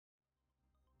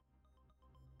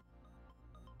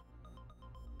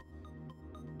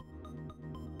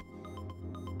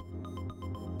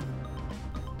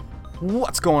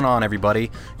What's going on, everybody?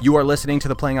 You are listening to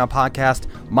the Playing On Podcast.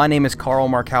 My name is Carl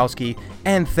Markowski,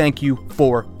 and thank you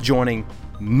for joining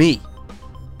me.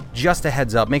 Just a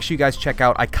heads up, make sure you guys check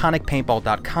out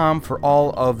iconicpaintball.com for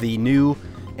all of the new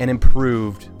and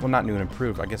improved, well, not new and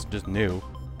improved, I guess just new,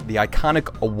 the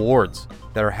Iconic Awards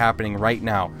that are happening right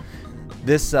now.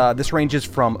 This ranges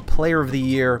from Player of the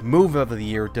Year, Move of the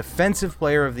Year, Defensive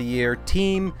Player of the Year,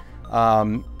 Team.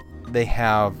 They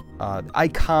have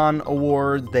Icon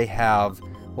Awards. They have,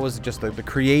 the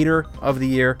Creator of the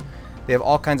Year. They have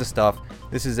all kinds of stuff.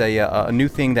 This is a new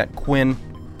thing that Quinn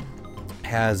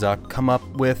has come up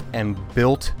with and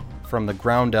built from the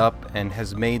ground up and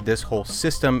has made this whole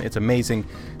system. It's amazing.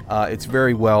 He's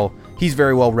very well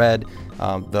read.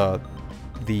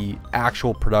 The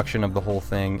actual production of the whole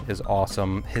thing is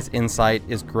awesome. His insight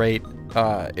is great.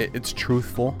 It's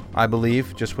truthful, I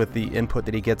believe, just with the input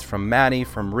that he gets from Maddie,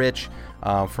 from Rich,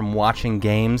 from watching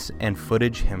games and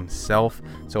footage himself.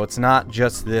 So it's not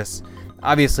just this.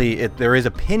 Obviously, there is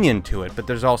opinion to it, but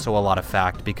there's also a lot of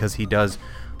fact because he does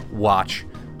watch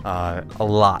a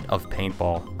lot of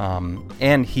paintball.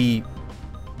 And he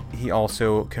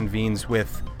also convenes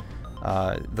with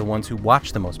the ones who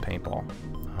watch the most paintball.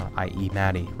 I.e.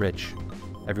 Maddie, Rich,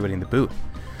 everybody in the booth.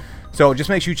 So just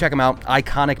make sure you check them out,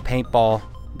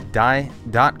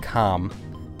 iconicpaintball.com,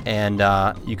 and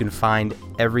you can find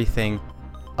everything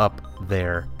up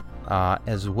there,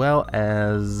 as well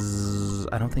as,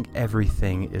 I don't think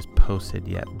everything is posted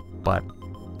yet, but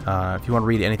if you want to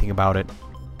read anything about it,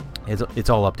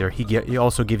 it's all up there. He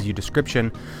also gives you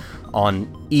description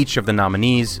on each of the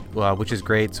nominees, which is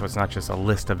great, so it's not just a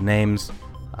list of names.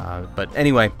 But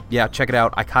anyway, yeah, check it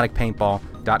out,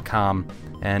 iconicpaintball.com,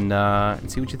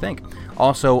 and see what you think.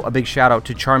 Also, a big shout out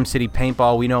to Charm City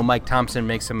Paintball. We know Mike Thompson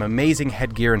makes some amazing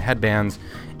headgear and headbands,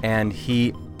 and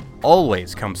he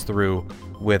always comes through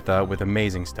with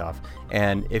amazing stuff.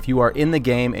 And if you are in the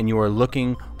game and you are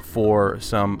looking for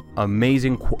some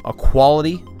amazing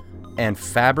quality and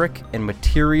fabric and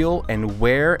material and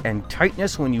wear and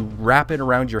tightness when you wrap it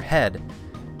around your head,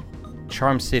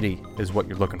 Charm City is what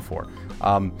you're looking for.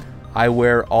 I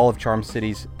wear all of Charm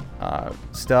City's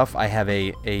stuff. I have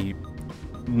a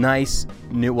nice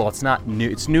new, well, it's not new,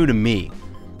 it's new to me,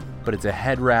 but it's a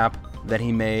head wrap that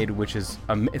he made, which is,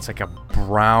 it's like a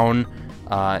brown,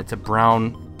 it's a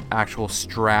brown actual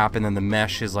strap, and then the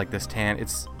mesh is like this tan.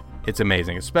 It's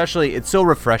amazing. Especially, it's so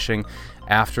refreshing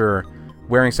after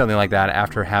wearing something like that,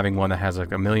 after having one that has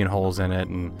like a million holes in it.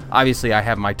 And obviously I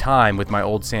have my time with my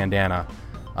old Sandana,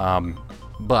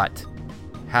 but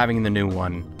having the new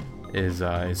one is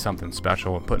something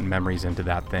special, and putting memories into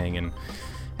that thing, and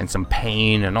some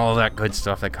pain and all that good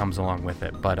stuff that comes along with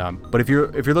it. But if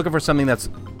you're looking for something that's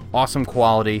awesome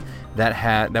quality,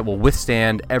 that will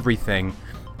withstand everything,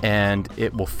 and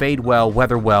it will fade well,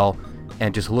 weather well,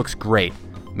 and just looks great,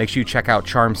 make sure you check out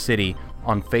Charm City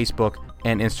on Facebook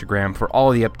and Instagram for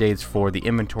all the updates for the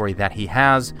inventory that he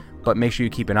has. But make sure you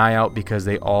keep an eye out because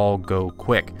they all go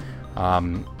quick.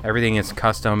 Everything is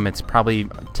custom. It's probably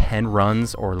 10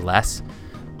 runs or less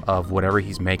of whatever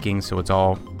he's making, so it's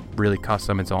all really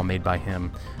custom. It's all made by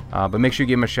him. But make sure you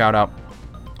give him a shout out,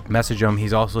 message him.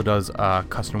 He also does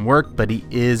custom work, but he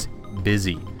is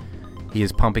busy. He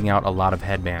is pumping out a lot of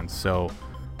headbands, so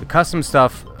the custom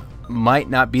stuff might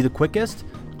not be the quickest,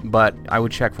 but I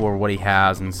would check for what he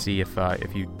has and see if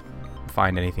you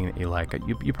find anything that you like.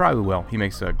 You probably will. He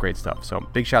makes great stuff. So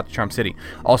big shout out to Charm City.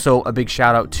 Also a big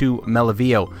shout out to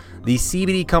Melavio, the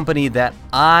CBD company that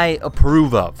I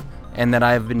approve of and that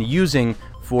I've been using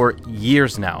for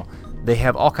years now. They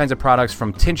have all kinds of products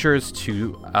from tinctures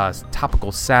to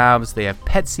topical salves. They have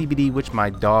pet CBD, which my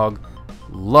dog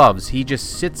loves. He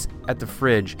just sits at the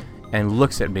fridge and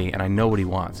looks at me, and I know what he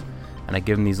wants, and I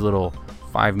give him these little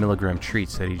 5 milligram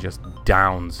treats that he just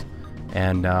downs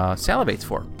and salivates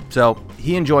for. So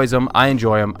he enjoys them. I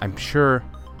enjoy them. I'm sure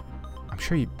I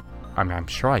could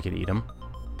eat them.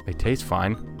 They taste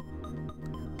fine.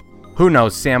 Who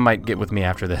knows? Sam might get with me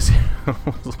after this.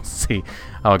 We'll see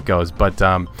how it goes. But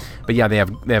yeah, they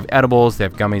have edibles, they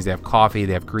have gummies, they have coffee,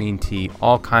 they have green tea,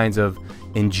 all kinds of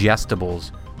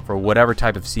ingestibles for whatever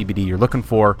type of CBD you're looking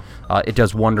for. It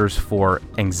does wonders for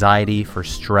anxiety, for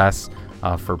stress,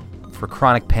 for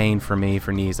chronic pain. For me,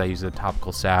 for knees, I use a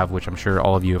topical salve, which I'm sure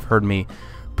all of you have heard me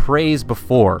praise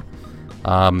before.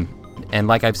 And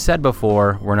like I've said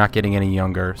before, we're not getting any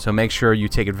younger, so make sure you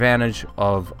take advantage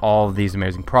of all of these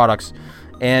amazing products,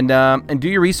 and do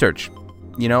your research.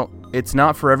 You know, it's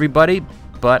not for everybody,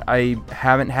 but I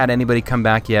haven't had anybody come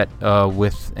back yet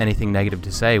with anything negative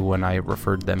to say when I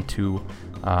referred them to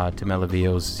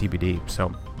Melavio's CBD.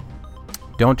 So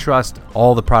don't trust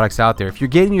all the products out there. If you're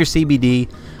getting your CBD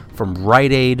from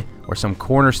Rite Aid or some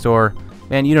corner store,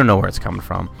 man, you don't know where it's coming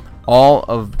from. All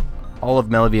of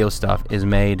Melavio stuff is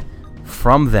made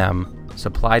from them,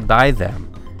 supplied by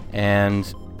them,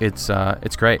 and it's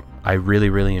great. I really,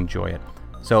 really enjoy it.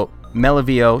 So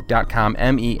Melavio.com,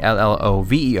 Melloveo.com,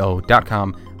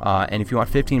 and if you want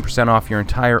 15% off your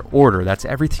entire order, that's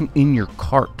everything in your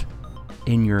cart,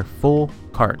 in your full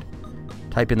cart,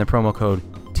 type in the promo code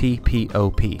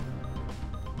TPOP.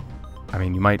 I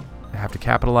mean, you might have to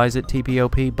capitalize it,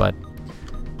 TPOP, but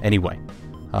anyway,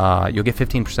 you'll get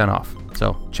 15% off.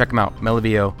 So check them out,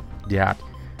 Melavio.com.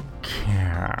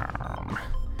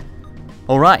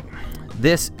 All right,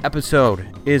 this episode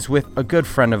is with a good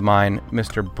friend of mine,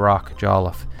 Mr. Brock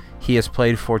Jolliff. He has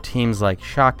played for teams like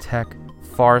Shochtech,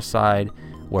 Farside.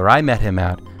 Where I met him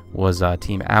at was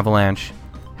Team Avalanche.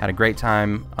 Had a great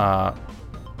time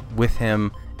with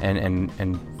him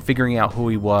and figuring out who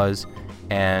he was,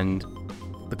 and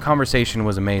the conversation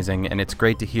was amazing, and it's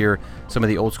great to hear some of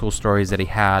the old school stories that he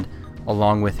had,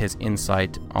 along with his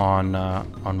insight on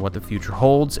what the future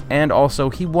holds. And also,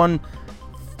 he won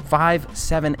 5,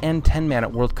 7, and 10-man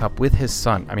at World Cup with his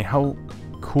son. I mean, how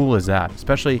cool is that?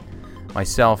 Especially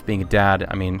myself being a dad.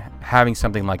 I mean, having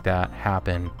something like that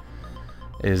happen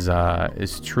is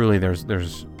truly,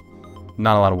 there's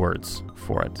not a lot of words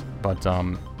for it. But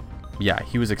yeah,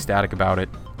 he was ecstatic about it,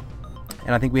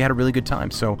 and I think we had a really good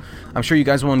time. So I'm sure you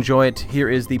guys will enjoy it. Here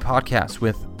is the podcast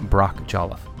with Brock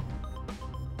Jolliff.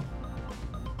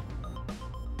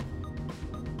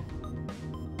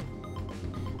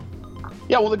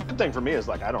 Yeah, well, the good thing for me is,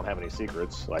 like, I don't have any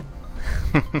secrets. Like,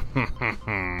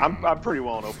 I'm pretty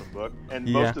well an open book, and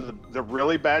most of the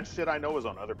really bad shit I know is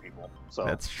on other people. So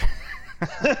that's true.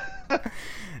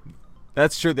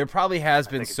 That's true. There probably has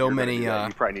been so many. You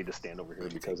probably need to stand over here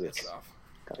because it's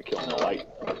kind of killing the light.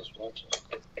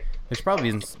 There's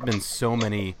probably been so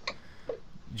many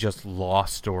just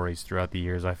lost stories throughout the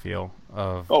years, I feel,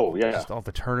 of just all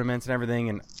the tournaments and everything,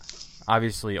 and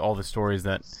obviously all the stories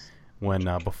that when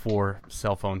before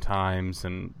cell phone times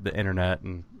and the internet,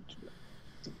 and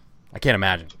I can't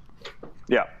imagine.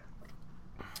 Yeah.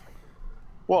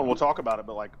 Well, and we'll talk about it,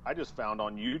 but like I just found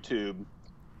on YouTube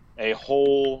a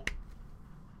whole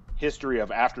history of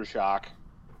Aftershock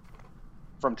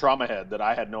from Trauma Head that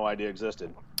I had no idea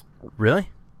existed. Really?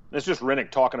 It's just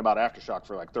Rennick talking about Aftershock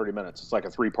for like 30 minutes. It's like a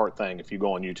 3-part thing. If you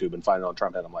go on YouTube and find it on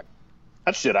Trauma Head, I'm like,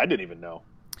 that's shit I didn't even know.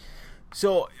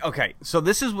 So, okay. So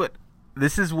this is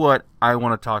what I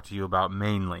want to talk to you about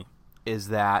mainly, is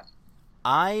that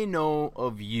I know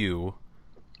of you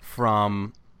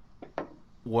from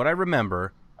what I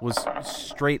remember was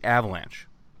straight Avalanche.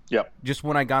 Yep. Just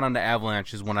when I got onto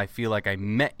Avalanche is when I feel like I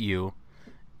met you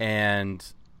and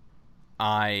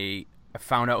I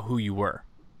found out who you were.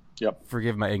 Yep.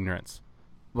 Forgive my ignorance.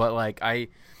 But like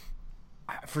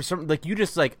for some, like you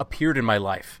just like appeared in my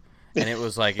life, and it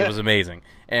was like, it was amazing.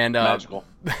 And magical.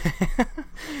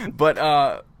 But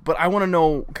I want to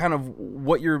know kind of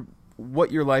what your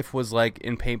life was like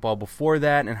in paintball before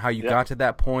that, and how you got to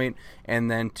that point,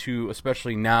 and then to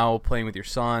especially now playing with your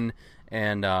son,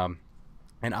 and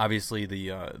obviously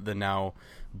the now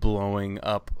blowing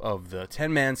up of the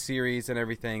 10-man series and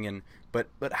everything. And but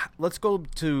let's go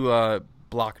to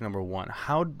block number 1.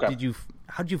 How did you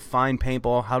find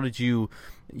paintball? How did you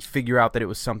figure out that it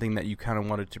was something that you kind of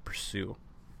wanted to pursue?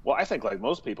 Well, I think like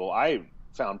most people, I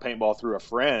found paintball through a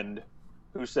friend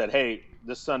who said, hey,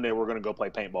 this Sunday we're going to go play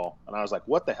paintball. And I was like,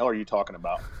 what the hell are you talking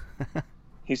about?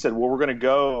 He said, well, we're going to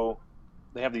go,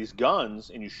 they have these guns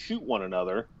and you shoot one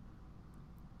another,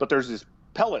 but there's these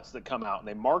pellets that come out and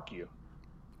they mark you.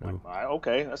 I'm like,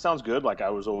 okay, that sounds good. Like I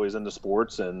was always into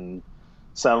sports and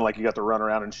sounded like you got to run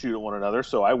around and shoot at one another.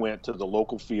 So I went to the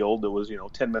local field that was,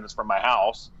 10 minutes from my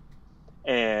house.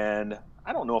 And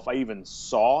I don't know if I even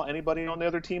saw anybody on the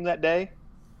other team that day.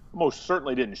 Most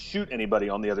certainly didn't shoot anybody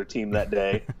on the other team that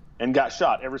day and got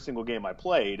shot every single game I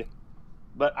played.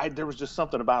 But there was just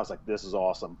something about it. I was like, this is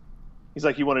awesome. He's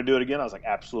like, you want to do it again? I was like,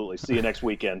 absolutely. See you next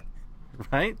weekend.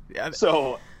 Right? Yeah.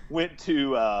 So went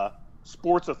to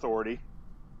Sports Authority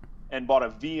and bought a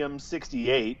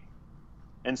VM68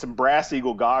 and some Brass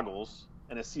Eagle goggles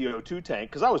and a CO2 tank,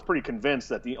 because I was pretty convinced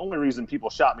that the only reason people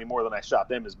shot me more than I shot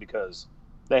them is because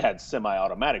they had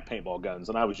semi-automatic paintball guns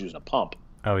and I was using a pump.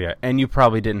 Oh yeah, and you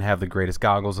probably didn't have the greatest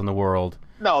goggles in the world.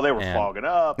 No, they were fogging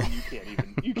up, and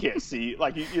you can't see.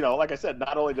 Like like I said,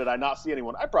 not only did I not see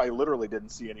anyone, I probably literally didn't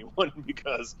see anyone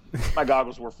because my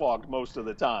goggles were fogged most of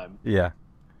the time. Yeah.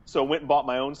 So went and bought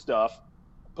my own stuff,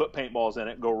 put paintballs in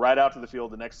it, go right out to the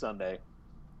field the next Sunday.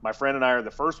 My friend and I are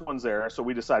the first ones there, so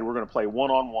we decide we're going to play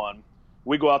one-on-one.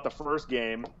 We go out the first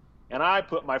game, and I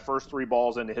put my first 3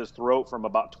 balls into his throat from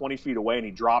about 20 feet away, and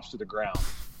he drops to the ground.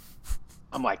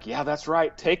 I'm like, yeah, that's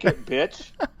right. Take it,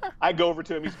 bitch. I go over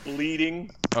to him. He's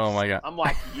bleeding. Oh, my God. I'm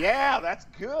like, yeah, that's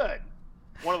good.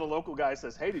 One of the local guys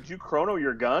says, hey, did you chrono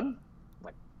your gun? I'm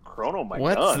like, chrono my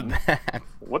gun? What's that?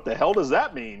 What the hell does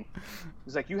that mean?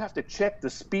 He's like, you have to check the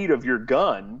speed of your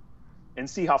gun and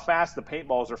see how fast the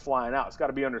paintballs are flying out. It's got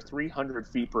to be under 300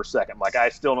 feet per second. Like, I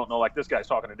still don't know. Like, this guy's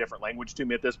talking a different language to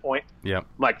me at this point. Yep.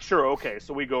 I'm like, sure, okay.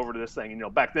 So we go over to this thing.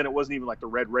 And, back then it wasn't even like the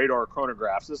red radar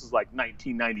chronographs. This is like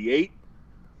 1998.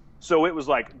 So it was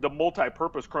like the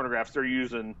multi-purpose chronographs they're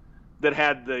using that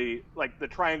had the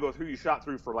triangle who you shot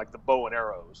through for like the bow and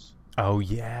arrows. Oh,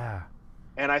 yeah.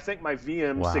 And I think my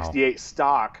VM68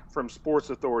 stock from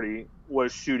Sports Authority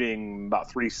was shooting about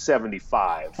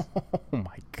 375. Oh,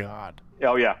 my God.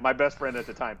 Oh, yeah. My best friend at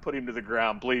the time put him to the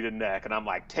ground, bleeding neck. And I'm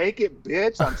like, take it,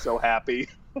 bitch. I'm so happy.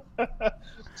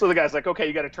 So the guy's like, okay,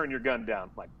 you got to turn your gun down.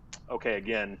 I'm like, okay,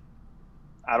 again,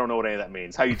 I don't know what any of that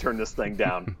means. How you turn this thing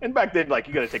down. And back then, like,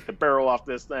 you got to take the barrel off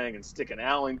this thing and stick an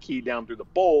Allen key down through the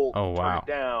bolt. Oh, wow. Turn it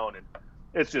down. And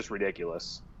it's just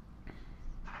ridiculous.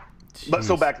 Jeez. But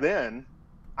so back then,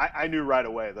 I knew right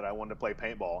away that I wanted to play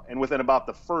paintball. And within about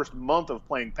the first month of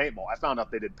playing paintball, I found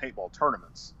out they did paintball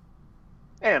tournaments.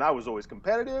 And I was always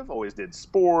competitive, always did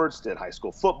sports, did high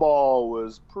school football,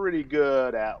 was pretty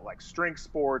good at like strength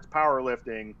sports,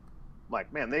 powerlifting.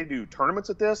 Like, man, they do tournaments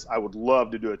at this. I would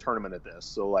love to do a tournament at this.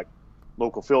 So like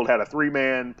local field had a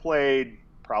 3-man, played,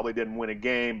 probably didn't win a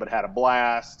game, but had a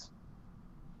blast.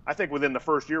 I think within the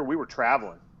first year we were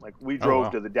traveling. Like, we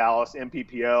drove to the Dallas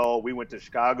MPPL. We went to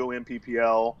Chicago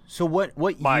MPPL. So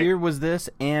what year was this,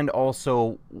 and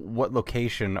also what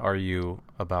location are you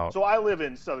about? So I live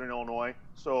in Southern Illinois.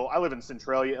 So I live in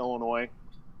Centralia, Illinois,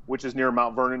 which is near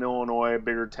Mount Vernon, Illinois, a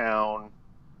bigger town.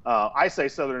 I say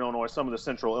Southern Illinois. Some of the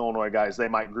Central Illinois guys, they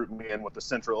might group me in with the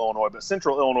Central Illinois. But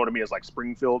Central Illinois to me is like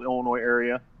Springfield, Illinois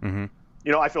area.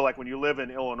 Mm-hmm. I feel like when you live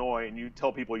in Illinois and you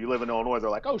tell people you live in Illinois,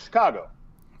 they're like, oh, Chicago.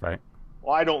 Right.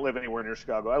 Well, I don't live anywhere near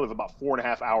Chicago. I live about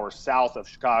 4.5 hours south of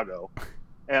Chicago.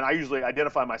 And I usually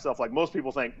identify myself like most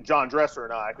people think John Dresser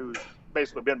and I, who's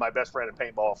basically been my best friend in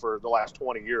paintball for the last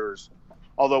 20 years.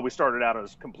 Although we started out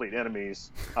as complete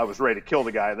enemies, I was ready to kill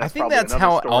the guy. I think that's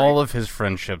how all of his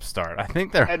friendships start. I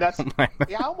think they're... And that's,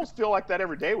 yeah, I almost feel like that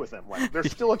every day with him. Like, there's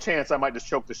still a chance I might just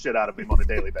choke the shit out of him on a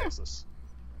daily basis.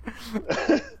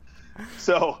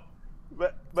 So,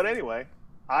 but anyway,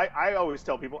 I always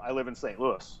tell people I live in St.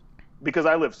 Louis. Because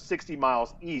I live 60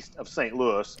 miles east of St.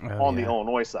 Louis on the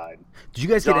Illinois side. Did you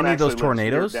guys get any of those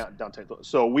tornadoes? Down St. Louis.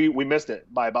 So we missed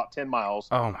it by about 10 miles.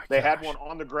 Oh, my gosh. They had one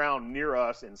on the ground near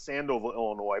us in Sandoval,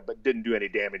 Illinois, but didn't do any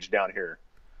damage down here.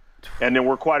 And then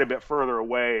we're quite a bit further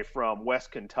away from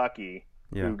West Kentucky,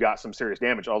 who got some serious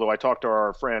damage. Although I talked to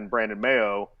our friend Brandon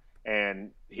Mayo, and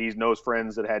he knows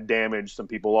friends that had damage. Some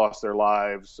people lost their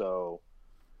lives, so...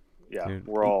 Yeah, dude,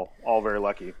 we're all very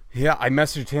lucky. Yeah, I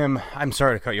messaged him. I'm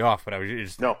sorry to cut you off, but I was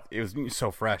just it was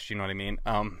so fresh. You know what I mean?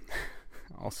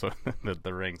 Also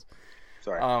the rings.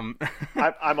 Sorry.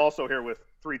 I'm also here with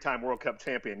 3-time World Cup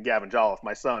champion Gavin Jolliff,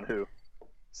 my son. Who?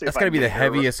 That's got to be the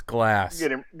heaviest glass.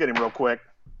 Get him real quick.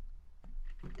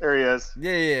 There he is.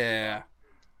 Yeah.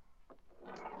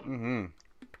 Mm-hmm.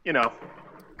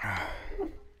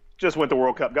 Just went to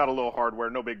World Cup. Got a little hardware.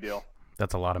 No big deal.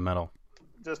 That's a lot of metal.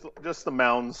 Just the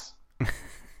mounds.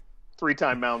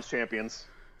 3-time mounds champions.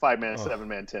 5-man,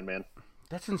 7-man, 10-man.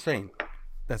 That's insane.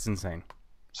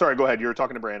 Sorry, go ahead. You were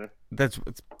talking to Brandon. That's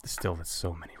so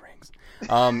many rings.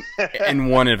 In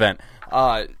one event.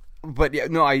 But yeah,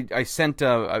 no, I sent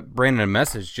Brandon a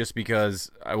message just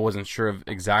because I wasn't sure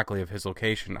exactly of his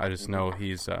location. I just know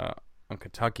he's a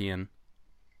Kentuckian,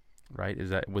 right?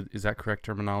 Is that correct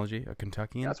terminology? A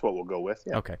Kentuckian? That's what we'll go with.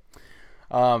 Yeah. Okay.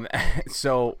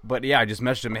 But yeah, I just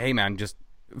messaged him, hey man, just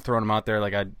throwing him out there.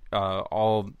 Like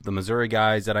all the Missouri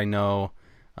guys that I know,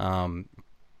 and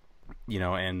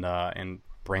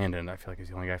Brandon, I feel like he's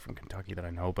the only guy from Kentucky that I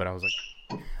know, but I was like,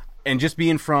 and just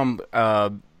being from,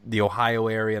 the Ohio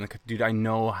area, and dude, I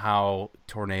know how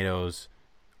tornadoes,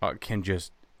 can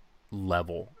just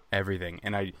level everything.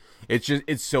 And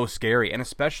it's so scary. And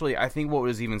especially, I think what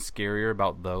was even scarier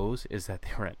about those is that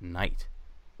they were at night.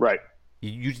 Right.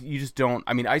 You just don't.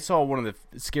 I mean, I saw one of the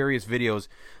scariest videos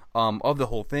of the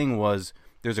whole thing was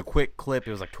there's a quick clip.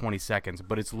 It was like 20 seconds,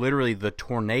 but it's literally the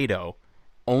tornado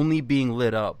only being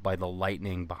lit up by the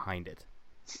lightning behind it,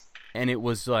 and it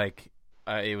was like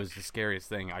it was the scariest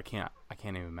thing. I can't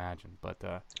even imagine. But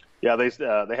yeah, they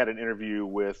had an interview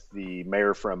with the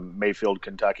mayor from Mayfield,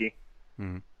 Kentucky,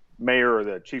 mayor or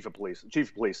the chief of police,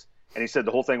 and he said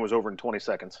the whole thing was over in 20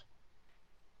 seconds.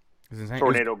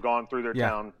 Tornado gone through their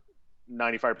town.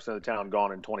 95% of the town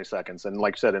gone in 20 seconds. And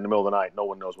like you said, in the middle of the night, no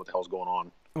one knows what the hell's going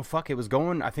on. Oh, fuck.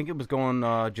 I think it was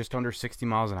going just under 60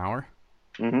 miles an hour.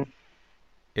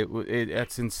 Mm-hmm.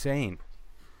 That's insane.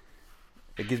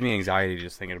 It gives me anxiety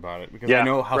just thinking about it, because Yeah, I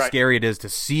know how right. scary it is to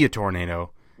see a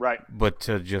tornado, Right. but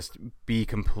to just be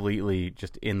completely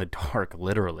just in the dark,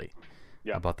 literally,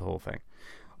 Yeah. about the whole thing.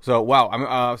 So,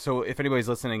 wow. So if anybody's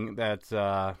listening, that's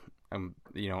I'm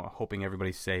hoping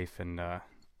everybody's safe, and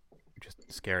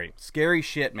just scary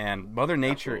shit, man. Mother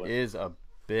Nature Absolutely. is a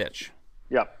bitch.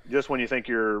 Yeah. Just when you think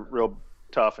you're real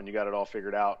tough and you got it all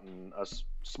figured out, and us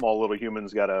small little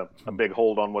humans got a big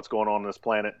hold on what's going on this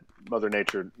planet, Mother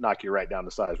Nature knock you right down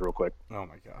to size real quick. Oh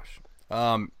my gosh.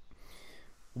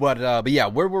 But yeah,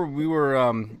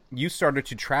 you started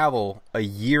to travel a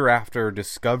year after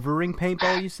discovering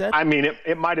paintball, you said? I mean,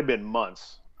 it might have been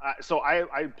months. So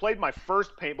I played my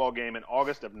first paintball game in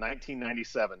August of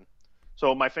 1997.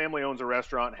 So my family owns a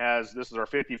restaurant. This is our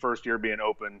 51st year being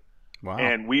open. Wow.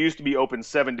 And we used to be open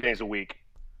 7 days a week.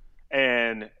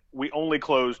 And we only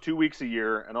closed 2 weeks a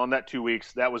year. And on that 2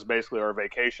 weeks, that was basically our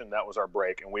vacation. That was our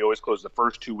break. And we always closed the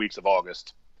first 2 weeks of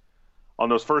August. On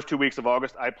those first 2 weeks of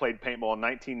August, I played paintball in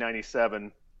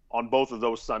 1997 on both of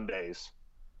those Sundays.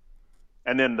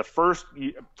 And then the first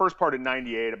part of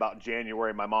 98, about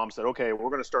January, my mom said, okay, we're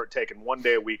going to start taking 1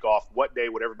 day a week off. What day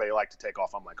would everybody like to take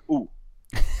off? I'm like, ooh,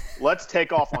 let's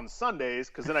take off on Sundays,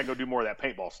 because then I go do more of that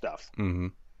paintball stuff. Mm-hmm.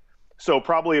 So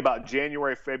probably about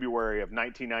January, February of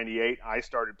 1998, I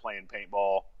started playing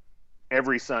paintball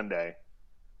every Sunday.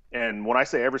 And when I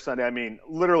say every Sunday, I mean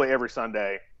literally every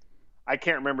Sunday. I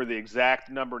can't remember the exact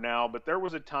number now, but there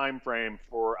was a time frame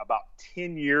for about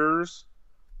 10 years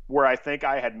where I think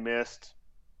I had missed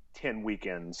 10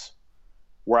 weekends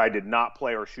where I did not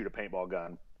play or shoot a paintball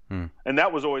gun. And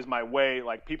that was always my way.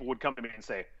 Like, people would come to me and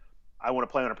say, I want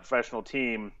to play on a professional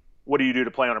team. What do you do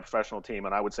to play on a professional team?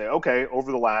 And I would say, okay,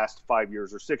 over the last 5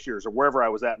 years or 6 years or wherever I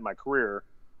was at in my career,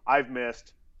 I've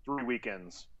missed 3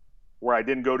 weekends where I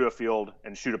didn't go to a field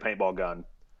and shoot a paintball gun.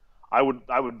 I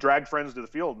would drag friends to the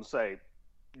field and say,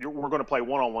 we're going to play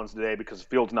one-on-ones today because the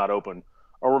field's not open,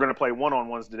 or we're going to play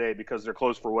one-on-ones today because they're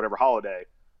closed for whatever holiday.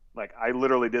 Like, I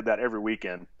literally did that every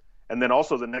weekend. And then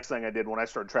also the next thing I did when I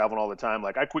started traveling all the time,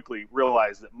 like, I quickly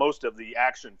realized that most of the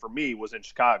action for me was in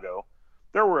Chicago.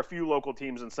 There were a few local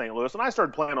teams in St. Louis, and I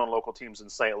started playing on local teams in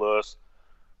St. Louis.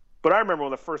 But I remember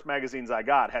one of the first magazines I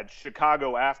got had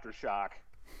Chicago Aftershock,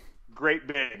 great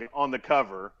big, on the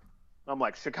cover. I'm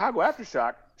like, Chicago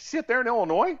Aftershock? Shit, they're in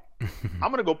Illinois? I'm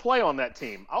going to go play on that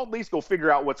team. I'll at least go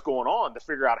figure out what's going on to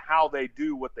figure out how they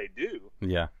do what they do.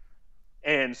 Yeah.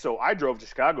 And so I drove to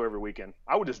Chicago every weekend.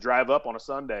 I would just drive up on a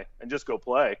Sunday and just go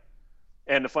play.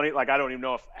 And the funny, like, I don't even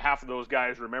know if half of those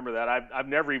guys remember that. I've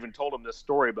never even told them this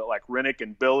story, but like Rennick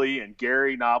and Billy and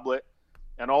Gary Noblet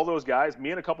and all those guys,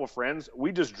 me and a couple of friends,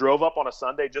 we just drove up on a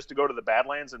Sunday just to go to the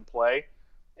Badlands and play.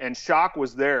 And Shock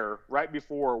was there right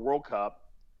before World Cup,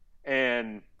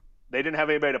 and they didn't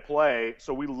have anybody to play,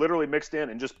 so we literally mixed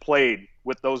in and just played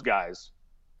with those guys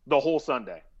the whole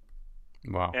Sunday.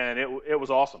 Wow. And it was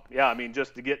awesome. Yeah, I mean,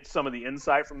 just to get some of the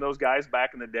insight from those guys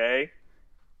back in the day.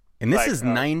 And this is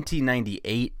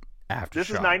 1998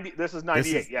 Aftershock. This is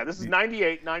 98. Yeah, this is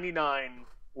 98, 99.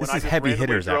 When This is I just heavy randomly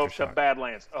hitters drove to Aftershock.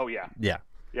 Badlands. Oh, yeah. Yeah.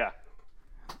 Yeah.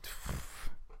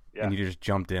 Yeah. And you just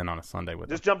jumped in on a Sunday with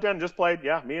Just them. jumped in, just played.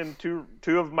 Yeah, me and two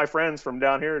of my friends from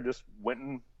down here just went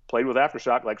and played with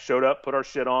Aftershock. Like, showed up, put our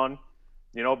shit on.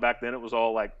 You know, back then it was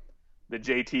all like the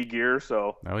JT gear.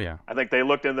 So Oh, yeah. I think they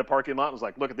looked in the parking lot and was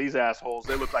like, look at these assholes.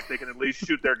 They look like they can at least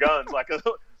shoot their guns. Like,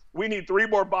 we need 3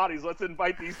 more bodies. Let's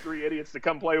invite these 3 idiots to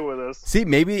come play with us. See,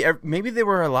 maybe they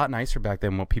were a lot nicer back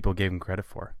then than what people gave them credit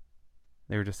for.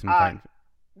 They were just inviting.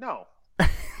 No,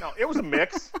 it was a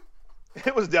mix.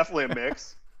 It was definitely a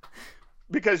mix.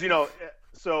 Because, you know,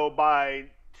 so by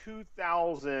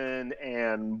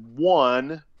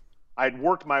 2001, I'd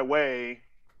worked my way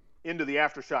into the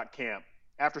Aftershock camp.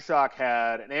 Aftershock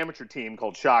had an amateur team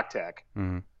called Shochtech.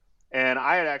 Mm-hmm. And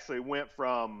I had actually went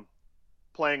from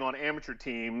playing on amateur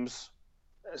teams.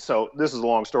 So this is a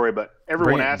long story, but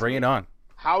everyone asked bring me, it on.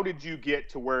 how did you get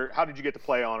to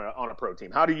play on a pro team?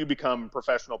 How do you become a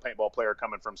professional paintball player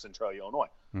coming from Centralia, Illinois?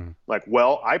 Mm-hmm. Like,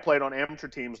 well, I played on amateur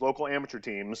teams, local amateur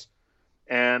teams,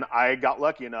 and I got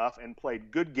lucky enough and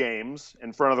played good games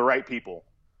in front of the right people.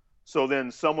 So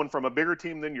then someone from a bigger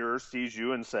team than yours sees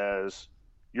you and says,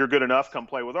 you're good enough, come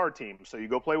play with our team. So you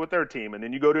go play with their team, and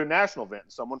then you go to a national event,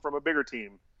 and someone from a bigger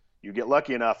team, you get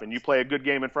lucky enough, and you play a good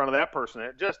game in front of that person.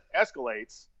 It just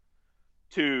escalates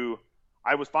to,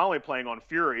 I was finally playing on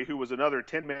Fury, who was another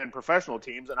 10-man professional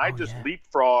teams, and I just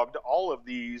leapfrogged all of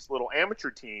these little amateur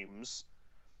teams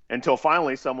until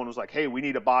finally someone was like, hey, we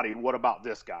need a body. What about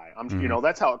this guy?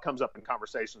 That's how it comes up in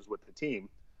conversations with the team.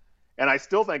 And I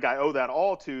still think I owe that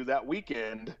all to that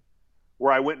weekend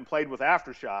where I went and played with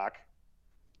Aftershock,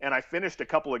 and I finished a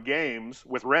couple of games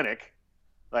with Rennick.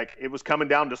 Like, it was coming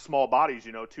down to small bodies,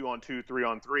 2-on-2,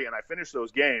 3-on-3, and I finished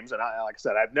those games. And like I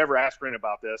said, I've never asked Rennick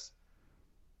about this,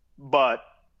 but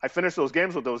I finished those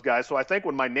games with those guys. So I think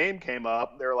when my name came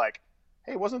up, they're like,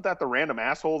 hey, wasn't that the random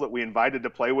asshole that we invited to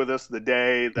play with us the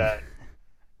day that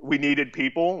we needed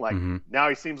people? Like, now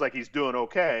he seems like he's doing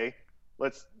okay.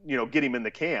 Let's, get him in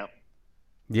the camp.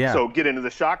 Yeah. So get into the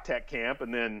Shochtech camp,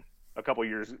 and then a couple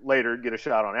years later, get a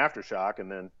shot on Aftershock,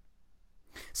 and then.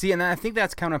 See, and I think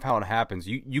that's kind of how it happens.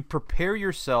 You prepare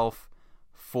yourself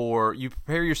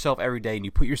every day, and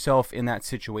you put yourself in that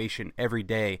situation every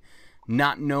day,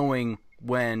 not knowing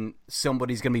when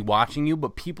somebody's going to be watching you,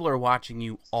 but people are watching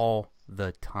you all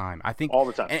the time. I think all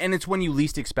the time. And it's when you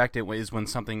least expect it is when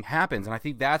something happens. And I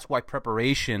think that's why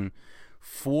preparation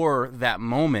for that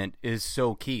moment is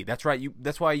so key. That's right.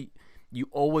 That's why you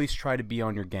always try to be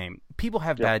on your game. People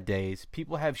have bad days.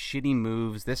 People have shitty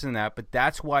moves, this and that, but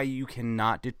that's why you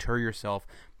cannot deter yourself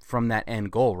from that end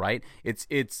goal, right?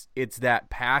 It's that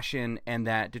passion and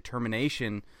that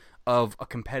determination of a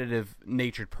competitive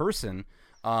natured person,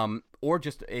 or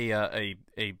just a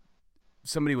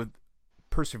somebody with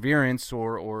perseverance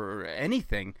or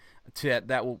anything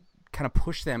that will kind of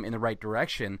push them in the right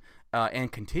direction,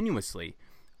 and continuously,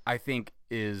 I think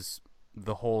is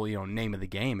the whole name of the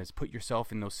game, is put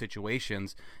yourself in those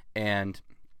situations, and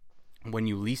when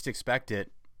you least expect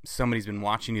it, somebody's been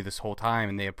watching you this whole time,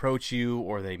 and they approach you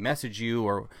or they message you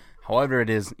or however it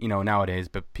is nowadays,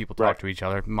 but people talk to each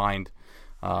other, mind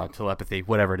telepathy,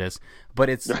 whatever it is, but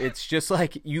it's just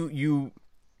like you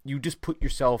just put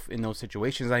yourself in those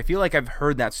situations. I feel like I've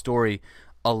heard that story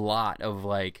a lot of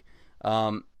like,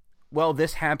 well,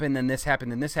 this happened and this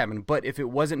happened and this happened, but if it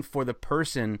wasn't for the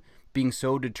person being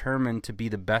so determined to be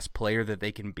the best player that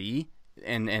they can be,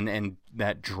 and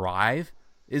that drive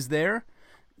is there,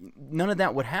 none of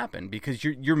that would happen, because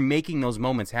you're making those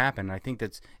moments happen. I think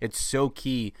it's so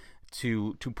key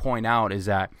to point out, is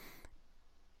that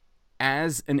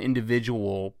as an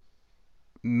individual,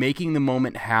 making the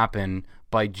moment happen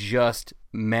by just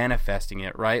manifesting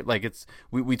it, right? Like let's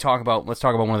talk about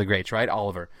one of the greats, right?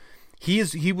 Oliver.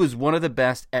 He was one of the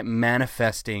best at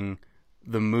manifesting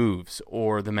the moves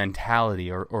or the mentality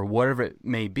or whatever it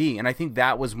may be. And I think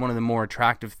that was one of the more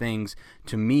attractive things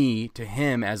to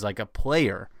him as like a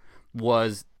player,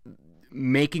 was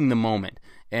making the moment.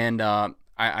 And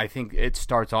I think it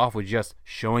starts off with just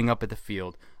showing up at the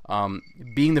field,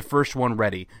 being the first one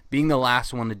ready, being the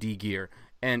last one to de-gear,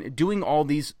 and doing all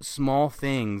these small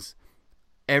things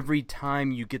every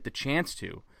time you get the chance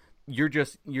to.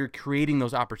 You're creating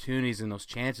those opportunities and those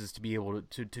chances to be able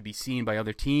to be seen by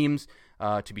other teams,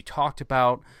 to be talked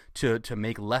about, to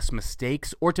make less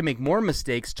mistakes or to make more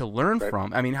mistakes to learn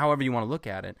from. I mean, however you want to look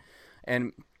at it.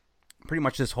 And pretty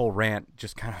much this whole rant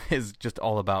just kind of is just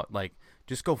all about, like,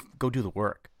 just go do the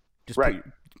work. Just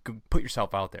put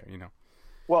yourself out there,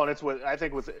 Well, and it's I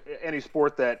think with any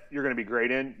sport that you're going to be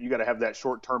great in, you got to have that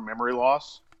short-term memory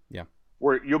loss. Yeah.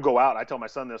 Where you'll go out. I tell my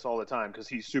son this all the time because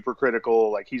he's super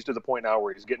critical. Like, he's to the point now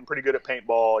where he's getting pretty good at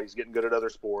paintball. He's getting good at other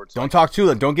sports. Don't talk to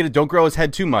him. Don't grow his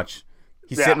head too much.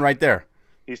 He's sitting right there.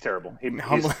 He's terrible. He's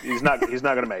not going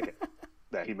to make it.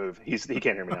 Yeah, he moved. He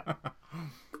can't hear me now.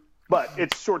 But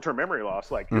it's short-term memory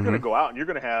loss. Like, you're going to go out and you're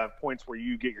going to have points where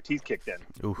you get your teeth kicked in,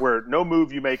 where no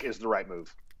move you make is the right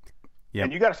move. Yep.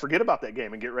 And you got to forget about that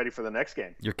game and get ready for the next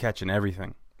game. You're catching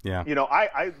everything. Yeah.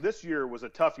 I this year was a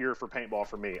tough year for paintball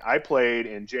for me. I played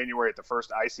in January at the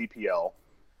first ICPL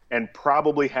and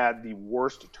probably had the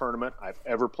worst tournament I've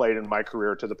ever played in my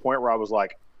career, to the point where I was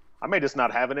like, I may just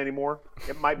not have it anymore.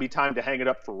 It might be time to hang it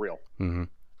up for real. Mm-hmm.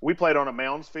 We played on a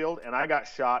Mounds field, and I got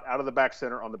shot out of the back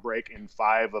center on the break in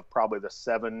 5 of probably the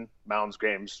 7 Mounds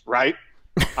games, right?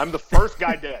 I'm the first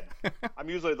guy dead. I'm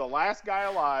usually the last guy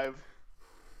alive,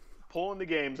 pulling the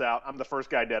games out. I'm the first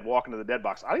guy dead, walking to the dead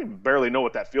box. I don't even barely know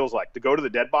what that feels like, to go to the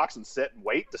dead box and sit and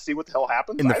wait to see what the hell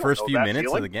happens. In the first few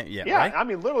minutes of the game? Yeah, right? I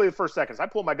mean, literally the first seconds. I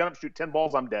pull my gun up, shoot 10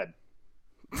 balls, I'm dead.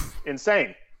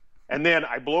 Insane. And then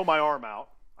I blow my arm out.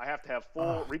 I have to have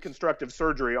full reconstructive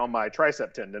surgery on my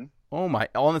tricep tendon. Oh, my.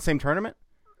 All in the same tournament?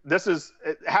 This is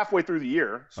halfway through the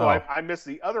year. So I missed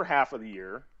the other half of the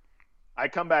year. I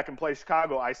come back and play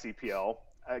Chicago ICPL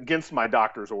against my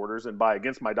doctor's orders. And by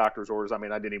against my doctor's orders, I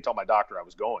mean I didn't even tell my doctor I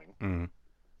was going. Mm-hmm.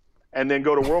 And then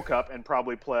go to World Cup and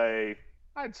probably play,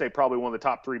 I'd say probably one of the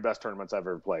top 3 best tournaments I've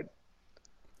ever played.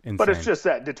 Insane. But it's just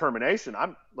that determination.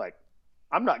 I'm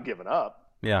not giving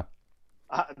up. Yeah.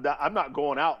 I'm not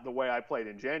going out the way I played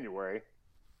in January.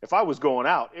 If I was going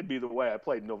out, it'd be the way I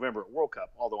played in November at World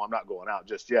Cup, although I'm not going out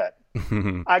just yet.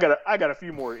 I got a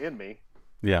few more in me.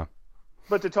 Yeah.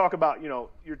 But to talk about,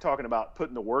 you're talking about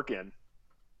putting the work in.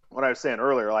 What I was saying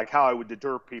earlier, like how I would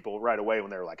deter people right away when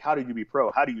they're like, how do you be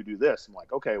pro? How do you do this? I'm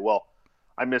like, okay, well,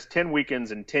 I missed 10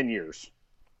 weekends in 10 years.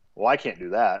 Well, I can't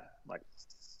do that. Like,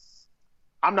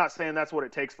 I'm not saying that's what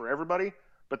it takes for everybody,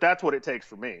 but that's what it takes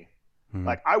for me. Mm-hmm.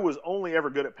 Like, I was only ever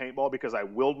good at paintball because I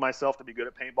willed myself to be good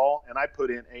at paintball, and I put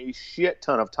in a shit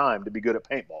ton of time to be good at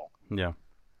paintball. Yeah.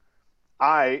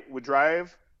 I would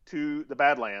drive to the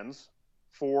Badlands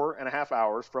 4.5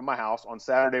 hours from my house on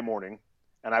Saturday morning,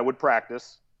 and I would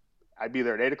practice. I'd be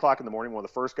there at 8 o'clock in the morning, one of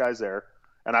the first guys there,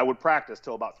 and I would practice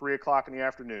till about 3 o'clock in the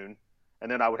afternoon,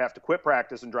 and then I would have to quit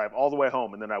practice and drive all the way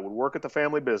home, and then I would work at the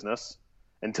family business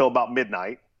until about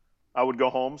midnight. I would go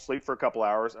home, sleep for a couple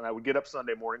hours, and I would get up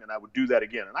Sunday morning, and I would do that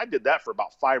again. And I did that for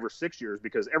about 5 or 6 years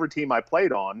because every team I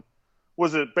played on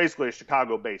was basically a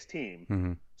Chicago-based team.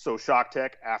 Mm-hmm. So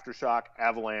Shochtech, Aftershock,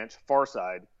 Avalanche,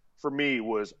 Farside, for me,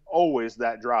 was always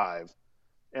that drive.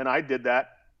 And I did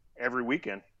that every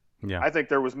weekend. Yeah. I think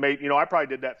there was I probably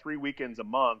did that 3 weekends a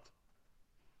month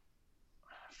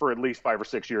for at least 5 or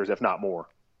 6 years, if not more.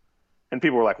 And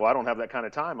people were like, well, I don't have that kind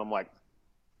of time. I'm like,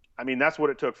 I mean, that's what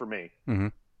it took for me. Mm-hmm.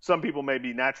 Some people may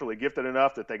be naturally gifted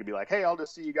enough that they could be like, hey, I'll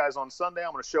just see you guys on Sunday.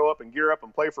 I'm going to show up and gear up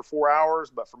and play for 4 hours.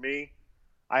 But for me,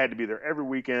 I had to be there every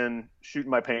weekend, shooting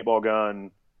my paintball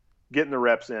gun, getting the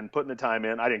reps in, putting the time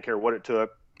in. I didn't care what it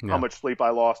took, how much sleep I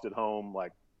lost at home.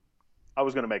 Like, I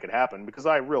was going to make it happen because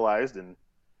I realized in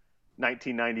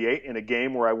 1998 in a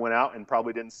game where I went out and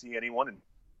probably didn't see anyone and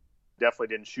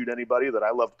definitely didn't shoot anybody that I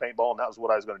loved paintball, and that was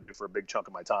what I was going to do for a big chunk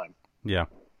of my time. Yeah.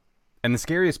 And the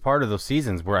scariest part of those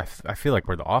seasons where I feel like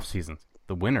were the off seasons,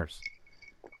 the winners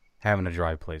having to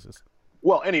drive places.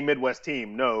 Well, any Midwest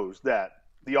team knows that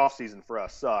the off season for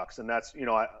us sucks, and that's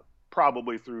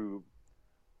probably through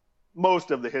most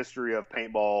of the history of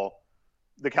paintball,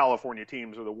 the California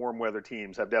teams or the warm weather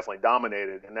teams have definitely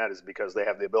dominated, and that is because they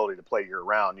have the ability to play year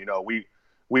round. We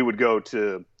would go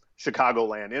to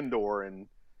Chicagoland indoor and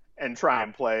try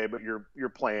and play, but you're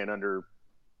playing under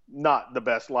not the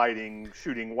best lighting,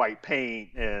 shooting white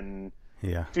paint and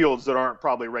fields that aren't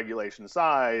probably regulation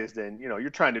sized, and you're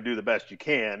trying to do the best you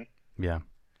can. Yeah.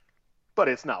 But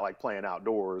it's not like playing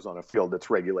outdoors on a field that's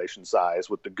regulation size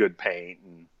with the good paint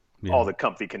and all the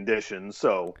comfy conditions.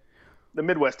 So the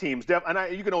Midwest teams,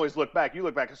 you can always look back. You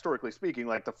look back historically speaking,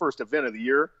 like the first event of the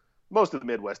year, most of the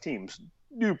Midwest teams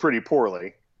do pretty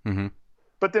poorly. Mm-hmm.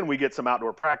 But then we get some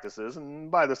outdoor practices,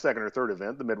 and by the second or third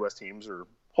event, the Midwest teams are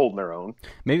holding their own.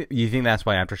 Maybe you think that's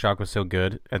why Aftershock was so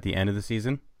good at the end of the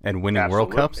season and winning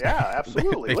World Cups? Yeah,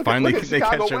 absolutely. They finally look at catch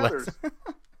Chicago their Weathers.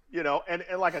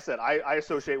 And like I said, I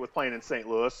associate with playing in St.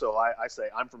 Louis, so I say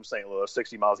I'm from St. Louis,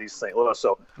 60 miles east of St. Louis.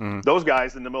 So those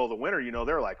guys in the middle of the winter,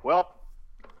 they're like, well,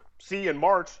 see you in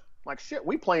March. I'm like, shit,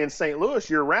 we play in St. Louis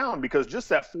year round because just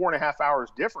that 4.5 hours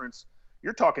difference,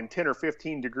 you're talking 10 or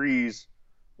 15 degrees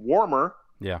warmer.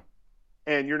 Yeah.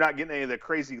 And you're not getting any of the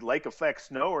crazy lake effect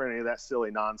snow or any of that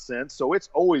silly nonsense. So it's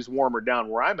always warmer down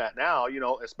where I'm at now,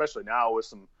 especially now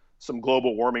with some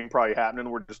global warming probably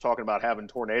happening. We're just talking about having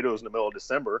tornadoes in the middle of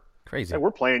December. Crazy. And we're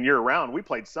playing year round. We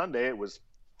played Sunday. It was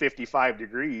 55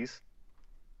 degrees.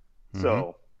 Mm-hmm.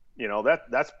 So,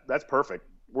 that's perfect.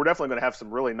 We're definitely going to have some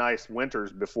really nice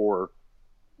winters before,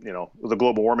 the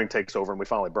global warming takes over and we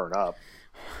finally burn up.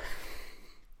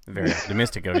 Very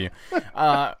optimistic of you. We'll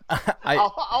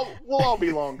all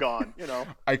be long gone,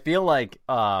 I feel like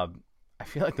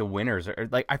the winners are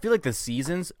like, I feel like the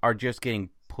seasons are just getting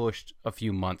pushed a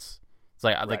few months. It's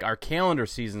like our calendar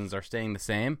seasons are staying the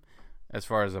same as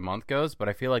far as a month goes, but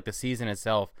I feel like the season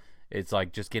itself, it's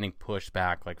like just getting pushed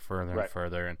back like further and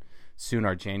further. And soon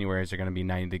our Januaries are going to be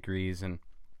 90 degrees and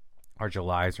our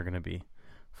Julys are going to be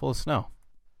full of snow.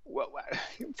 Well,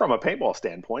 from a paintball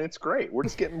standpoint, it's great. We're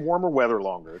just getting warmer weather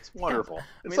longer. It's wonderful.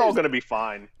 It's all going to be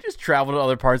fine. Just travel to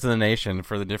other parts of the nation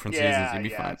for the different seasons. You'd be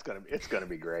fine. It's going to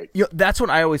be great. That's what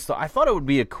I always thought. I thought it would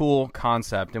be a cool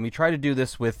concept, and we tried to do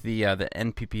this with the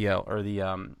NPPL or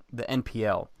the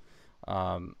NPL.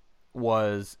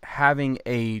 Was having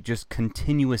a just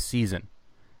continuous season,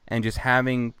 and just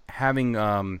having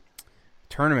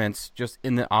tournaments just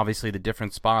in obviously the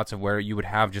different spots of where you would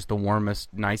have just the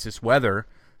warmest, nicest weather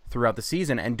throughout the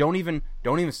season, and don't even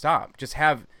stop. Just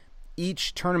have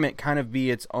each tournament kind of be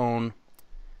its own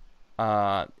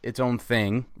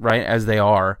thing, right, as they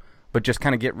are, but just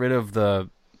kind of get rid of the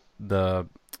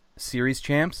series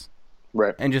champs,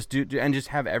 right, and just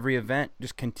have every event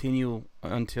just continue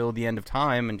until the end of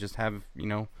time, and just have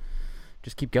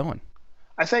just keep going.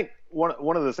 I think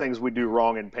one of the things we do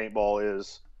wrong in paintball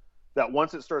is that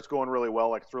once it starts going really well,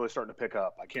 like it's really starting to pick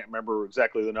up. I can't remember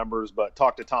exactly the numbers, but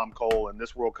talk to Tom Cole, and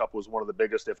this World Cup was one of the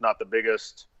biggest, if not the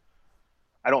biggest.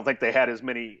 I don't think they had as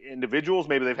many individuals.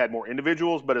 Maybe they've had more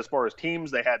individuals, but as far as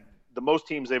teams, they had the most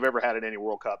teams they've ever had in any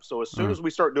World Cup. So as soon as we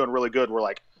start doing really good, we're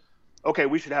like, okay,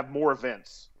 we should have more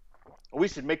events. We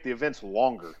should make the events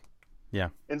longer. Yeah.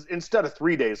 Instead of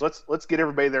 3 days, let's get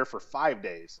everybody there for 5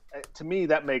 days. To me,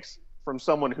 that makes, from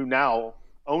someone who now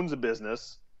owns a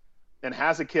business and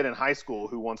has a kid in high school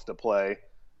who wants to play,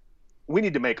 we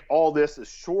need to make all this as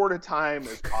short a time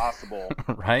as possible.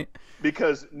 Right?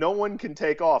 Because no one can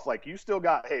take off. Like, you still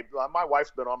got, hey, my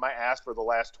wife's been on my ass for the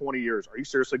last 20 years. Are you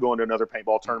seriously going to another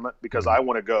paintball tournament? Because I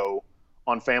want to go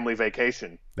on family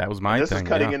vacation. That was my thing. This is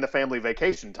cutting into family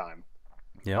vacation time.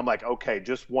 Yeah. I'm like, okay,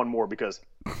 just one more, because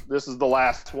this is the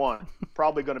last one.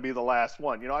 Probably going to be the last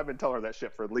one. You know, I've been telling her that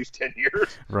shit for at least 10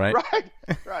 years. Right.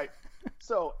 Right.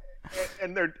 So,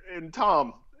 and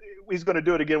Tom, he's going to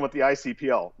do it again with the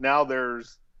ICPL. Now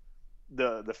there's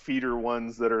the feeder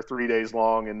ones that are 3 days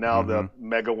long, and now the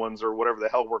mega ones, or whatever the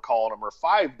hell we're calling them, are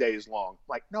 5 days long.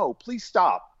 Like, no, please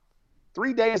stop.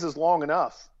 3 days is long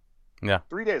enough. Yeah.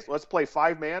 3 days. Let's play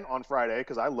 5-man on Friday,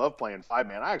 because I love playing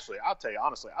 5-man. I'll tell you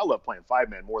honestly, I love playing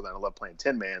 5-man more than I love playing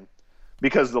 10-man,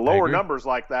 because the lower numbers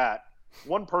like that,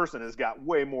 one person has got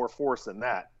way more force than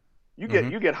that. You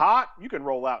get hot, you can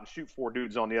roll out and shoot 4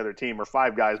 dudes on the other team, or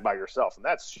 5 guys by yourself, and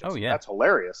that's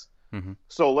hilarious.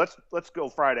 So let's go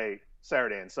Friday,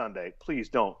 Saturday, and Sunday. Please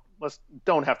don't. Let's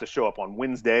don't have to show up on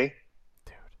Wednesday.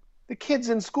 Dude, the kids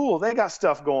in school, they got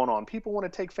stuff going on. People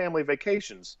want to take family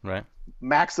vacations. Right.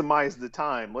 Maximize the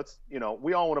time.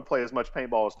 We all want to play as much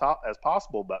paintball as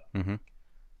possible, but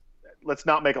let's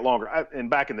not make it longer. And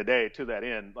back in the day, to that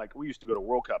end, like, we used to go to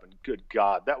World Cup, and good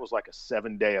God, that was like a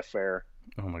 7-day affair.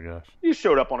 Oh my gosh. You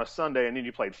showed up on a Sunday, and then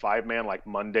you played 5-man like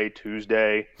Monday,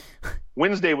 Tuesday.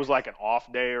 Wednesday was like an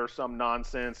off day or some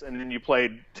nonsense, and then you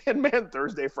played 10-man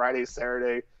Thursday, Friday,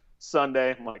 Saturday,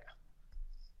 Sunday. I'm like,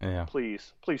 yeah,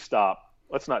 please stop.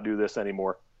 Let's not do this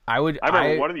anymore. I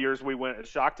remember one of the years we went at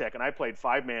Shochtech, and I played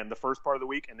 5-man the first part of the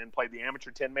week, and then played the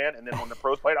amateur 10-man, and then when the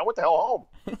pros played, I went the hell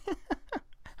home.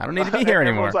 I don't need to be here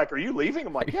anymore. Everyone's like, are you leaving?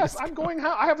 I'm like, yes, I'm going.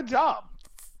 I have a job.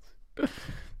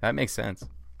 That makes sense.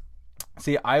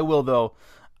 See, I will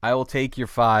take your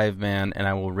 5-man, and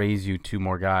I will raise you 2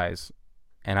 more guys,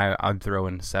 and I'd throw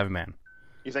in 7-man.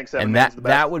 You think 7-man's the best?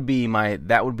 That would be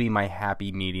my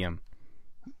happy medium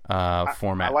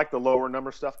format. I like the lower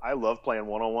number stuff. I love playing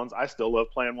one-on-ones. I still love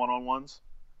playing one-on-ones.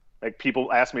 Like,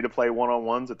 people ask me to play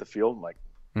one-on-ones at the field. I'm like,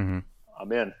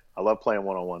 I'm in. I love playing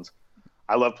one-on-ones.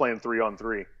 I love playing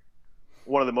 3-on-3.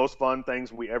 One of the most fun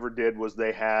things we ever did was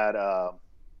they had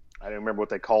I don't remember what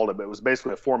they called it, but it was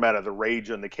basically a format of the Rage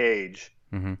in the Cage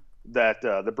that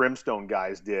the Brimstone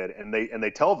guys did, and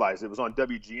they televised it. It was on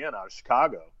WGN out of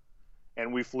Chicago,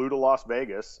 and we flew to Las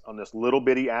Vegas on this little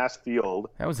bitty ass field.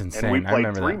 That was insane. And we played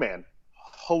 3-man.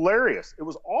 Hilarious. It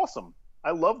was awesome.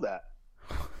 I love that.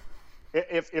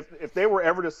 If they were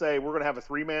ever to say we're going to have a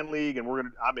 3-man league and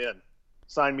I'm in.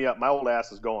 Sign me up. My old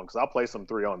ass is going, because I'll play some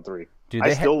 3-on-3. Dude,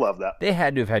 I still love that. They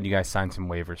had to have had you guys sign some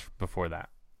waivers before that.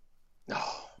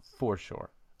 Oh. For sure.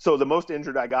 So the most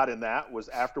injured I got in that was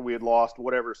after we had lost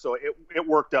whatever. So it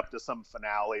worked up to some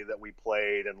finale that we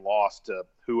played and lost to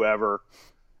whoever.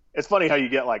 It's funny how you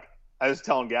get, like, I was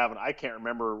telling Gavin, I can't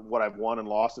remember what I've won and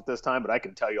lost at this time, but I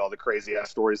can tell you all the crazy ass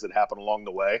stories that happened along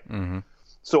the way.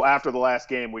 So after the last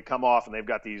game, we come off, and they've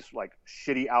got these, like,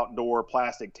 shitty outdoor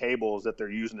plastic tables that they're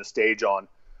using the stage on.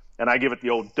 And I give it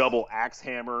the old double axe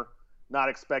hammer, not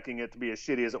expecting it to be as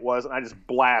shitty as it was. And I just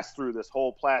blast through this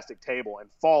whole plastic table and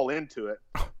fall into it.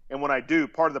 And when I do,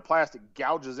 part of the plastic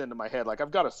gouges into my head. Like, I've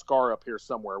got a scar up here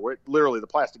somewhere where literally the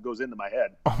plastic goes into my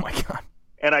head. Oh my God.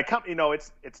 And I come,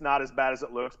 it's not as bad as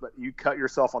it looks, but you cut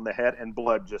yourself on the head and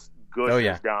blood just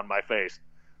gushes down my face.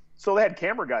 So they had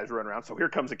camera guys running around. So here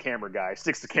comes a camera guy,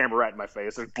 sticks the camera right in my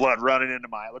face. There's blood running into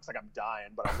it looks like I'm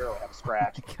dying, but I barely have a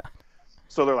scratch.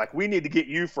 So they're like, we need to get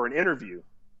you for an interview.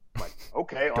 I'm like,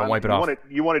 okay. Don't wipe it off.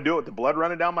 You want to do it with the blood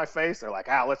running down my face? They're like,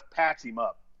 let's patch him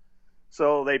up.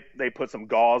 So they put some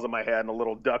gauze on my head and a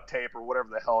little duct tape or whatever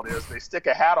the hell it is. They stick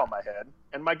a hat on my head.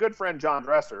 And my good friend John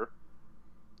Dresser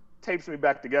tapes me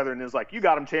back together and is like, you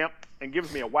got him, champ, and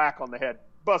gives me a whack on the head.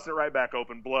 Bust it right back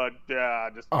open, blood. Oh,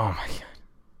 my God.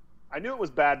 I knew it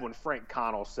was bad when Frank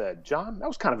Connell said, John, that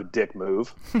was kind of a dick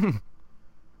move.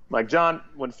 Like, John,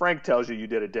 when Frank tells you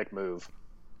did a dick move,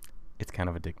 it's kind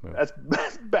of a dick move.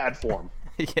 That's bad form.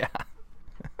 Yeah.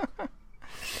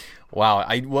 Wow.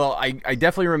 I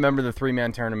definitely remember the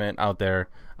 3-man tournament out there.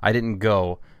 I didn't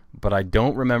go, but I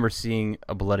don't remember seeing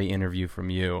a bloody interview from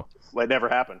you. It never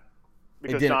happened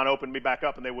because John opened me back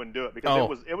up and they wouldn't do it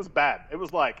because it was bad. It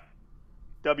was like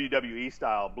WWE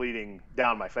style, bleeding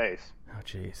down my face. Oh,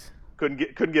 jeez. Couldn't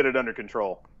get it under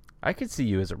control. I could see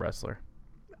you as a wrestler.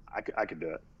 I could do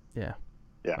it. Yeah.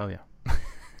 Yeah. Oh, yeah.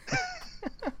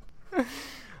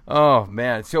 Oh,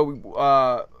 man.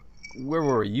 So, where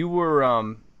were you? You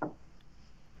were,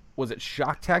 was it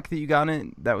Shochtech that you got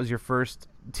in? That was your first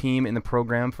team in the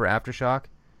program for Aftershock?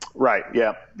 Right.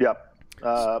 Yeah.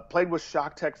 Yep. Played with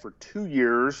Shochtech for 2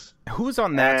 years. Who's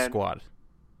on that squad?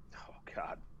 Oh,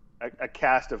 God. A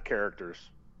cast of characters.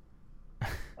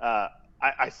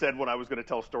 I said when I was going to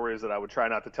tell stories that I would try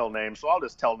not to tell names, so I'll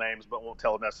just tell names, but won't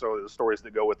tell necessarily the stories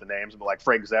that go with the names. But like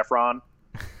Frank Zeffron,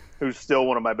 who's still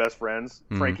one of my best friends,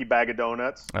 Frankie Bag of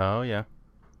Donuts. Oh yeah.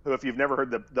 Who, if you've never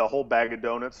heard the whole Bag of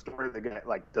Donuts story, the guy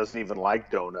doesn't even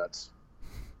like donuts,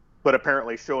 but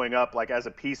apparently showing up like as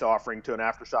a peace offering to an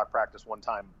Aftershock practice one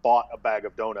time, bought a bag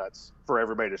of donuts for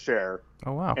everybody to share.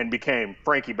 Oh wow. And became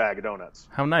Frankie Bag of Donuts.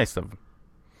 How nice of him.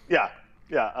 Yeah.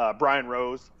 Brian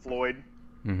Rose, Floyd.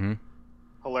 Mm-hmm.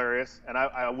 Hilarious. And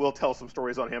I will tell some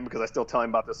stories on him because I still tell him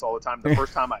about this all the time. The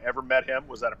first time I ever met him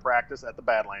was at a practice at the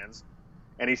Badlands,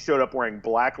 and he showed up wearing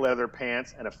black leather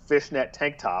pants and a fishnet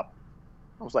tank top.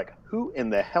 I was like, who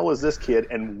in the hell is this kid,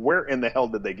 and where in the hell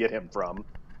did they get him from?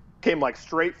 Came like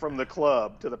straight from the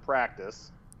club to the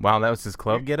practice. Wow, that was his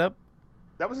club get-up?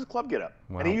 That was his club get-up.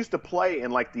 Wow. And he used to play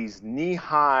in like these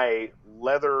knee-high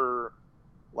leather,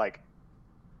 like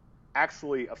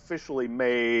actually officially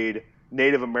made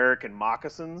Native American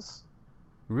moccasins.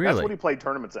 Really? That's what he played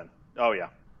tournaments in. Oh, yeah.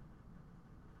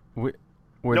 Were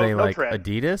they like tread.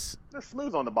 Adidas? They're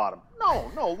smooth on the bottom.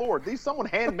 No, Lord. Someone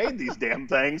handmade these damn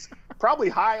things. Probably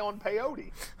high on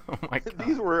peyote. Oh, my God.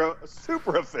 These were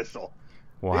super official.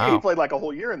 Wow. He played like a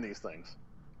whole year in these things.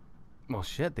 Well,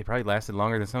 shit. They probably lasted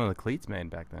longer than some of the cleats made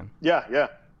back then. Yeah.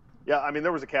 I mean,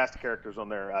 there was a cast of characters on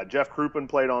there. Jeff Crouppen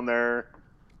played on there.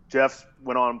 Jeff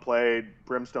went on and played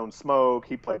Brimstone Smoke.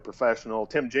 He played professional.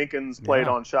 Tim Jenkins played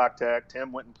on Shochtech.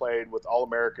 Tim went and played with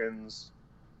All-Americans,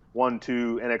 won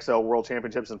 2 NXL World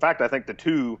Championships. In fact, I think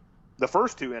the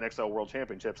first 2 NXL World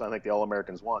Championships, I think the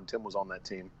All-Americans won. Tim was on that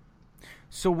team.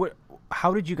 So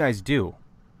how did you guys do?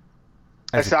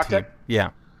 At Shochtech? Yeah.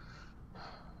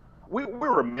 We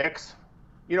were a mix.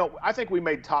 I think we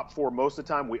made top 4 most of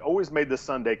the time. We always made the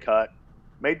Sunday cut.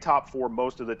 Made top 4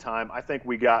 most of the time. I think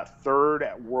we got 3rd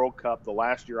at World Cup the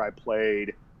last year I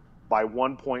played by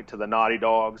 1 point to the Naughty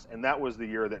Dogs, and that was the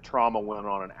year that Trauma went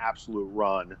on an absolute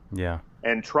run. Yeah.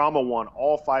 And Trauma won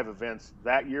all 5 events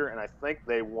that year, and I think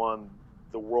they won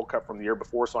the World Cup from the year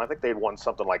before, so I think they'd won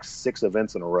something like 6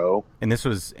 events in a row. And this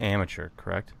was amateur,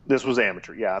 correct? This was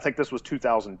amateur, yeah. I think this was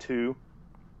 2002.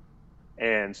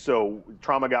 And so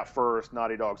Trauma got 1st,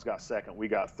 Naughty Dogs got 2nd, we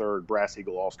got 3rd, Brass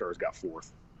Eagle All-Stars got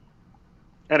 4th.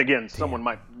 And again, someone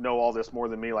might know all this more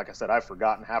than me. Like I said, I've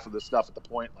forgotten half of this stuff at the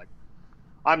point. Like,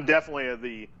 I'm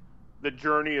definitely the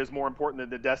journey is more important than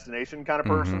the destination kind of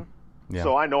person. Yeah.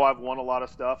 So I know I've won a lot of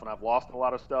stuff and I've lost a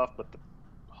lot of stuff, but the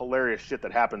hilarious shit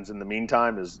that happens in the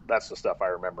meantime that's the stuff I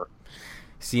remember.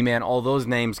 See, man, all those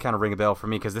names kind of ring a bell for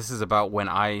me because this is about when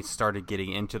I started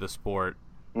getting into the sport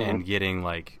and getting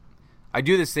like, I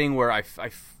do this thing where I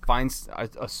find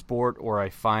a sport or I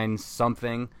find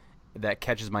something that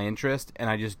catches my interest, and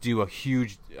I just do a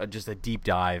huge, just a deep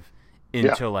dive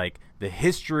into like the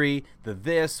history,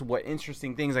 what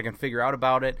interesting things I can figure out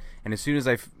about it. And as soon as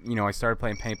I started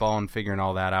playing paintball and figuring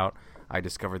all that out, I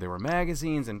discovered there were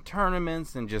magazines and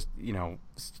tournaments and just,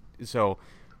 so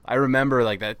I remember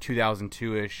like that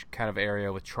 2002-ish kind of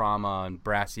area with Trauma and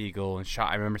Brass Eagle and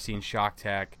I remember seeing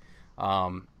Shochtech.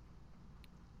 I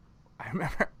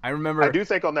remember. I do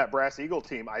think on that Brass Eagle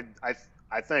team, I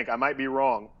think, I might be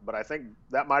wrong, but I think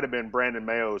that might have been Brandon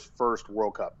Mayo's first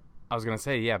World Cup. I was going to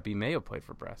say, yeah, B. Mayo played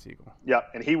for Brass Eagle. Yeah,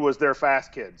 and he was their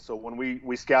fast kid. So when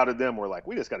we scouted them, we're like,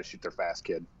 we just got to shoot their fast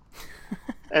kid.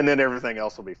 And then everything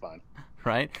else will be fine.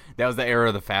 Right? That was the era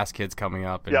of the fast kids coming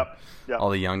up and all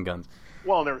the young guns.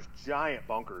 Well, and there's giant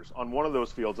bunkers on one of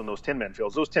those fields, on those 10-man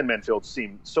fields. Those 10-man fields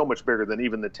seem so much bigger than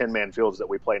even the 10-man fields that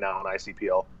we play now in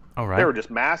ICPL. Oh, right. They were just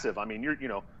massive. I mean,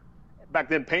 back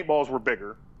then paintballs were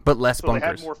bigger. But less bunkers. So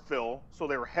they had more fill, so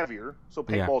they were heavier. So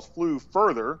paintballs flew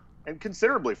further and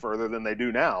considerably further than they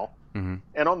do now. Mm-hmm.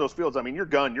 And on those fields, I mean, you're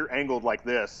angled like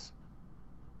this.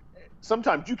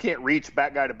 Sometimes you can't reach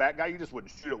back guy to back guy. You just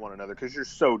wouldn't shoot at one another because you're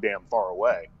so damn far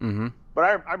away. Mm-hmm.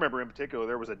 But I remember in particular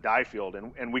there was a die field,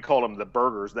 and we called them the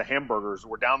burgers. The hamburgers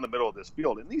were down the middle of this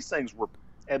field, and these things were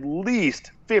at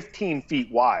least 15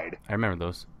 feet wide. I remember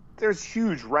those. There's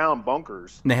huge round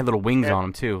bunkers. And they had little wings on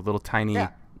them too, little tiny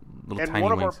little And tiny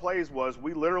one of our wings. plays was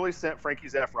we literally sent Frankie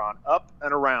Zeffron up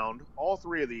and around all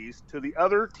three of these to the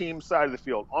other team's side of the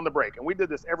field on the break. And we did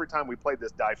this every time we played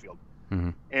this die field.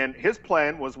 Mm-hmm. And his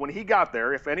plan was when he got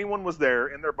there, if anyone was there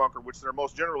in their bunker, which there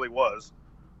most generally was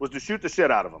to shoot the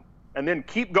shit out of them and then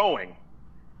keep going.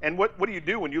 And what do you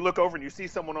do when you look over and you see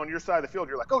someone on your side of the field?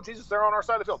 You're like, oh, Jesus, they're on our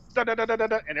side of the field. Da, da, da, da, da,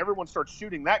 da. And everyone starts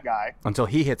shooting that guy. Until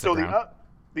he hits the ground.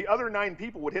 The other 9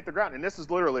 people would hit the ground. And this is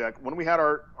literally like when we had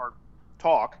our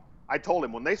talk, I told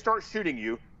him, when they start shooting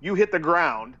you, you hit the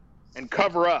ground and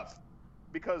cover up.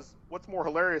 Because what's more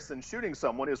hilarious than shooting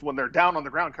someone is when they're down on the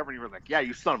ground covering you. We're like, yeah,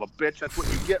 you son of a bitch. That's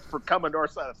what you get for coming to our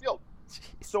side of the field. Jeez.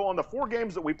 So on the 4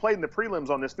 games that we played in the prelims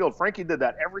on this field, Frankie did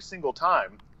that every single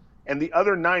time. And the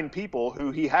other 9 people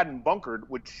who he hadn't bunkered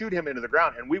would shoot him into the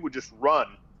ground, and we would just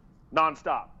run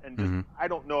nonstop. And just, I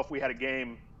don't know if we had a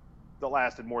game that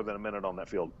lasted more than a minute on that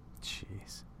field.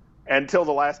 Jeez. Until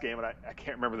the last game, and I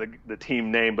can't remember the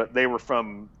team name, but they were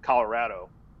from Colorado.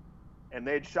 And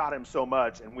they'd shot him so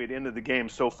much, and we'd ended the game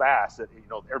so fast that,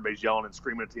 everybody's yelling and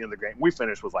screaming at the end of the game. We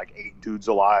finished with like 8 dudes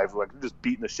alive, like just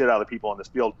beating the shit out of the people on this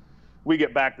field. We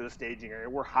get back to the staging area.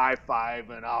 We're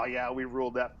high-fiving. Oh, yeah, we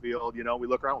ruled that field. We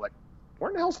look around, we're like, where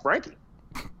in the hell's Frankie?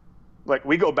 Like,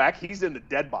 we go back. He's in the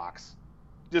dead box,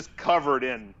 just covered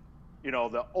in,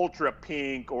 the ultra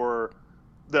pink or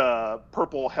the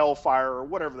purple hellfire or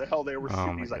whatever the hell they were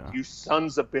shooting. He's like, you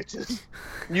sons of bitches.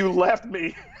 You left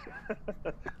me.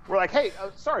 We're like, hey,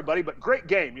 sorry, buddy, but great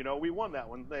game. We won that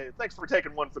one. Thanks for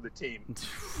taking one for the team.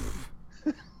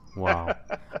 Wow.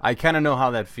 I kind of know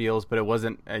how that feels, but it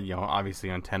wasn't, obviously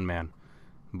on 10-man.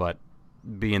 But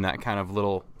being that kind of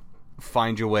little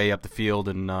find your way up the field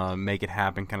and make it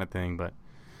happen kind of thing. But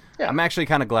yeah. I'm actually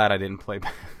kind of glad I didn't play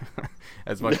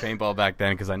as much paintball back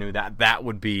then because I knew that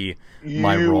would be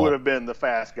my role. You would have been the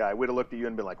fast guy. We'd have looked at you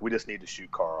and been like, we just need to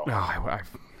shoot Carl.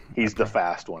 He's the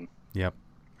fast one. Yep.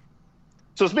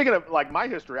 So speaking of like my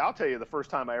history, I'll tell you the first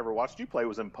time I ever watched you play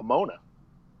was in Pomona.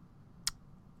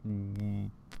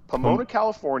 Pomona,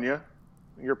 California.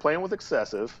 You're playing with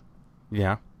Excessive.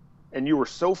 Yeah. And you were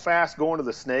so fast going to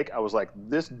the snake, I was like,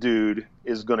 this dude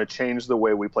is going to change the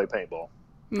way we play paintball.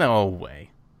 No way.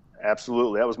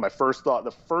 Absolutely. That was my first thought.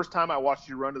 The first time I watched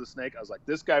you run to the snake, I was like,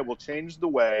 this guy will change the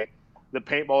way that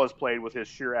paintball is played with his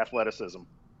sheer athleticism.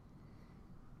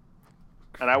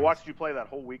 And I watched you play that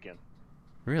whole weekend.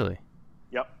 Really?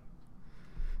 Yep.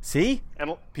 See?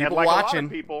 And people like watching a lot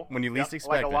of people, when you least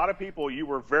expect it. Like a lot of people, you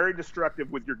were very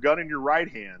destructive with your gun in your right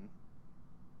hand,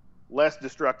 less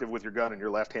destructive with your gun in your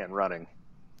left hand running.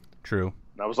 True.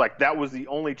 And I was like, that was the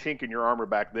only chink in your armor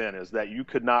back then, is that you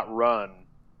could not run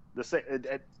the same.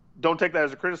 Don't take that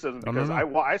as a criticism, because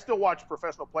I still watch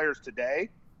professional players today.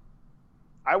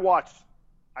 I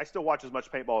still watch as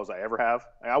much paintball as I ever have.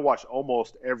 I watch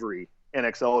almost every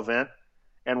NXL event.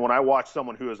 And when I watch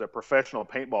someone who is a professional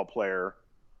paintball player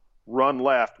run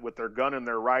left with their gun in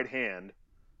their right hand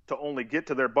to only get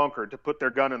to their bunker to put their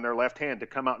gun in their left hand to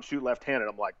come out and shoot left-handed,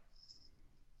 I'm like,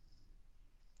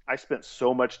 I spent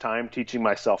so much time teaching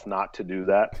myself not to do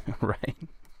that. Right.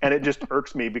 And it just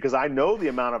irks me because I know the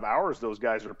amount of hours those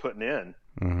guys are putting in.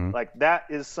 Mm-hmm. Like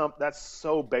that's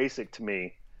so basic to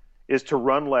me, is to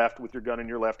run left with your gun in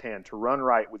your left hand, to run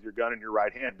right with your gun in your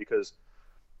right hand, because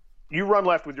you run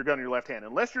left with your gun in your left hand.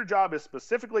 Unless your job is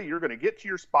specifically you're going to get to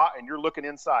your spot and you're looking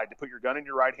inside to put your gun in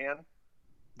your right hand,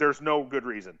 there's no good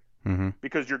reason. Mm-hmm.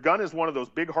 Because your gun is one of those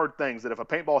big hard things that if a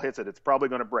paintball hits it, it's probably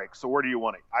going to break. So where do you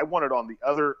want it? I want it on the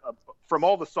other, from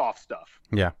all the soft stuff.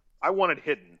 Yeah. I want it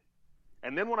hidden.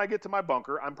 And then when I get to my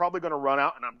bunker, I'm probably going to run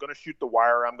out and I'm going to shoot the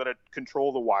wire. I'm going to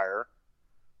control the wire.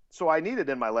 So I need it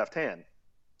in my left hand.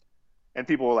 And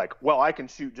people are like, well, I can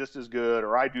shoot just as good,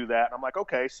 or I do that. And I'm like,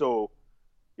 okay, so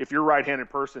if you're a right-handed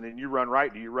person and you run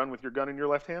right, do you run with your gun in your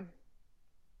left hand?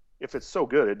 If it's so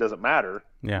good, it doesn't matter.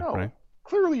 Yeah, no, right.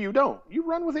 Clearly you don't. You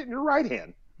run with it in your right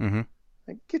hand. Mm-hmm.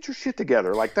 Like, get your shit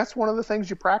together. Like, that's one of the things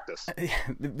you practice.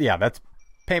 Yeah, that's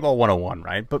paintball 101,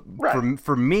 right? But right.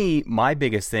 For me, my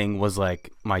biggest thing was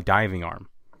like my diving arm.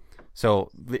 So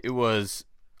it was,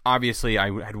 obviously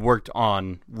I had worked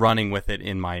on running with it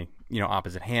in my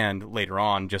opposite hand later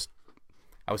on. Just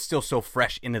I was still so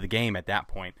fresh into the game at that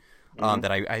point.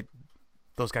 That I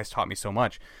those guys taught me so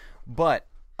much. But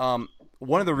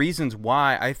one of the reasons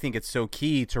why I think it's so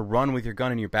key to run with your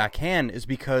gun in your backhand is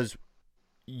because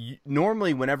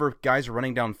normally whenever guys are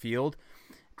running downfield,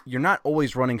 you're not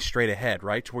always running straight ahead,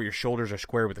 right, to where your shoulders are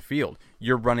square with the field.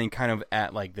 You're running kind of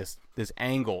at like this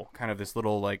angle, kind of this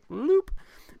little like loop.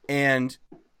 And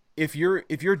if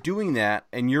you're doing that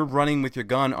and you're running with your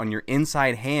gun on your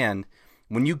inside hand,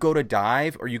 when you go to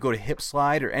dive or you go to hip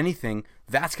slide or anything,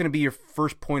 that's going to be your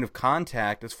first point of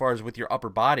contact as far as with your upper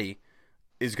body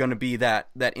is going to be that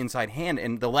inside hand.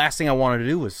 And the last thing I wanted to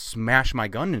do was smash my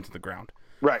gun into the ground.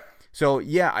 Right. So,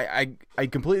 yeah, I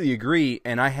completely agree,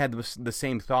 and I had the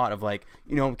same thought of, like,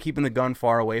 you know, keeping the gun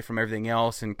far away from everything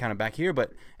else and kind of back here.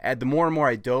 But the more and more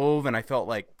I dove and I felt,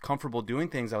 like, comfortable doing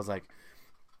things, I was like,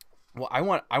 well, I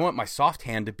want my soft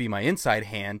hand to be my inside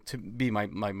hand, to be my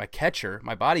catcher,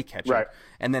 my body catcher, right.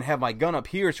 And then have my gun up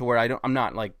here to where I'm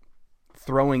not, like,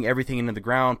 throwing everything into the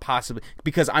ground, possibly,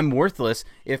 because I'm worthless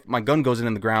if my gun goes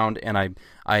in the ground and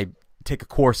I take a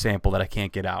core sample that I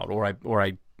can't get out, or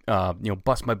I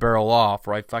bust my barrel off,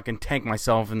 or I fucking tank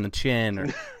myself in the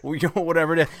chin, or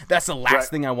whatever it is. That's the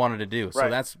last thing I wanted to do. So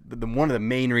that's one of the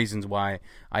main reasons why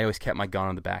I always kept my gun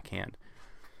on the backhand.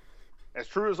 As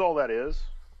true as all that is,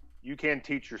 you can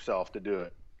teach yourself to do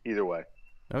it either way.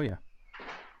 Oh yeah.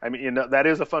 I mean, that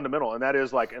is a fundamental, and that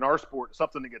is, like, in our sport,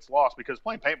 something that gets lost, because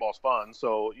playing paintball is fun.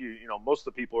 So you know, most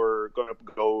of the people are going to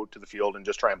go to the field and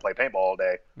just try and play paintball all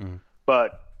day. Mm.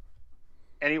 But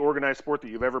any organized sport that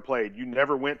you've ever played, you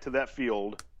never went to that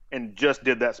field and just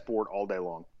did that sport all day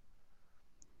long.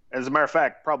 As a matter of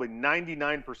fact, probably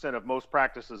 99% of most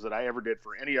practices that I ever did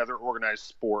for any other organized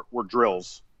sport were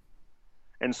drills.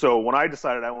 And so when I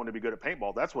decided I wanted to be good at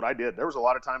paintball, that's what I did. There was a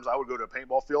lot of times I would go to a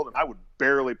paintball field and I would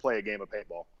barely play a game of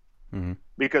paintball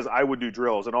because I would do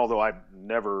drills. And although I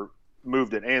never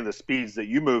moved at any of the speeds that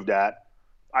you moved at,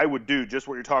 I would do just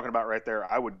what you're talking about right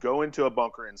there. I would go into a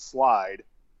bunker and slide,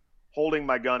 holding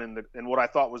my gun in what I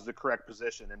thought was the correct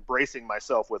position, and bracing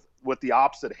myself with the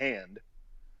opposite hand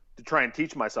to try and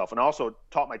teach myself. And also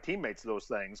taught my teammates those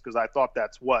things because I thought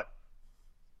that's what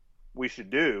we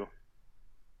should do.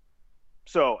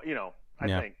 So, you know, I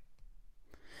think.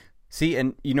 See,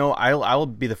 and, you know, I'll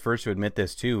be the first to admit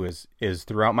this too, is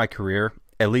throughout my career,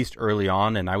 at least early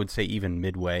on, and I would say even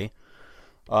midway,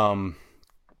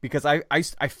 because I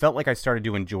felt like I started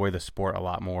to enjoy the sport a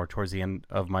lot more towards the end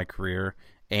of my career.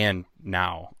 And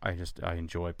now I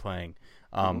enjoy playing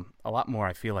a lot more,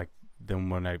 I feel like, than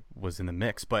when I was in the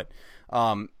mix. But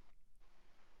I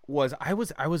was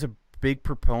a big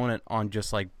proponent on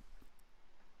just, like,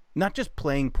 not just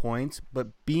playing points, but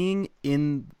being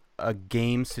in a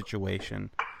game situation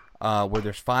where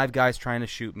there's 5 guys trying to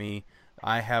shoot me.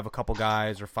 I have a couple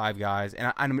guys or 5 guys,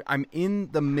 and I'm in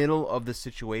the middle of the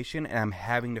situation, and I'm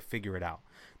having to figure it out.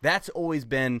 That's always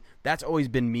been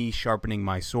me sharpening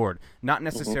my sword, not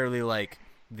necessarily like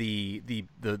the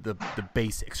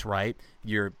basics, right?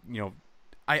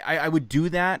 I would do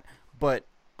that, but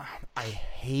I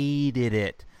hated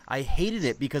it. I hated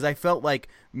it because I felt like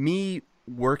me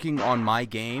working on my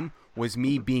game was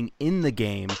me being in the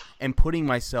game and putting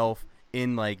myself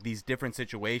in, like, these different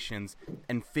situations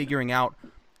and figuring out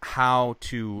how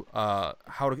to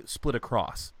split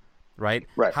across. Right.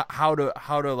 How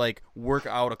to like work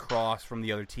out across from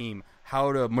the other team,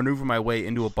 how to maneuver my way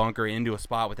into a bunker, into a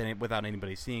spot without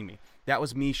anybody seeing me. That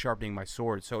was me sharpening my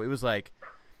sword. So it was like,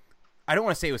 I don't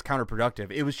want to say it was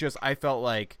counterproductive. It was just, I felt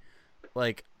like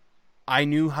I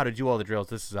knew how to do all the drills.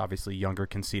 This is obviously younger,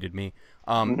 conceited me.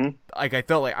 Like, I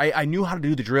felt like I knew how to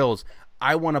do the drills.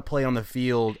 I want to play on the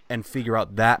field and figure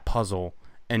out that puzzle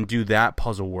and do that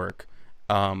puzzle work.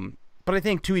 But I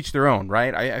think to each their own,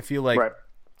 right? I feel like. Right.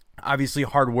 Obviously,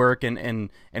 hard work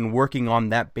and working on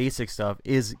that basic stuff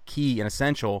is key and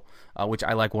essential, which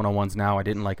I like one-on-ones now. I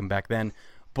didn't like them back then,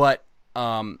 but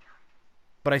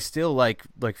I still like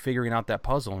figuring out that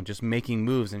puzzle and just making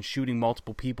moves and shooting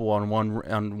multiple people on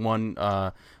one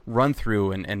run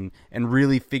through and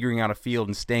really figuring out a field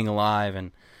and staying alive.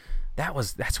 And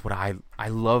that's what I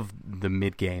love the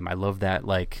mid game. I love that,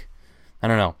 like, I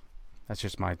don't know.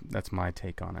 That's my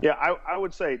take on it. Yeah, I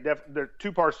would say there are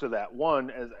 2 parts to that. One,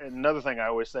 and another thing I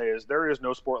always say is there is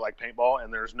no sport like paintball,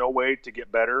 and there's no way to get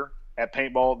better at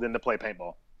paintball than to play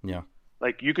paintball. Yeah.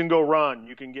 Like, you can go run,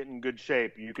 you can get in good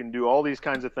shape, you can do all these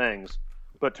kinds of things,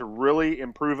 but to really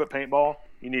improve at paintball,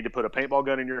 you need to put a paintball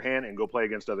gun in your hand and go play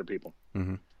against other people.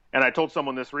 Mm-hmm. And I told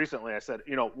someone this recently. I said,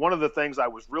 you know, one of the things I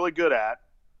was really good at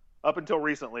up until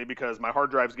recently, because my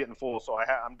hard drive's getting full, so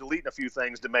I'm deleting a few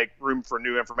things to make room for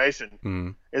new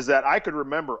information, is that I could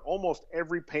remember almost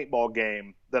every paintball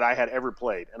game that I had ever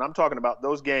played. And I'm talking about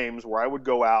those games where I would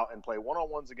go out and play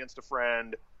one-on-ones against a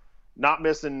friend, not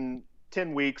missing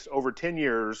 10 weeks over 10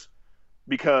 years,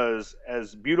 because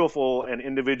as beautiful and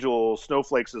individual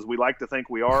snowflakes as we like to think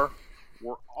we are,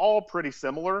 we're all pretty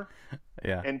similar.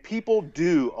 Yeah. And people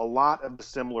do a lot of the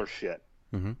similar shit.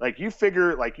 Mm-hmm. Like, you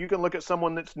figure, like, you can look at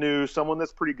someone that's new, someone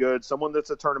that's pretty good, someone that's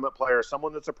a tournament player,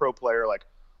 someone that's a pro player. Like,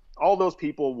 all those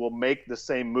people will make the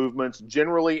same movements,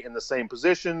 generally in the same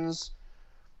positions.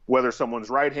 Whether someone's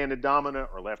right-handed dominant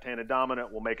or left-handed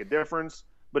dominant will make a difference.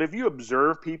 But if you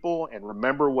observe people and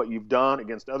remember what you've done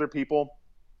against other people,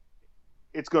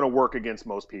 it's going to work against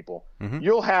most people. Mm-hmm.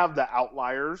 You'll have the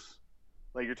outliers.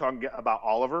 Like you're talking about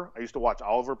Oliver. I used to watch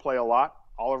Oliver play a lot.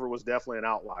 Oliver was definitely an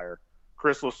outlier.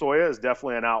 Chris Lasoya is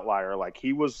definitely an outlier. Like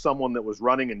he was someone that was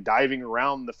running and diving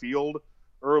around the field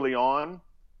early on.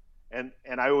 And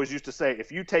I always used to say,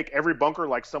 if you take every bunker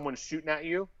like someone's shooting at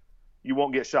you, you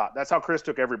won't get shot. That's how Chris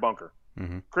took every bunker.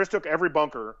 Mm-hmm. Chris took every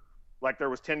bunker like there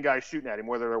was 10 guys shooting at him,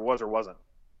 whether there was or wasn't.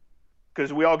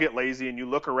 Because we all get lazy and you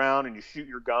look around and you shoot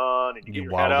your gun and you get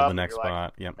your head up the next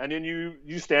spot. Yep. And then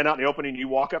you stand out in the opening and you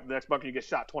walk up the next bunker and you get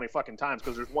shot 20 fucking times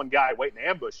because there's one guy waiting to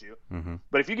ambush you. Mm-hmm.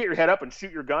 But if you get your head up and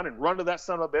shoot your gun and run to that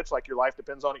son of a bitch like your life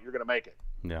depends on it, you're going to make it.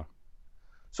 Yeah.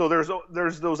 So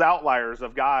there's those outliers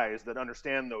of guys that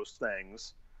understand those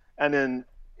things. And then,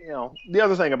 the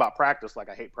other thing about practice, like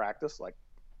I hate practice, like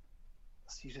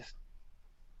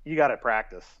you got to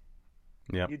practice.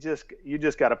 Yeah. You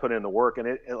just got to put in the work. And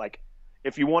it like,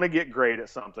 if you want to get great at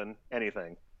something,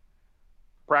 anything,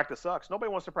 practice sucks.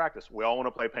 Nobody wants to practice. We all want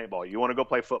to play paintball. You want to go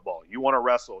play football. You want to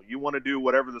wrestle. You want to do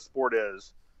whatever the sport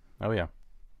is. Oh, yeah.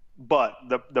 But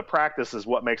the practice is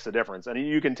what makes the difference. And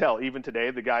you can tell, even today,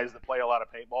 the guys that play a lot of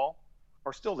paintball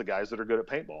are still the guys that are good at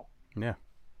paintball. Yeah.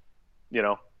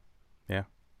 Yeah.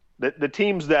 The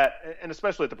teams that, and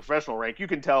especially at the professional rank, you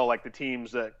can tell, like, the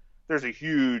teams that there's a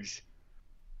huge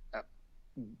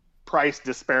price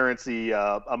disparity,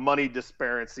 a money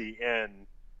disparity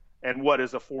in what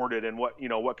is afforded and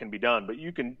what can be done. But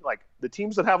you can, like, the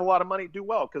teams that have a lot of money do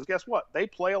well because guess what? They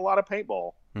play a lot of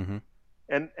paintball, mm-hmm.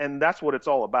 and that's what it's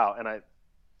all about. And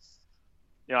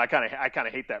I kind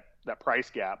of hate that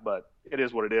price gap, but it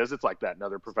is what it is. It's like that in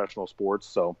other professional sports.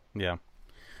 So yeah.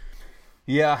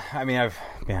 I mean,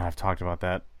 I've talked about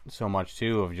that so much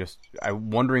too. Of just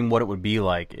wondering what it would be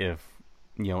like if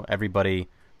everybody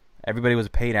was a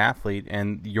paid athlete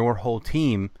and your whole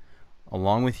team,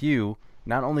 along with you,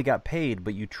 not only got paid,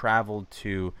 but you traveled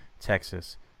to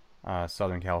Texas,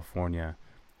 Southern California,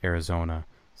 Arizona,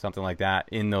 something like that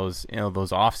in those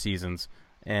off seasons,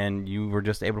 and you were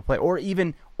just able to play, or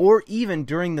even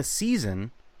during the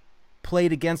season,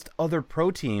 played against other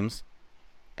pro teams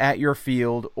at your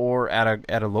field or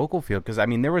at a local field. Because I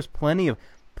mean, there was plenty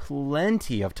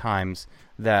of times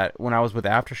that when I was with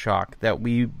Aftershock that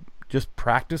we just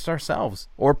practiced ourselves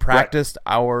or practiced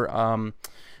our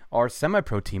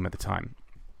semi-pro team at the time.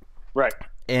 Right.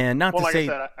 And not to say,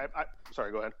 I said,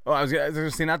 sorry, go ahead. Oh, I was going to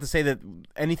say, not to say that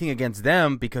anything against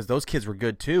them, because those kids were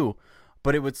good too,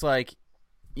 but it was like,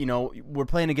 we're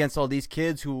playing against all these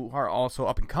kids who are also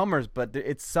up and comers, but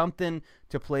it's something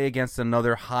to play against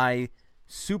another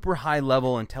super high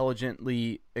level,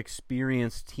 intelligently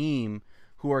experienced team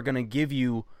who are going to give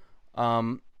you,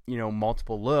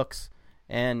 multiple looks.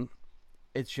 And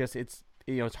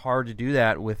it's hard to do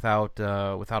that without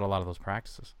a lot of those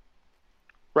practices.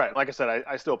 Right. Like I said,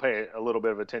 I still pay a little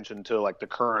bit of attention to like the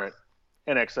current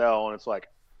NXL, and it's like,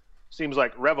 seems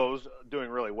like Revo's doing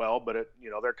really well, but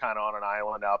they're kind of on an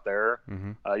island out there.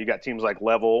 Mm-hmm. You got teams like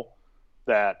Level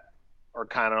that are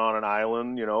kind of on an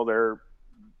island. They're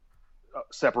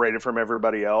separated from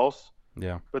everybody else.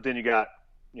 Yeah. But then you got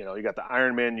the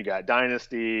Ironman, you got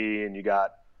Dynasty, and you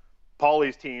got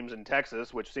Paulie's teams in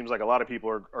Texas, which seems like a lot of people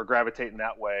are gravitating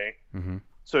that way. Mm-hmm.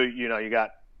 So, you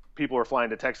got people are flying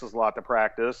to Texas a lot to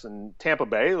practice, and Tampa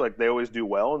Bay, like they always do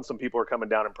well. And some people are coming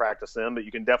down and practice them, but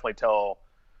you can definitely tell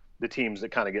the teams that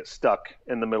kind of get stuck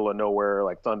in the middle of nowhere,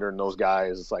 like Thunder and those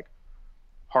guys, it's like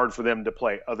hard for them to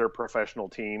play other professional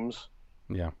teams.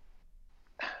 Yeah.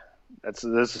 That's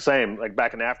the same. Like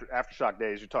back in Aftershock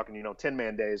days, you're talking,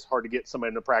 10-man days, hard to get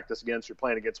somebody to practice against. You're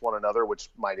playing against one another, which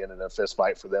might end in a fist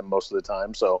fight for them most of the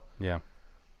time. So yeah,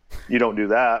 you don't do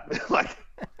that. But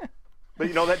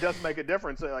that does make a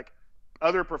difference. Like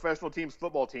other professional teams,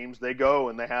 football teams, they go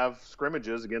and they have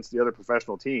scrimmages against the other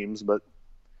professional teams. But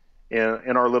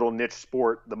in our little niche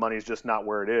sport, the money's just not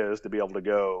where it is to be able to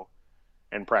go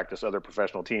and practice other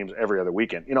professional teams every other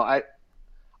weekend.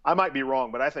 I might be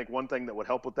wrong, but I think one thing that would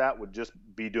help with that would just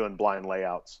be doing blind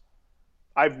layouts.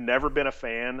 I've never been a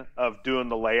fan of doing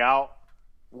the layout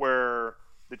where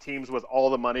the teams with all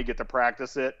the money get to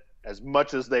practice it as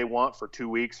much as they want for 2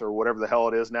 weeks or whatever the hell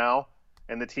it is now.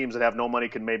 And the teams that have no money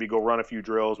can maybe go run a few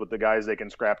drills with the guys they can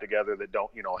scrap together that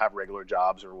don't, have regular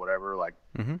jobs or whatever. Like,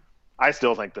 mm-hmm. I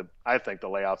think the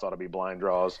layouts ought to be blind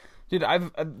draws. Dude,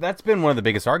 that's been one of the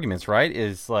biggest arguments, right?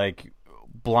 Is like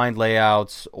blind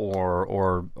layouts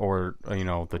or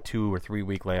the 2 or 3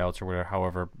 week layouts or whatever,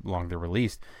 however long they're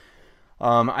released.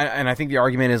 And I think the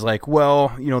argument is like,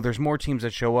 well, there's more teams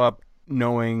that show up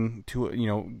knowing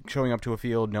showing up to a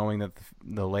field knowing that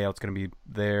the layout's going to be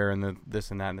there and the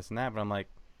this and that and this and that. But I'm like,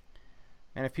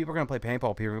 man, if people are going to play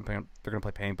paintball, they're going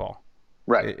to play paintball.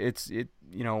 Right. It's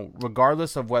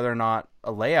regardless of whether or not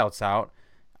a layout's out.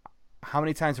 How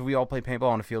many times have we all played paintball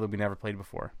on a field that we never played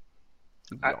before?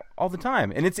 All the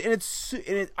time, and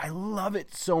I love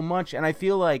it so much, and I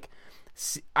feel like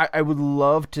I would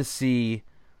love to see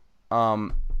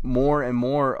more and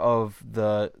more of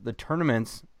the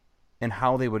tournaments and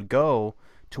how they would go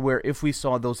to where if we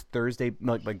saw those Thursday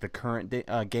like the current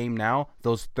game now,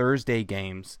 those Thursday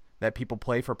games that people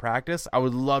play for practice, I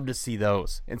would love to see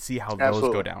those and see how those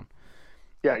go down.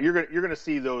 Yeah, you're gonna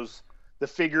see the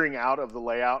figuring out of the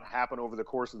layout happen over the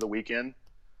course of the weekend.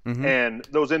 Mm-hmm. And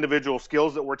those individual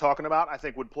skills that we're talking about, I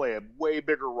think, would play a way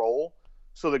bigger role.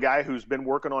 So the guy who's been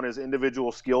working on his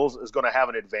individual skills is going to have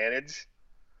an advantage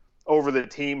over the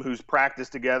team who's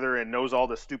practiced together and knows all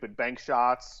the stupid bank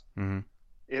shots. Mm-hmm.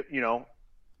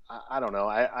 I don't know.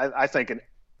 I think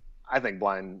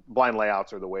blind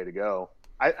layouts are the way to go.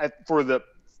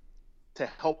 To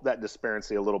help that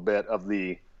disparity a little bit of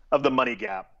the money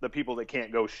gap, the people that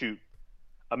can't go shoot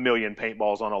 1 million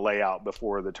paintballs on a layout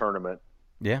before the tournament.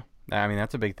 Yeah, I mean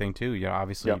that's a big thing too.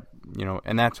 Obviously,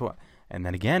 and that's what. And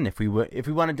then again, if we want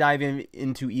to dive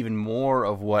into even more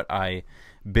of what I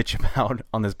bitch about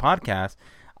on this podcast,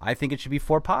 I think it should be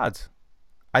 4 pods.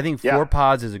 I think 4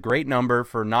 pods is a great number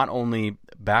for not only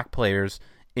back players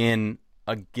in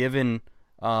a given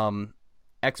average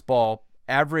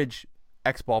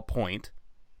X-ball point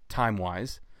time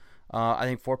wise. I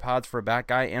think 4 pods for a back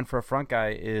guy and for a front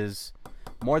guy is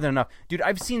more than enough. Dude,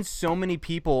 I've seen so many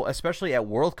people, especially at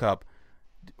World Cup,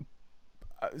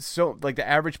 so like the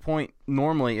average point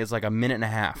normally is like 1.5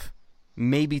 minutes,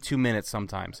 maybe 2 minutes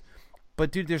sometimes.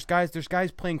 But dude, there's guys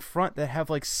playing front that have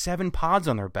like 7 pods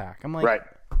on their back. I'm like, right.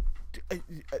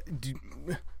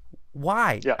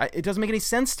 Why? Yeah. It doesn't make any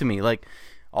sense to me. Like,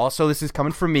 also this is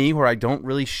coming from me where I don't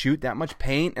really shoot that much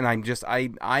paint, and I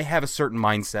have a certain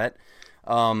mindset,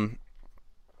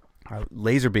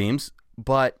 laser beams,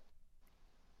 but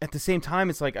at the same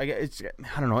time, it's like I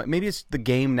don't know. Maybe it's the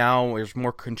game now. There's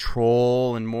more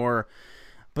control and more,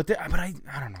 but I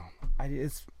don't know.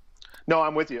 No,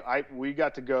 I'm with you. We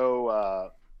got to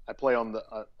go. I play on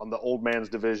the old man's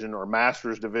division or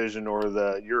masters division, or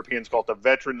the Europeans call it the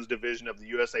veterans division of the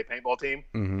USA paintball team.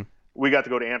 Mm-hmm. We got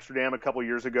to go to Amsterdam a couple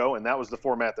years ago, and that was the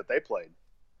format that they played.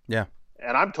 Yeah,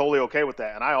 and I'm totally okay with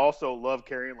that. And I also love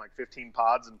carrying like 15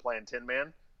 pods and playing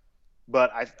 10-man.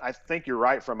 But I think you're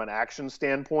right from an action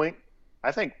standpoint.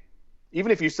 I think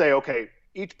even if you say, okay,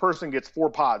 each person gets 4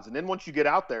 pods, and then once you get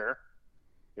out there,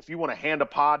 if you want to hand a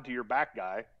pod to your back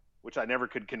guy, which I never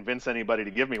could convince anybody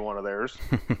to give me one of theirs,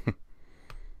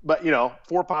 but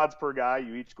 4 pods per guy,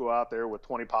 you each go out there with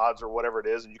 20 pods or whatever it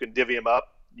is, and you can divvy them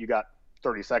up. You got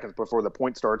 30 seconds before the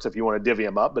point starts if you want to divvy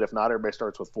them up, but if not, everybody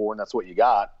starts with 4, and that's what you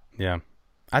got. Yeah.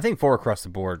 I think 4 across the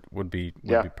board would be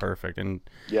perfect, and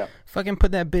yeah, fucking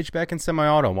put that bitch back in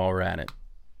semi-auto while we're at it.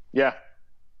 Yeah,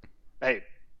 hey,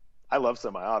 I love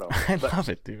semi-auto. I love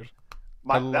it, dude.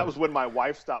 That was when my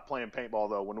wife stopped playing paintball,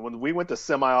 though. When we went to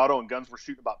semi-auto and guns were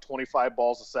shooting about 25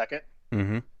 balls a second,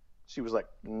 mm-hmm. She was like,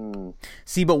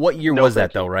 See, but what year was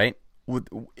that though? Right?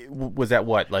 Was that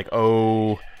what? Like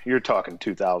you're talking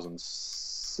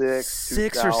 2006,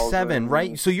 6 or 7,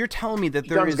 right? So you're telling me that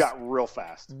guns got real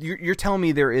fast. You're telling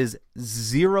me there is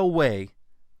zero way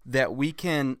that we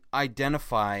can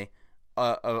identify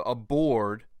a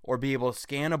board or be able to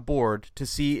scan a board to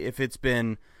see if it's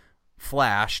been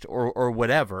flashed or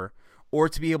whatever, or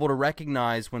to be able to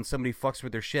recognize when somebody fucks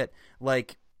with their shit,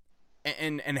 like,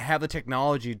 and have the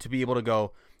technology to be able to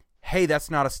go, hey, that's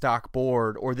not a stock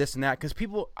board or this and that, because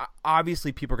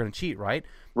obviously people are going to cheat, right?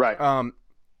 Right.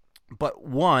 But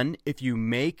one, if you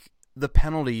make the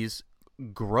penalties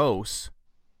gross,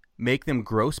 make them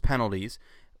gross penalties,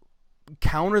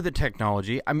 counter the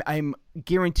technology. I'm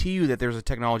guarantee you that there's a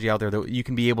technology out there that you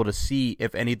can be able to see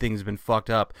if anything's been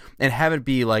fucked up, and have it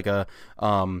be like a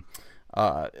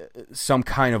some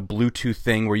kind of Bluetooth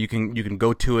thing where you can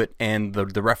go to it, and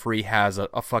the referee has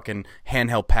a fucking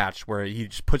handheld patch where he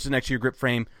just puts it next to your grip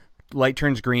frame, light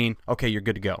turns green, okay, you're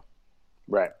good to go.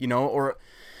 Right.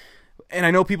 And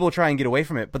I know people will try and get away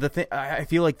from it, but I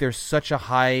feel like there's such a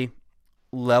high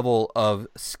level of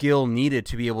skill needed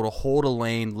to be able to hold a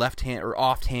lane left hand or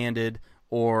off-handed,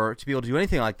 or to be able to do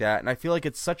anything like that. And I feel like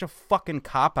it's such a fucking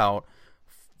cop-out,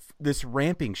 this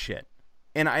ramping shit.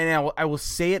 And I will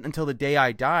say it until the day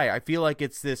I die. I feel like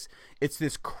it's this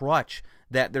crutch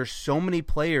that there's so many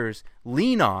players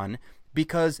lean on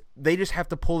because they just have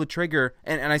to pull the trigger,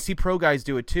 and I see pro guys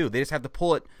do it too. They just have to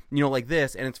pull it, like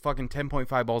this, and it's fucking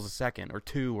 10.5 balls a second, or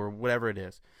 2, or whatever it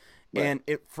is. Right. And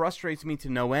it frustrates me to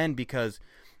no end because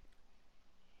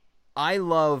I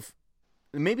love,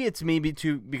 maybe it's maybe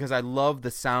too, because I love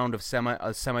the sound of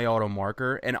a semi-auto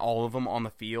marker and all of them on the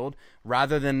field,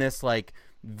 rather than this like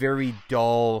very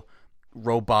dull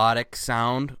robotic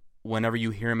sound whenever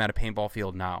you hear him at a paintball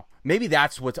field now. Maybe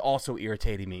that's what's also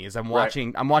irritating me is I'm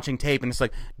watching tape and it's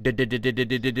like and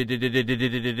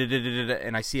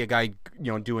I see a guy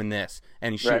doing this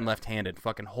and he's shooting left-handed,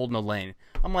 fucking holding a lane.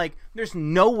 I'm like, there's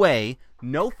no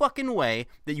fucking way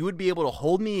that you would be able to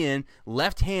hold me in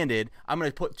left-handed. I'm gonna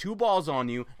put 2 balls on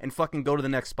you and fucking go to the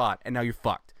next spot, and now you're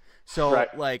fucked. So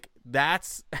like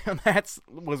that's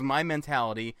was my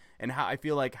mentality and how I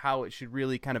feel like how it should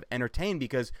really kind of entertain,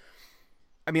 because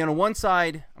I mean on one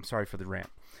side, I'm sorry for the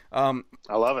rant. I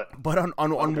love it. But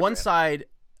on one side,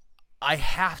 I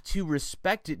have to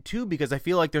respect it too, because I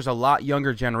feel like there's a lot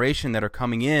younger generation that are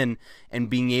coming in and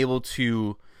being able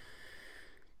to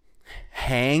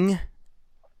hang,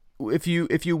 if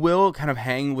you will, kind of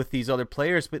hang with these other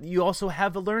players. But you also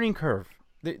have a learning curve.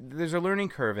 There's a learning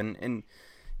curve, and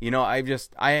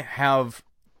I have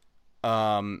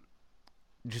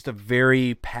just a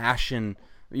very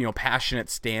passionate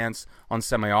stance on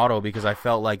semi-auto, because I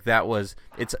felt like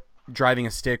it's driving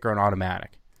a stick or an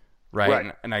automatic,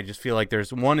 right? And I just feel like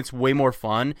there's one, it's way more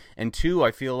fun, and 2,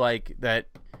 I feel like that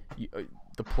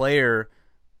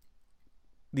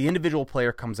the individual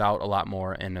player comes out a lot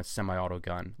more in a semi-auto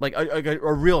gun, like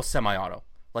a real semi-auto.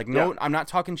 Like I'm not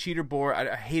talking cheater board.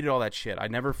 I hated all that shit. I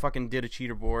never fucking did a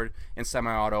cheater board in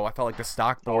semi-auto. I felt like the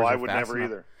stock boards. I would never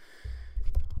either.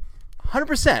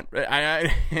 100%. I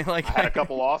had a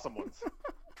couple awesome ones.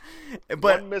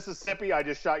 But one Mississippi, I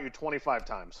just shot you 25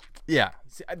 times. Yeah,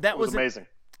 that was amazing.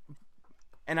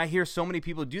 And I hear so many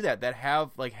people do that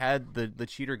have like had the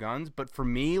cheater guns. But for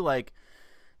me, like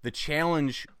the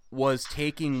challenge was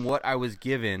taking what I was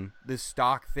given, this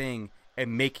stock thing,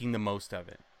 and making the most of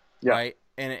it. Yeah. Right.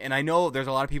 And I know there's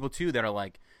a lot of people too that are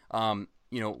like,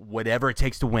 whatever it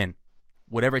takes to win,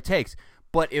 whatever it takes.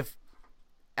 But if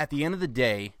at the end of the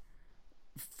day,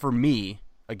 for me,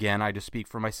 again, I just speak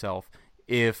for myself.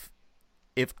 If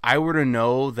I were to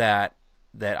know that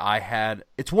I had,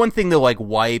 it's one thing to like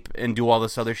wipe and do all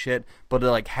this other shit, but to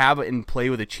like have it and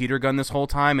play with a cheater gun this whole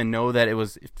time and know that it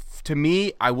was, to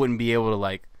me, I wouldn't be able to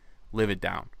like live it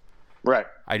down. Right.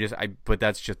 But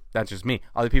that's just me.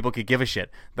 Other people could give a shit.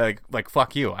 Like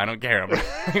fuck you. I don't care. I'm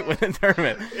gonna win the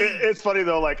tournament. It's funny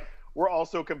though. Like we're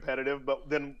also competitive, but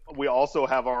then we also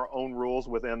have our own rules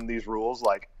within these rules.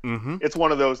 Like It's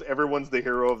one of those everyone's the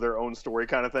hero of their own story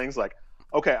kind of things. Like,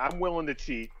 okay, I'm willing to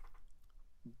cheat,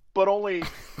 but only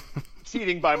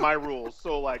cheating by my rules.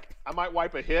 So like I might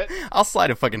wipe a hit. I'll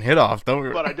slide a fucking hit off. Don't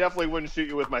worry. But I definitely wouldn't shoot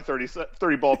you with my 30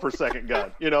 ball per second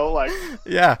gun. Like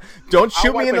yeah, don't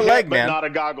shoot me in the leg, man. But not a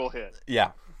goggle hit.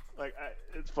 Yeah. Like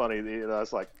it's funny.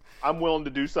 It's like I'm willing to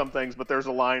do some things, but there's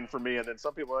a line for me. And then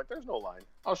some people are like, "There's no line.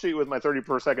 I'll shoot you with my 30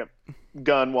 per second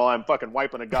gun while I'm fucking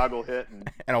wiping a goggle hit,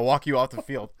 and I'll walk you off the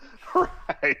field."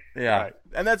 Right. Yeah. Right.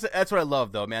 And that's what I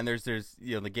love, though, man. There's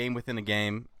the game within the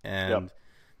game, and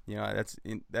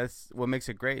that's what makes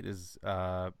it great. Is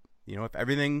if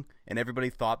everything and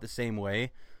everybody thought the same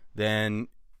way, then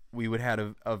we would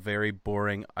have a very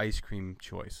boring ice cream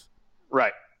choice.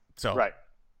 Right. So right.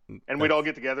 And we'd all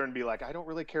get together and be like, I don't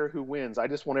really care who wins. I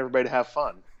just want everybody to have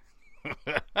fun.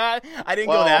 I didn't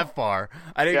go that far.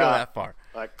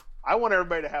 Like, I want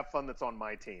everybody to have fun that's on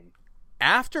my team.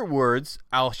 Afterwards,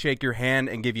 I'll shake your hand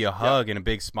and give you a hug and a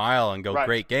big smile and go,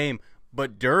 great game.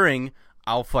 But during,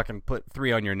 I'll fucking put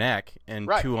 3 on your neck and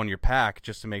 2 on your pack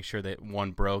just to make sure that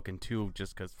 1 broke and 2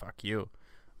 just because fuck you.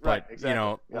 But,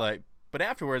 exactly. But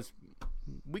afterwards,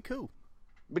 we cool.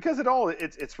 Because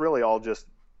it's really all just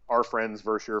our friends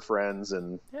versus your friends.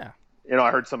 And, I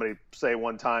heard somebody say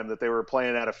one time that they were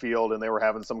playing at a field and they were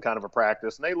having some kind of a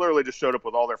practice. And they literally just showed up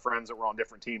with all their friends that were on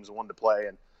different teams and wanted to play.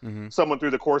 And someone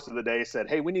through the course of the day said,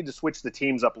 hey, we need to switch the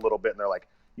teams up a little bit. And they're like,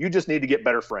 you just need to get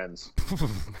better friends.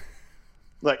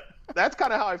 Like, that's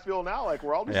kind of how I feel now. Like,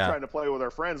 we're all just trying to play with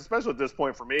our friends, especially at this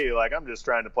point for me. Like, I'm just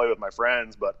trying to play with my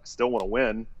friends, but I still want to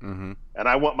win. And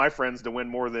I want my friends to win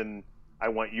more than I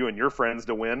want you and your friends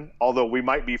to win. Although we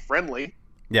might be friendly.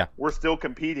 Yeah. We're still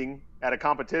competing at a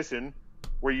competition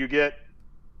where you get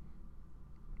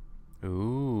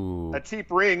a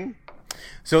cheap ring.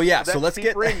 So, so let's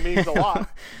cheap ring means a lot.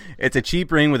 It's a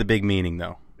cheap ring with a big meaning,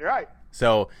 though. You're right.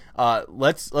 So,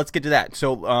 let's get to that.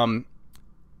 So,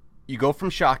 you go from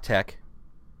Shochtech,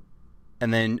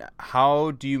 and then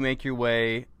how do you make your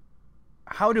way?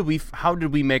 how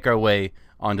did we make our way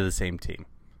onto the same team?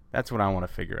 That's what I want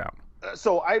to figure out.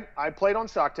 So I played on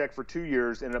Shochtech for 2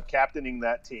 years, ended up captaining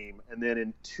that team, and then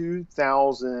in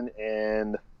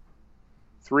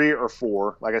 2003 or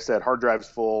 4, like I said, hard drive's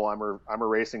full. I'm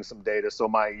erasing some data, so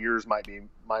my years might be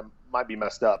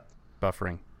messed up.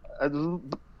 Buffering.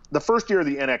 The first year of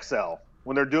the NXL,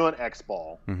 when they're doing X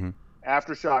Ball,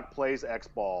 Aftershock plays X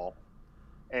Ball,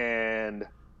 and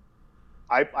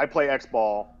I play X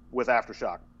Ball with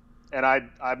Aftershock, and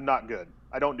I'm not good.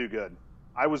 I don't do good.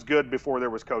 I was good before there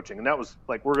was coaching, and that was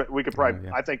like we could probably.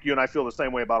 I think you and I feel the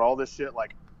same way about all this shit.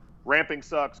 Like, ramping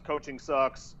sucks, coaching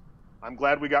sucks. I'm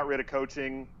glad we got rid of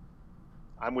coaching.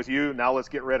 I'm with you. Now let's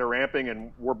get rid of ramping,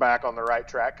 and we're back on the right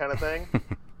track, kind of thing.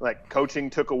 Like, coaching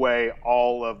took away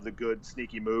all of the good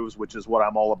sneaky moves, which is what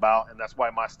I'm all about, and that's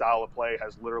why my style of play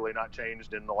has literally not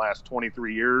changed in the last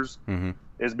 23 years.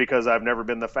 Is because I've never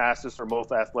been the fastest or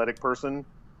most athletic person,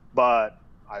 but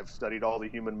I've studied all the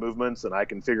human movements and I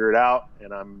can figure it out,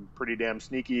 and I'm pretty damn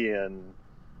sneaky, and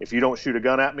if you don't shoot a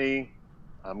gun at me,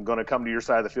 I'm going to come to your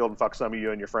side of the field and fuck some of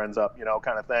you and your friends up,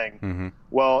 kind of thing.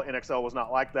 Well, NXL was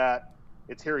not like that.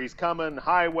 It's here he's coming,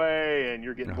 highway, and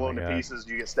you're getting blown to pieces.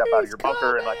 You get stepped out of your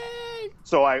bunker. And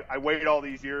so I waited all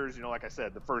these years, like I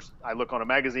said, I look on a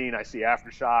magazine, I see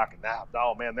Aftershock, and now,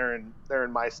 oh man, they're in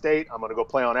my state. I'm going to go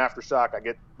play on Aftershock. I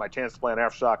get my chance to play on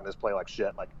Aftershock and just play like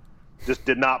shit. Like, just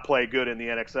did not play good in the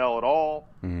NXL at all.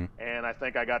 And I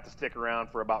think I got to stick around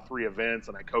for about 3 events,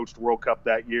 and I coached World Cup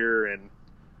that year. And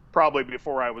probably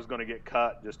before I was going to get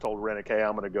cut, just told Rennick, hey,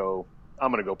 I'm going to go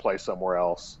play somewhere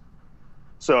else.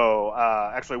 So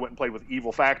actually went and played with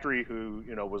Evil Factory, who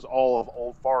was all of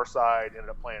old Farside. Ended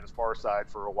up playing as Farside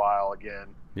for a while again.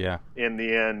 Yeah. In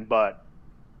the end, but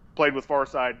played with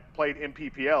Farside, played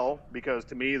MPPL because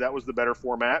to me that was the better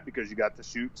format because you got to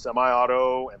shoot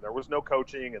semi-auto and there was no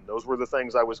coaching, and those were the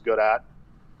things I was good at.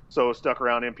 So stuck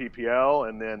around MPPL,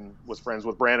 and then was friends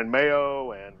with Brandon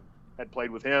Mayo and had played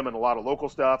with him and a lot of local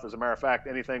stuff. As a matter of fact,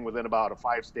 anything within about a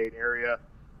 5-state area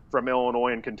from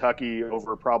Illinois and Kentucky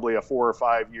over probably a 4 or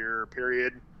 5 year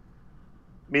period.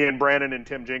 Me and Brandon and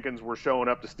Tim Jenkins were showing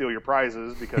up to steal your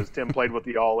prizes because Tim played with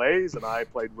the All A's and I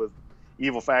played with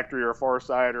Evil Factory or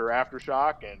Farside or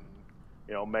Aftershock. And,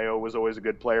 Mayo was always a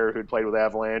good player who'd played with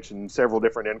Avalanche and several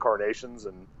different incarnations.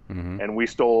 And we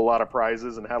stole a lot of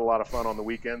prizes and had a lot of fun on the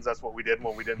weekends. That's what we did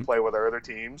when we didn't play with our other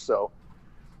teams. So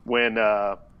when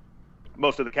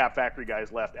most of the Cap Factory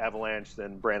guys left Avalanche,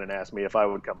 then Brandon asked me if I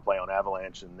would come play on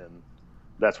Avalanche, and then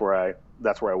that's where I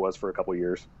was for a couple of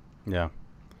years. Yeah,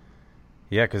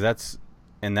 because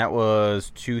that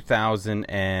was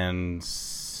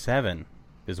 2007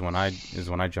 is when I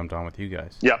jumped on with you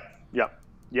guys. Yeah.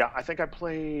 I think I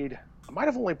might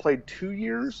have only played 2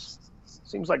 years.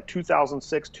 Seems like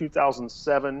 2006,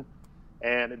 2007,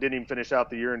 and it didn't even finish out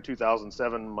the year in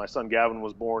 2007. My son Gavin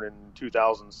was born in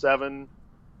 2007.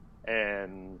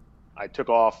 And I took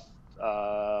off.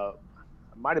 I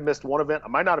might have missed one event. I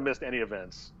might not have missed any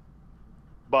events,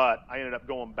 but I ended up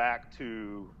going back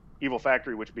to Evil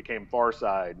Factory, which became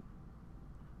Farside.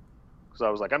 So I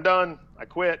was like, I'm done. I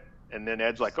quit. And then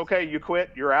Ed's like, okay, you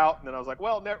quit. You're out. And then I was like,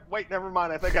 well, never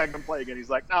mind. I think I can play again. He's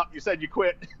like, no, you said you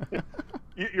quit.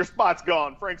 Your spot's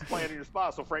gone. Frank's playing in your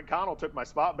spot. So Frank Connell took my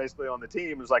spot basically on the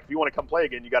team. It was like, if you want to come play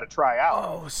again, you got to try out.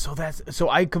 Oh, so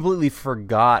I completely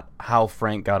forgot how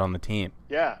Frank got on the team.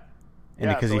 Yeah. And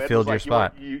because so he filled your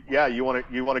spot. You want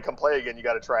to come play again, you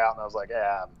got to try out. And I was like,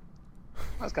 yeah,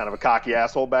 I was kind of a cocky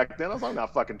asshole back then. I was like, I'm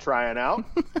not fucking trying out.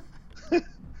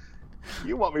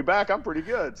 You want me back? I'm pretty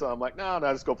good. So I'm like, no,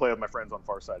 just go play with my friends on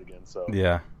Farside again. So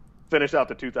yeah. Finished out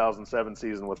the 2007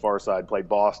 season with Farside, played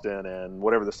Boston and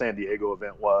whatever the San Diego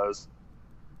event was.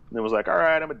 And then was like, all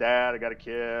right, I'm a dad. I got a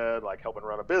kid, like helping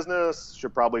run a business.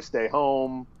 Should probably stay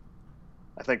home.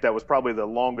 I think that was probably the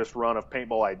longest run of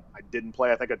paintball I didn't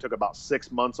play. I think I took about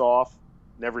 6 months off.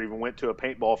 Never even went to a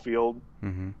paintball field.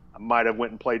 I might have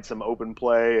went and played some open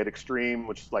play at Extreme,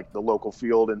 which is like the local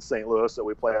field in St. Louis that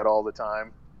we play at all the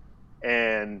time.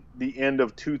 And the end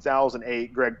of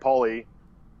 2008, Greg Pauly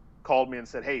called me and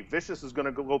said, hey, Vicious is going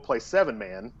to go play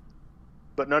 7-man,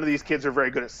 but none of these kids are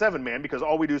very good at 7-man because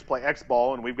all we do is play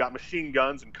X-ball and we've got machine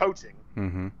guns and coaching.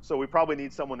 So we probably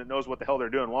need someone that knows what the hell they're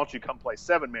doing. Why don't you come play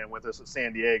 7-man with us at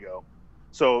San Diego?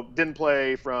 So didn't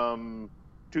play from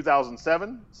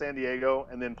 2007, San Diego,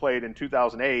 and then played in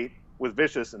 2008 with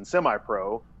Vicious and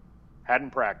semi-pro.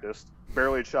 Hadn't practiced,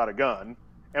 barely had shot a gun,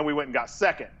 and we went and got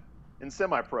second in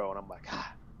semi-pro. And I'm like,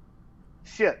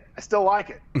 shit, I still like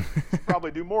it.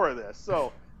 Probably do more of this.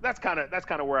 So that's kind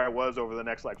of where I was over the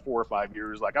next like 4 or 5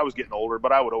 years. Like I was getting older,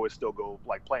 but I would always still go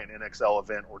like play an NXL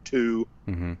event or two.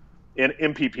 In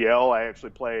MPPL, I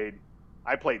actually played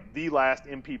I played the last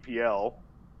MPPL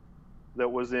that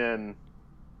was in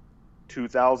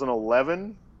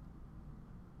 2011.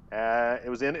 It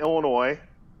was in Illinois,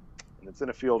 and it's in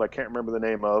a field I can't remember the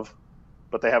name of,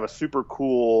 but they have a super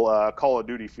cool Call of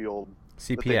Duty field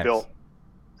CPX. that they built.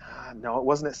 No, it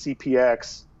wasn't at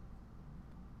CPX.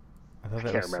 I thought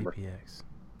that can't was remember. CPX.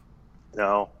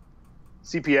 No,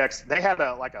 CPX. They had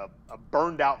a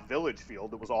burned out village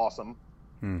field that was awesome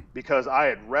because I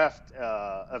had reffed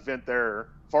event there.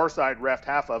 Farside reffed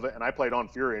half of it, and I played on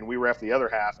Fury, and we reffed the other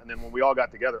half. And then when we all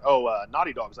got together,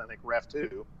 Naughty Dogs I think reffed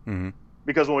too. Mm-hmm.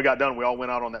 Because when we got done, we all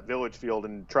went out on that village field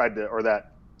and tried to, or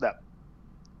that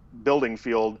building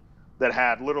field that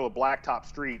had literal blacktop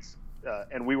streets,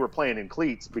 and we were playing in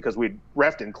cleats because we'd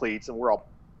reffed in cleats, and we're all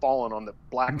falling on the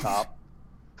blacktop.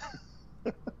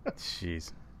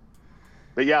 Jeez.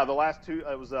 But yeah, the last two,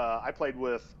 it was I played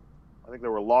with, I think they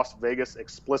were Las Vegas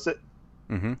Explicit,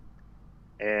 Mm-hmm.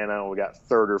 and I don't know, we got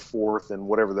third or fourth, and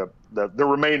whatever the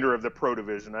remainder of the pro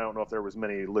division. I don't know if there was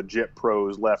many legit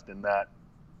pros left in that.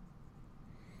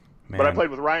 Man. But I played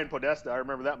with Ryan Podesta. I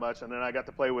remember that much. And then I got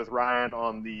to play with Ryan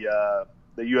on the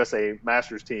USA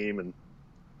Masters team. And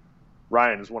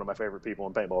Ryan is one of my favorite people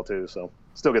in paintball too. So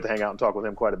still get to hang out and talk with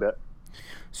him quite a bit.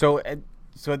 So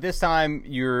at this time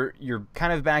you're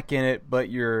kind of back in it, but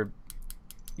you're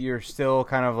still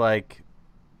kind of like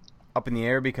up in the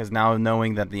air because now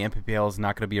knowing that the MPPL is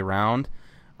not going to be around,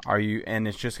 and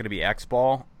it's just going to be X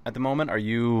Ball at the moment. Are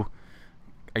you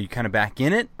kind of back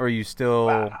in it, or are you still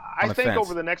I on the think fence?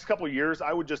 over the next couple of years,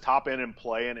 I would just hop in and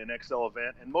play in an XL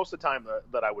event. And most of the time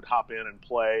that I would hop in and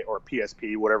play, or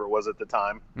PSP, whatever it was at the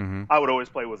time, I would always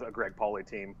play with a Greg Pauly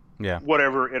team. Yeah.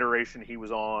 Whatever iteration he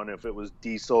was on, if it was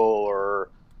Diesel or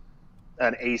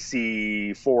an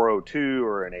AC 402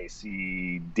 or an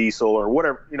AC Diesel or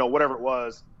whatever, whatever it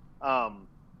was.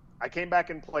 I came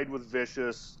back and played with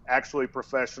Vicious actually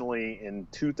professionally in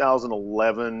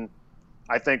 2011.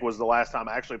 I think was the last time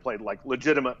I actually played like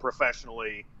legitimate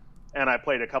professionally, and I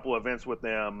played a couple events with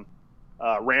them.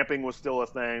 Ramping was still a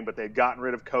thing, but they'd gotten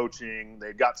rid of coaching.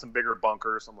 They'd got some bigger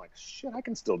bunkers. I'm like, shit, I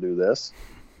can still do this.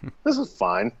 This is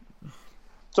fine.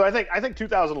 So I think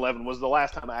 2011 was the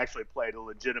last time I actually played a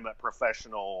legitimate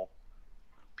professional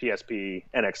PSP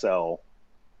NXL.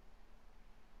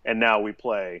 And now we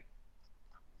play.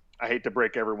 I hate to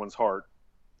break everyone's heart,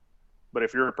 but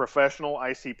if you're a professional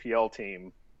ICPL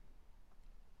team,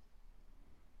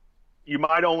 you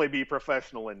might only be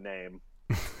professional in name.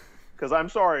 Because I'm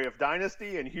sorry, if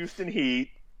Dynasty and Houston Heat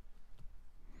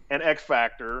and X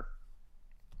Factor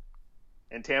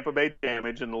and Tampa Bay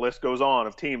Damage and the list goes on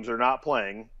of teams are not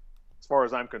playing, as far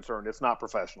as I'm concerned, it's not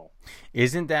professional.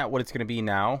 Isn't that what it's going to be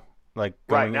now? Like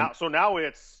right now, so now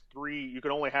it's 3. You can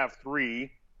only have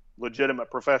 3 legitimate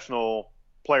professional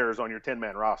players on your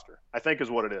 10-man roster, I think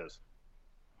is what it is.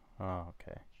 Oh,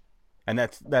 okay. And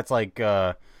that's like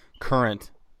current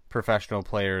professional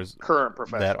players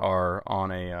that are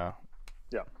on a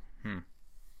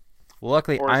Well,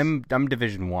 luckily I'm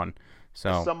Division 1,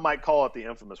 so some might call it the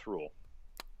infamous rule.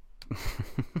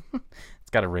 It's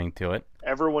got a ring to it.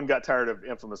 Everyone got tired of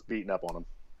Infamous beating up on them.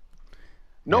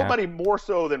 Nobody more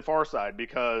so than Farside,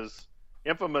 because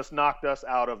Infamous knocked us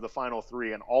out of the final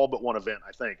 3 in all but one event,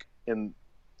 I think, in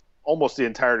almost the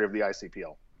entirety of the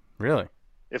ICPL. Really?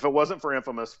 If it wasn't for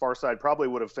Infamous, Farside probably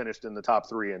would have finished in the top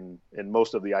 3 in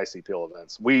most of the ICPL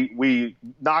events. We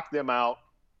knocked them out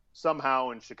somehow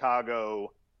in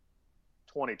Chicago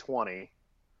 2020.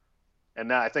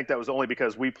 And I think that was only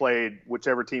because we played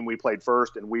whichever team we played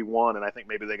first, and we won. And I think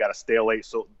maybe they got a stalemate,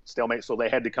 so they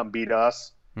had to come beat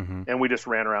us. Mm-hmm. And we just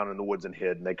ran around in the woods and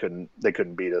hid, and they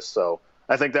couldn't beat us. So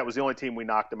I think that was the only team we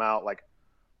knocked them out. Like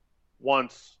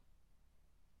once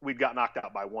we got knocked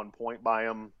out by 1 point by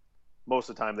them.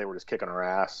 Most of the time they were just kicking our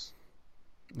ass.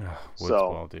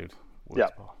 Woodsball, dude.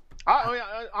 Woodsball. I mean,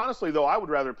 honestly though, I'd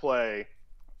rather play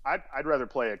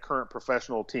a current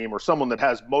professional team or someone that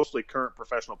has mostly current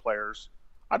professional players.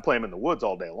 I'd play them in the woods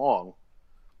all day long.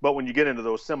 But when you get into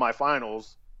those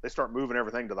semifinals, they start moving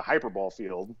everything to the hyperball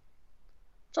field.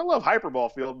 Which I love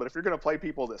hyperball field, but if you're going to play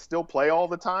people that still play all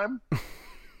the time,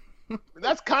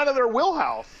 that's kind of their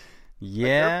wheelhouse.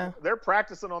 Yeah. Like they're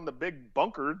practicing on the big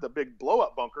bunker, the big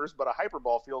blow-up bunkers, but a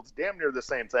hyperball field's damn near the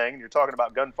same thing. And you're talking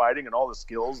about gunfighting and all the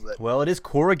skills that... Well, it is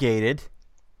corrugated.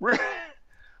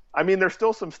 I mean, there's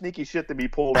still some sneaky shit to be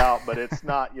pulled out, but it's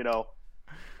not,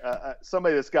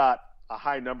 somebody that's got a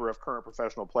high number of current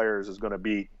professional players is going to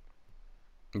beat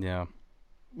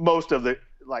most of the...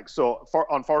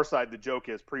 on Farside, the joke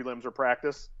is prelims are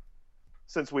practice.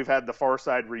 Since we've had the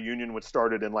Farside reunion, which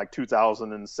started in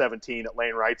 2017 at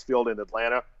Lane Wright's Field in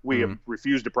Atlanta, we have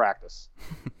refused to practice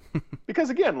Because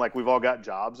again, like we've all got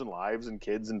jobs and lives and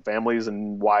kids and families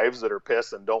and wives that are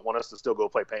pissed and don't want us to still go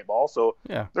play paintball. So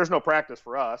there's no practice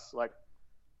for us. Like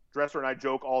Dresser and I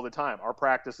joke all the time. Our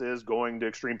practice is going to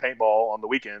extreme paintball on the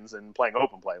weekends and playing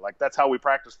open play. Like that's how we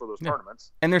practice for those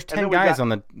tournaments. And there's 10 guys on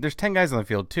the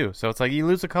field too. So it's like you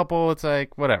lose a couple, it's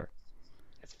like whatever.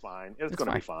 It's fine. It's going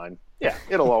to be fine. Yeah,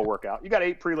 it'll all work out. You got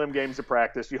 8 prelim games to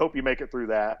practice. You hope you make it through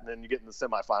that, and then you get in the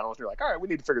semifinals. And you're like, all right, we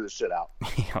need to figure this shit out.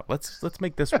 Yeah, let's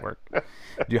make this work.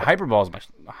 Dude, hyperball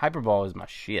is my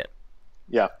shit.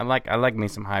 Yeah, I like me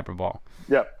some hyperball.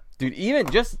 Yeah, dude, even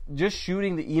just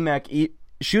shooting the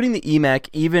EMAC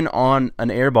even on an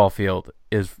airball field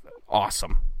is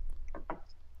awesome.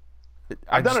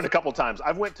 I've done it a couple times.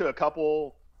 I've went to a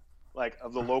couple. Like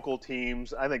of the local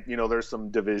teams, I think there's some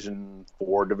Division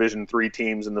 4, Division 3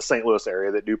 teams in the St. Louis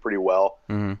area that do pretty well.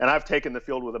 Mm-hmm. And I've taken the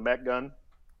field with a mech gun,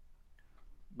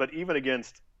 but even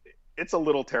against, it's a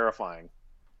little terrifying.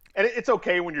 And it's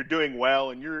okay when you're doing well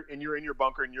and you're in your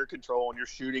bunker and you're control and you're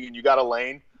shooting and you got a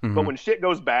lane. Mm-hmm. But when shit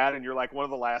goes bad and you're like one of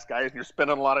the last guys and you're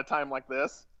spending a lot of time like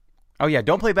this. Oh yeah,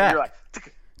 don't play back. You're like,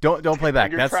 don't play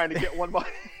back. You're trying to get one ball.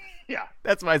 Yeah,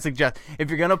 that's what I suggest. If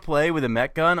you're gonna play with a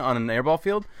mech gun on an airball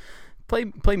field,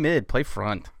 play mid, play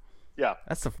front. Yeah,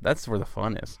 that's where the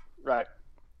fun is. Right.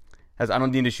 As I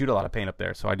don't need to shoot a lot of paint up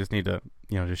there, so I just need to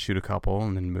just shoot a couple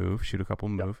and then move, shoot a couple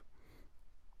and move.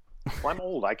 Well, I'm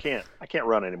old. I can't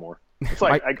run anymore. It's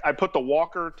like I put the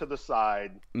walker to the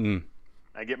side.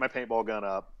 I get my paintball gun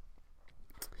up.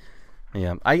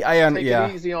 Yeah, take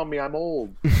it easy on me. I'm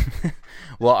old.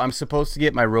 Well, I'm supposed to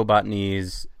get my robot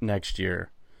knees next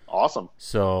year. Awesome.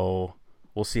 So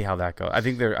we'll see how that goes. I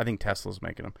think Tesla's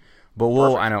making them, but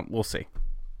we'll see.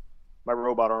 My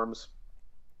robot arms,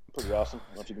 pretty awesome. I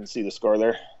don't know if you can see the scar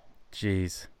there.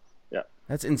 Jeez. Yeah.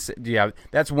 That's insane. Yeah,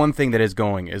 that's one thing that is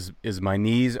going is my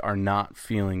knees are not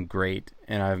feeling great,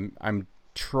 and I'm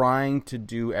trying to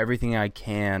do everything I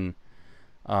can,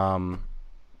 to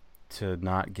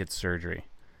not get surgery,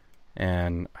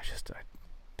 and I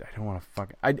don't want to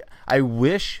I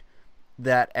wish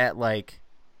that at like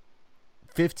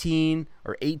 15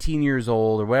 or 18 years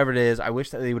old or whatever it is, I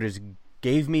wish that they would have just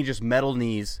gave me just metal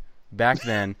knees back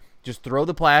then. Just throw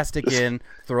the plastic in,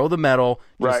 throw the metal,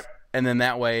 right, and then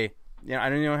that way, I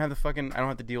don't even have I don't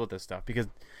have to deal with this stuff because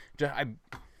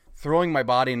throwing my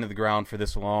body into the ground for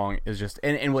this long is just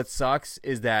and what sucks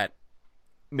is that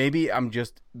maybe I'm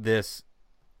just this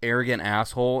arrogant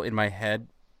asshole in my head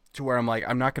to where I'm like,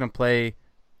 I'm not going to play.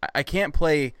 I can't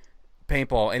play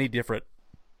paintball any different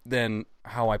than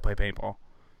how I play paintball.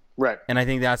 Right. And I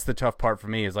think that's the tough part for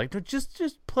me is like,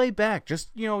 just play back.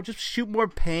 Just shoot more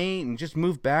paint and just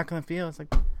move back on the field. It's like,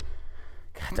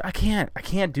 God, I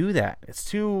can't do that. It's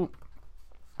too,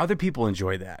 other people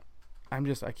enjoy that. I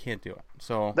can't do it.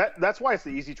 So that's why it's the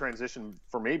easy transition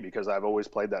for me because I've always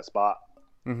played that spot.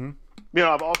 Mm-hmm.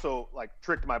 I've also like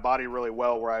tricked my body really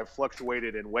well where I've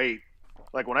fluctuated in weight.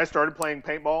 Like when I started playing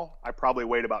paintball, I probably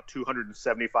weighed about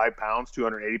 275 pounds,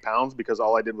 280 pounds because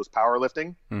all I did was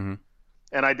powerlifting. Mm-hmm.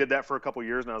 And I did that for a couple of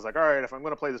years, and I was like, all right, if I'm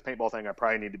going to play this paintball thing, I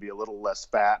probably need to be a little less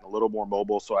fat and a little more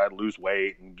mobile so I'd lose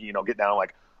weight and, get down.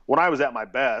 Like when I was at my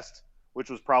best, which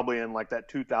was probably in like that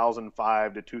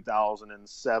 2005 to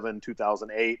 2007,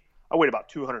 2008, I weighed about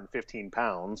 215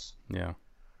 pounds. Yeah.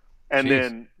 And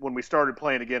then when we started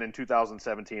playing again in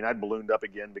 2017, I'd ballooned up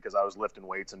again because I was lifting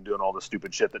weights and doing all the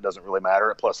stupid shit that doesn't really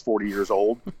matter at plus 40 years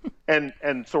old. and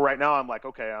so right now I'm like,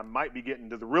 okay, I might be getting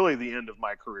to the end of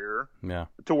my career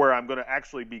to where I'm going to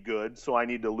actually be good. So I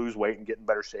need to lose weight and get in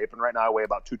better shape. And right now I weigh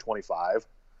about 225.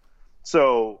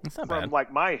 So from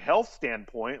like my health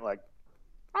standpoint, like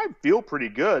I feel pretty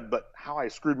good, but how I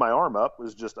screwed my arm up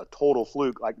was just a total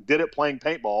fluke. Like did it playing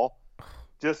paintball.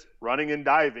 Just running and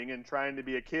diving and trying to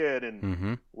be a kid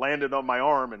and landed on my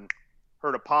arm and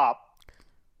heard a pop. I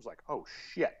was like, oh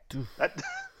shit,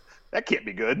 that can't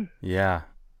be good. Yeah.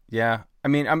 I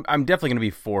mean, I'm definitely going to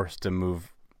be forced to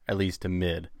move at least to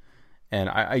mid, and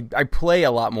I play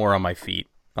a lot more on my feet.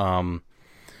 I mean,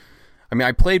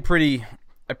 I played pretty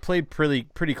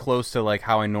close to like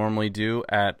how I normally do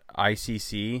at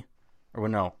ICC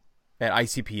at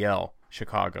ICPL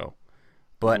Chicago.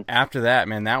 But after that,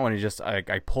 man, that one is just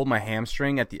I pulled my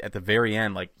hamstring at the very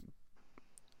end. Like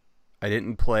I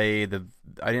didn't play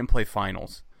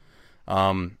finals.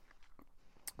 I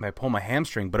pulled my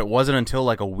hamstring, but it wasn't until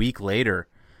like a week later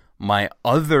my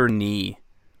other knee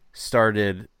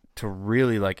started to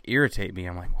really like irritate me.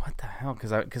 I'm like, what the hell?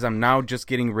 Because I'm now just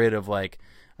getting rid of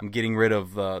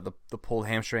the pulled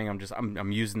hamstring.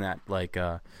 I'm using that like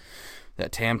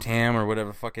that tam or whatever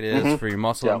the fuck it is for your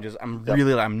muscle. Yep.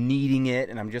 I'm needing it,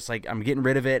 and I'm just like I'm getting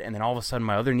rid of it, and then all of a sudden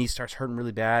my other knee starts hurting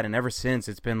really bad, and ever since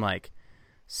it's been like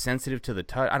sensitive to the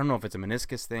touch. I don't know if it's a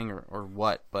meniscus thing or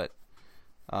what, but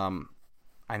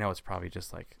I know it's probably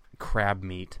just like crab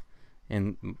meat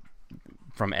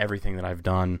from everything that I've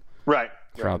done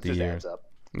throughout the years.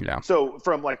 Yeah. So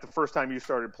from like the first time you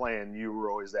started playing, you were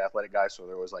always the athletic guy. So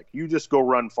there was like, you just go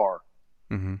run far.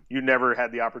 Mm-hmm. You never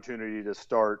had the opportunity to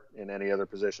start in any other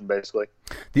position, basically.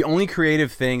 The only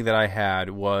creative thing that I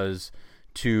had was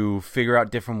to figure out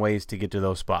different ways to get to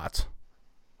those spots.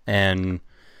 And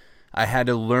I had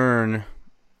to learn,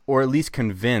 or at least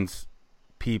convince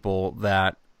people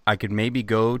that I could maybe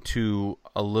go to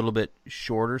a little bit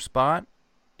shorter spot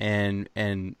and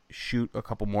shoot a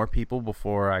couple more people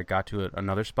before I got to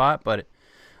another spot. But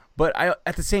I,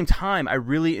 at the same time, I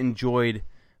really enjoyed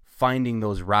finding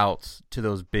those routes to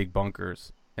those big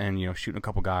bunkers and, you know, shooting a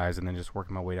couple guys and then just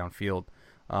working my way downfield.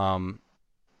 But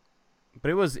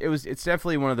it's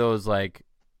definitely one of those like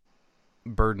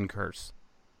burden curse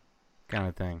kind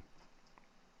of thing.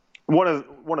 One of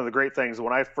the great things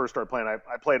when I first started playing,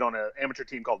 I played on an amateur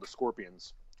team called the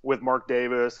Scorpions with Mark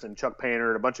Davis and Chuck Painter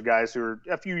and a bunch of guys who are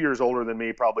a few years older than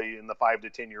me, probably in the 5 to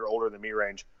 10 year older than me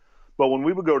range. But when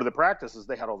we would go to the practices,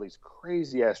 they had all these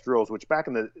crazy ass drills, which back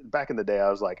in the day,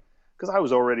 I was like, because I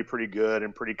was already pretty good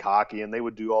and pretty cocky, and they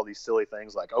would do all these silly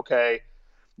things like, okay,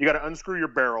 you got to unscrew your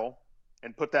barrel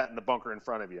and put that in the bunker in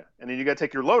front of you. And then you got to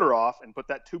take your loader off and put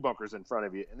that 2 bunkers in front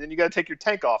of you. And then you got to take your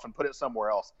tank off and put it somewhere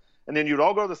else. And then you'd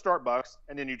all go to the start box,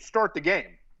 and then you'd start the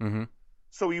game. Mm-hmm.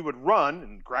 So you would run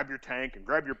and grab your tank and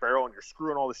grab your barrel, and you're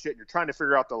screwing all the shit. And you're trying to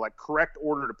figure out the like correct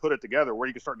order to put it together where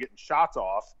you can start getting shots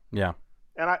off. Yeah.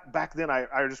 And back then I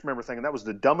just remember thinking that was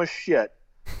the dumbest shit.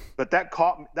 But that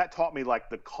taught me like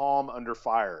the calm under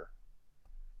fire.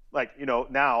 Like, you know,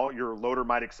 now your loader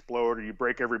might explode or you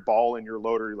break every ball in your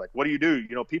loader. You're like, what do?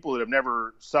 You know, people that have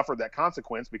never suffered that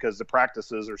consequence because the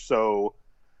practices are so,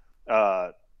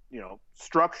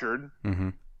 structured. Mm-hmm.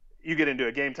 You get into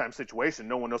a game time situation.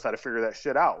 No one knows how to figure that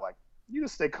shit out. Like, you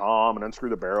just stay calm and unscrew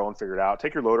the barrel and figure it out.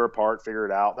 Take your loader apart, figure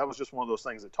it out. That was just one of those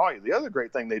things that taught you. The other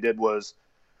great thing they did was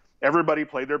everybody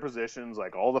played their positions.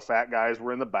 Like all the fat guys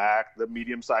were in the back, the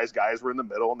medium-sized guys were in the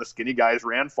middle, and the skinny guys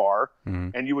ran far.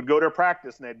 Mm-hmm. And you would go to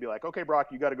practice, and they'd be like, okay, Brock,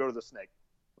 you got to go to the snake.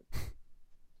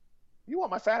 You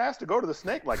want my fat ass to go to the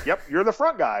snake? Like, yep, you're the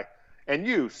front guy. And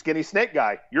you, skinny snake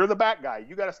guy, you're the back guy.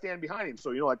 You got to stand behind him.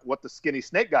 So, you know, like what the skinny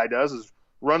snake guy does is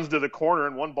runs to the corner,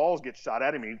 and one ball gets shot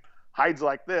at him. He hides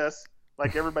like this,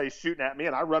 like everybody's shooting at me,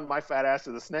 and I run my fat ass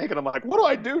to the snake, and I'm like, what do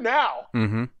I do now?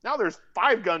 Mm-hmm. Now there's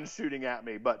 5 guns shooting at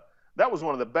me. But that was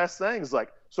one of the best things.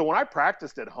 Like, so when I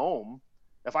practiced at home,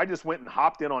 if I just went and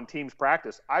hopped in on team's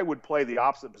practice, I would play the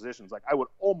opposite positions. Like, I would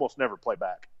almost never play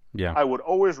back. Yeah. I would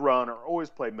always run or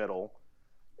always play middle.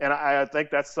 And I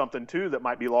think that's something, too, that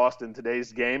might be lost in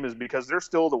today's game is because they're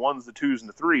still the 1s, the 2s, and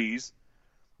the 3s.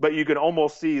 But you can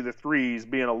almost see the 3s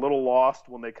being a little lost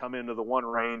when they come into the 1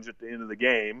 range at the end of the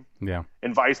game. Yeah.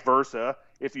 And vice versa.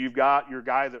 If you've got your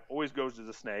guy that always goes to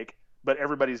the snake, but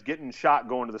everybody's getting shot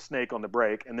going to the snake on the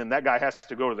break, and then that guy has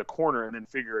to go to the corner and then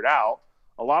figure it out.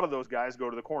 A lot of those guys go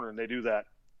to the corner, and they do that,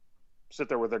 sit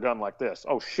there with their gun like this.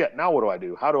 Oh, shit, now what do I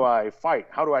do? How do I fight?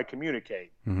 How do I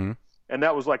communicate? Mm-hmm. And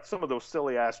that was like some of those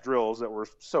silly-ass drills that were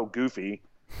so goofy.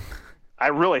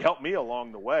 It really helped me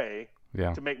along the way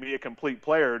to make me a complete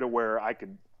player to where I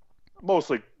could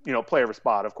mostly, you know, play every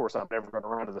spot. Of course, I'm never going to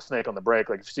run to the snake on the break.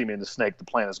 Like, if you see me in the snake, the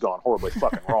plan has gone horribly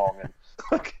fucking wrong. And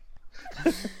like,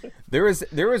 There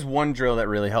was one drill that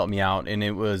really helped me out, and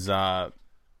it was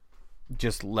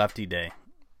just lefty day,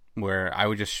 where I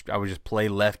would just play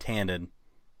left-handed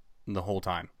the whole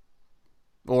time,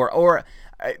 or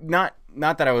not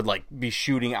that I would like be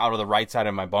shooting out of the right side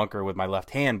of my bunker with my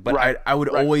left hand, but I would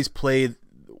always play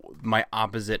my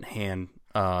opposite hand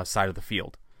side of the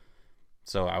field.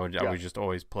 So I would just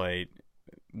always play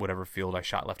whatever field I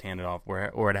shot left-handed off,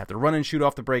 or I'd have to run and shoot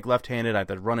off the break left-handed. I'd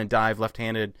have to run and dive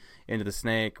left-handed into the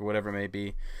snake or whatever it may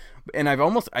be. And I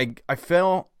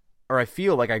feel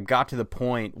like I got to the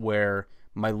point where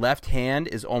my left hand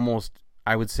is almost,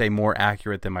 I would say, more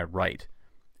accurate than my right,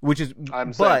 which is,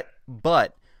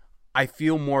 but I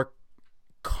feel more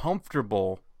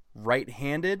comfortable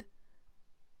right-handed,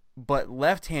 but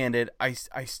left-handed, I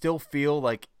still feel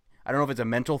like, I don't know if it's a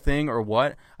mental thing or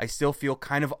what, I still feel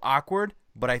kind of awkward,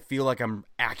 but I feel like I'm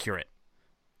accurate.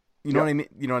 You know what I mean?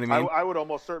 You know what I mean? I would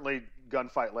almost certainly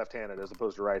gunfight left-handed as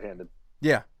opposed to right-handed.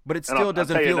 Yeah, but it still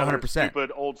doesn't feel 100%.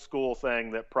 Stupid old school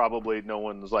thing that probably no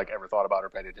one's like ever thought about or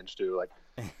paid attention to. Like,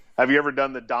 have you ever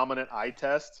done the dominant eye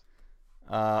test?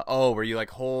 Where you like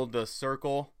hold the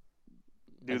circle,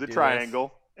 do the triangle,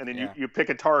 this, and then you pick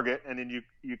a target, and then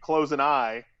you close an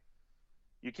eye,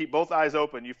 You keep both eyes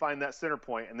open. You find that center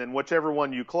point, and then whichever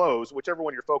one you close, whichever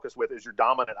one you're focused with, is your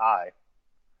dominant eye.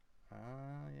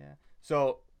 Yeah.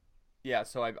 So,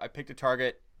 so I picked a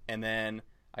target, and then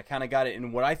I kind of got it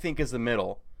in what I think is the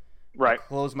middle. Right. I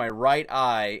close my right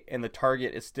eye, and the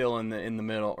target is still in the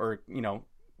middle, or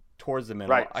towards the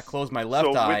middle. Right. I close my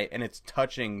left eye, and it's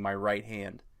touching my right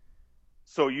hand.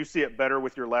 So you see it better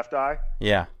with your left eye?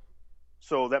 Yeah.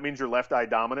 So that means you're left eye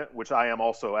dominant, which I am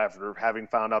also after having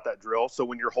found out that drill. So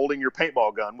when you're holding your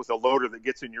paintball gun with a loader that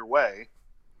gets in your way,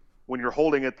 when you're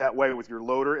holding it that way with your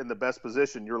loader in the best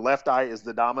position, your left eye is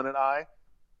the dominant eye.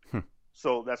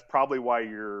 So that's probably why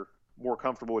you're more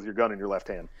comfortable with your gun in your left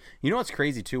hand. You know what's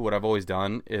crazy too? What I've always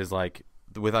done is like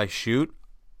with I shoot,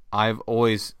 I've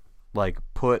always like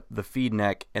put the feed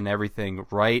neck and everything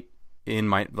right in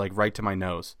my right to my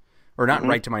nose. Or not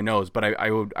right to my nose, but I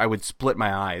would split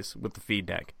my eyes with the feed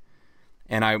neck,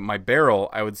 and my barrel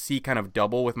I would see kind of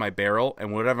double with my barrel,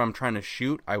 and whatever I'm trying to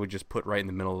shoot, I would just put right in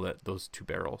the middle of those two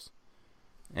barrels.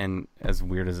 And as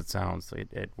weird as it sounds,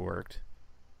 it worked.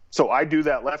 So I do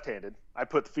that left-handed. I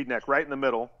put the feed neck right in the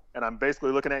middle, and I'm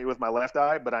basically looking at you with my left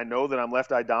eye, but I know that I'm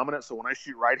left eye dominant. So when I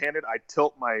shoot right-handed, I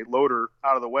tilt my loader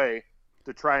out of the way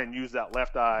to try and use that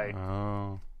left eye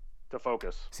to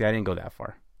focus. See, I didn't go that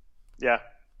far. Yeah.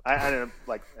 I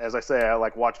like, as I say, I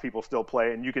like watch people still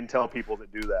play, and you can tell people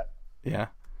that do that. Yeah.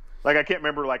 Like, I can't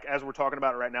remember, like, as we're talking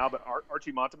about it right now, but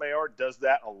Archie Montemayor does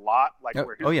that a lot, like,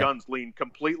 where his guns lean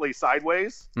completely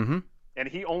sideways, and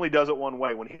he only does it one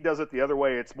way. When he does it the other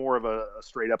way, it's more of a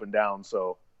straight up and down.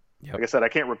 So, like I said, I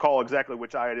can't recall exactly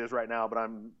which eye it is right now, but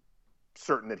I'm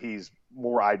certain that he's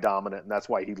more eye dominant, and that's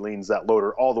why he leans that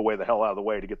loader all the way the hell out of the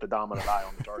way to get the dominant eye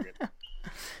on the target.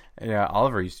 Yeah,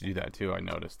 Oliver used to do that too. I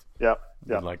noticed. Yeah.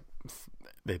 Like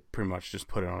they pretty much just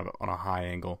put it on a high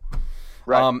angle.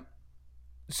 Right.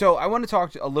 So I want to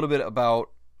talk a little bit about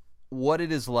what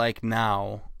it is like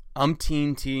now,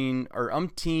 umpteen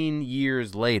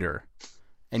years later,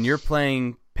 and you're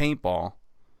playing paintball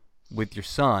with your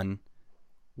son,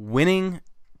 winning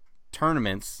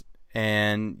tournaments,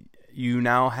 and you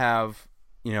now have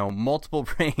multiple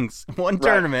rings, one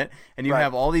tournament, and you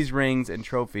have all these rings and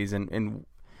trophies, and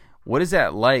what is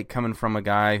that like coming from a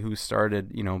guy who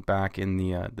started, back in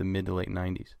the mid to late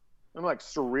 90s? I'm like,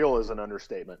 surreal is an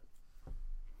understatement.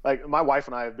 Like, my wife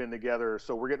and I have been together,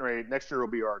 so we're getting ready. Next year will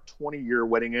be our 20-year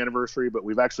wedding anniversary, but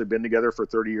we've actually been together for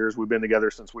 30 years. We've been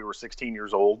together since we were 16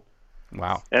 years old.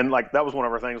 Wow. And, like, that was one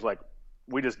of our things, like,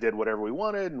 we just did whatever we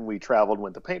wanted, and we traveled,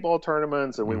 went to paintball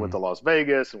tournaments, and we went to Las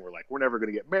Vegas, and we're like, we're never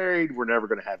going to get married. We're never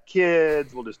going to have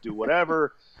kids. We'll just do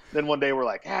whatever. Then one day we're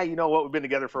like, you know what? We've been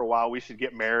together for a while. We should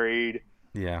get married.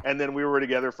 Yeah. And then we were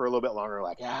together for a little bit longer,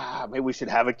 like, maybe we should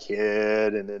have a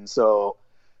kid. And then so,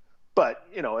 but,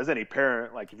 as any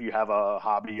parent, like, if you have a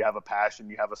hobby, you have a passion,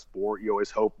 you have a sport, you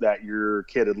always hope that your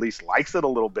kid at least likes it a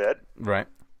little bit. Right.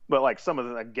 But, like, some of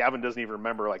the, like, Gavin doesn't even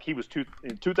remember, like, he was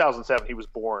in 2007, he was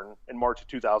born in March of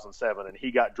 2007, and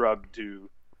he got drugged to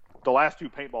the last two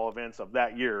paintball events of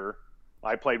that year.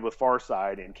 I played with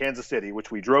Farside in Kansas City, which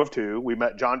we drove to. We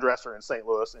met John Dresser in St.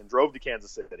 Louis and drove to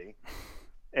Kansas City.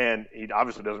 And he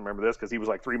obviously doesn't remember this because he was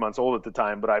like 3 months old at the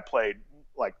time, but I played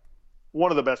like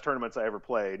one of the best tournaments I ever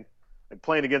played. Like,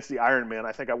 playing against the Iron Man,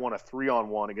 I think I won a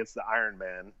 3-on-1 against the Iron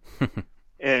Man,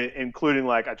 and including,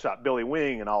 like, I shot Billy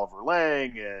Wing and Oliver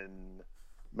Lang and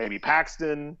maybe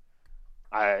Paxton.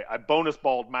 I bonus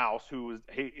balled Mouse,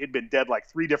 he'd been dead like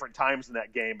 3 different times in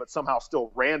that game, but somehow still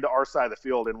ran to our side of the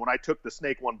field. And when I took the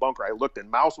Snake 1 bunker, I looked,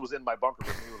 and Mouse was in my bunker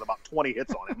with me with about 20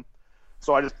 hits on him.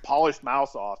 So I just polished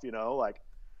Mouse off, like,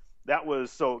 that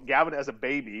was, so Gavin as a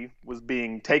baby was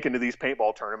being taken to these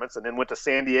paintball tournaments, and then went to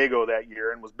San Diego that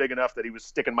year and was big enough that he was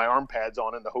sticking my arm pads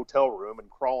on in the hotel room and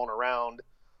crawling around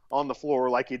on the floor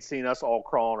like he'd seen us all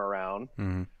crawling around.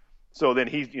 Mm-hmm. So then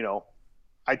he's,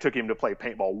 I took him to play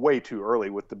paintball way too early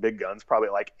with the big guns, probably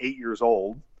like 8 years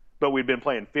old, but we'd been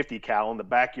playing 50 cal in the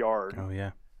backyard. Oh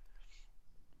yeah.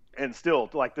 And still,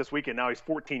 like, this weekend, now he's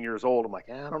 14 years old. I'm like,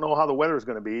 I don't know how the weather is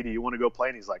going to be. Do you want to go play?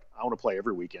 And he's like, I want to play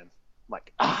every weekend. I'm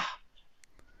like,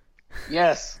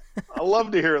 yes, I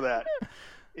love to hear that.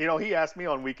 He asked me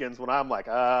on weekends when I'm like,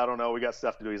 I don't know, we got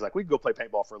stuff to do. He's like, we can go play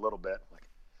paintball for a little bit. I'm like,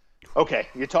 okay,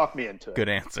 you talked me into it. Good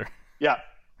answer. Yeah.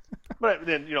 But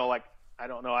then, like, I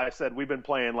don't know. I said we've been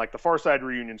playing, like, the Farside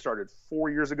reunion started 4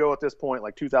 years ago at this point,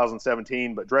 like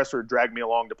 2017, but Dresser dragged me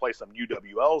along to play some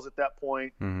UWLs at that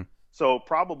point. Mm-hmm. So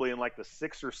probably in like the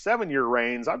 6 or 7 year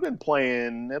reigns, I've been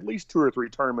playing at least 2 or 3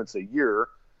 tournaments a year,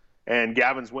 and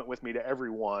Gavin's went with me to every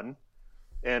one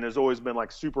and has always been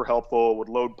like super helpful, would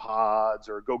load pods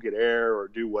or go get air or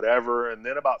do whatever. And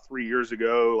then about 3 years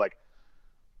ago, like,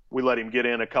 we let him get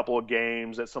in a couple of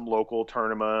games at some local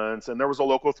tournaments, and there was a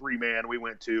local 3-man we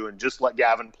went to, and just let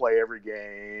Gavin play every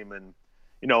game, and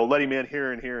let him in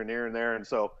here and here and here and there. And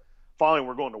so finally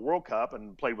we're going to World Cup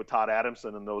and played with Todd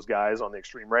Adamson and those guys on the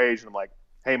Extreme Rage, and I'm like,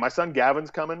 hey, my son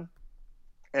Gavin's coming,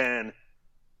 and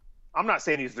I'm not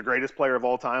saying he's the greatest player of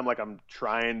all time. Like, I'm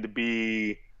trying to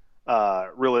be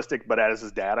realistic, but as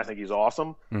his dad, I think he's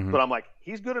awesome. Mm-hmm. But I'm like,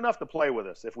 he's good enough to play with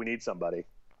us if we need somebody.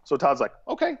 So Todd's like,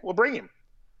 okay, we'll bring him.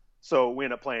 So we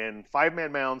end up playing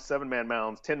 5-man mounds, 7-man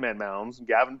mounds, 10-man mounds.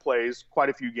 Gavin plays quite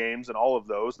a few games in all of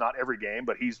those, not every game,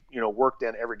 but he's, worked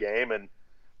in every game.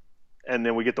 And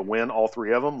then we get to win all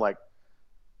 3 of them. Like,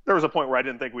 there was a point where I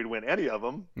didn't think we'd win any of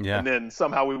them. Yeah. And then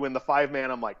somehow we win the 5-man.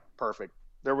 I'm like, perfect.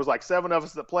 There was like 7 of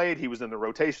us that played. He was in the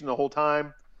rotation the whole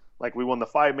time. Like, we won the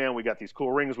 5-man. We got these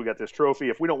cool rings. We got this trophy.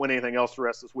 If we don't win anything else the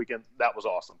rest of this weekend, that was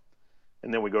awesome.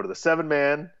 And then we go to the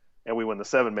 7-man and we win the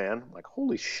 7-man. I'm like,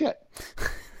 holy shit.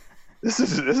 This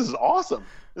is awesome.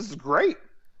 This is great.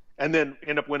 And then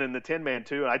end up winning the 10-man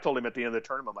too. And I told him at the end of the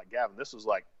tournament, I'm like, Gavin, this is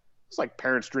like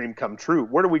parents' dream come true.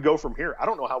 Where do we go from here? I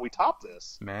don't know how we top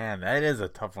this. Man, that is a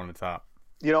tough one to top.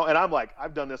 And I'm like,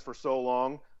 I've done this for so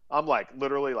long. I'm like,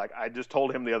 literally, like, I just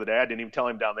told him the other day, I didn't even tell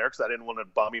him down there because I didn't want to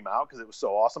bum him out because it was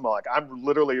so awesome. I'm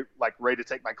literally like ready to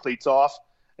take my cleats off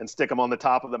and stick them on the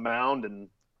top of the mound and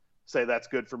say that's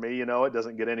good for me. It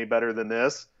doesn't get any better than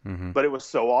this. Mm-hmm. But it was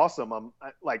so awesome.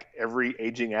 Like every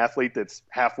aging athlete that's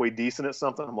halfway decent at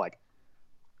something, I'm like,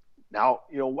 now,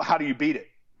 how do you beat it?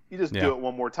 You just do it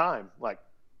one more time. Like,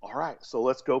 all right, so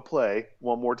let's go play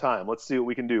one more time. Let's see what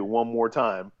we can do one more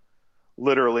time.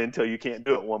 Literally until you can't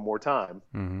do it one more time.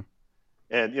 Mm-hmm.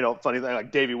 And, funny thing,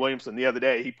 like Davey Williamson the other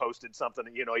day, he posted something,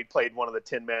 he played one of the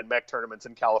 10-man mech tournaments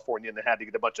in California and had to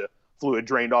get a bunch of fluid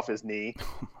drained off his knee.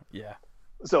 Yeah.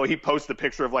 So he posted a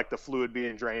picture of like the fluid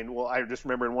being drained. Well, I just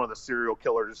remember in one of the serial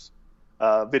killers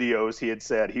videos, he had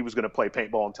said he was going to play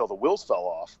paintball until the wheels fell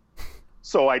off.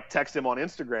 So I texted him on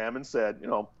Instagram and said,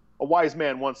 a wise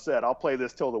man once said, I'll play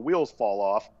this till the wheels fall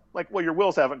off. Like, well, your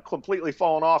wheels haven't completely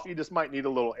fallen off. You just might need a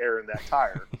little air in that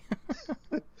tire.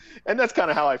 And that's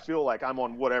kind of how I feel like I'm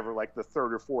on whatever, like the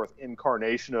 3rd or 4th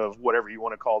incarnation of whatever you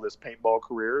want to call this paintball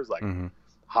career is like mm-hmm.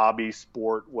 hobby,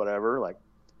 sport, whatever. Like,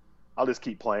 I'll just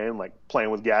keep playing. Like,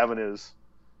 playing with Gavin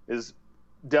is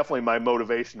definitely my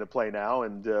motivation to play now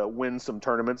and win some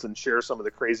tournaments and share some of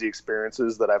the crazy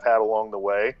experiences that I've had along the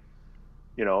way.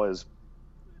 Is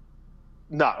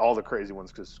not all the crazy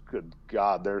ones because, good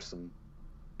God, there's some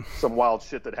wild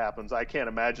shit that happens. I can't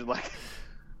imagine. Like,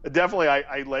 definitely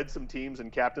I led some teams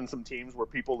and captained some teams where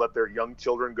people let their young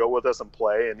children go with us and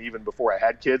play. And even before I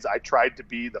had kids, I tried to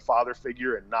be the father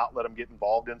figure and not let them get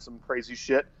involved in some crazy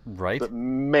shit. Right. But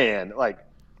man, like,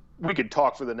 we could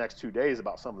talk for the next 2 days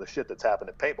about some of the shit that's happened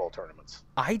at paintball tournaments.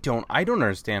 I don't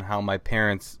understand how my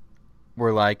parents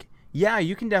were like, yeah,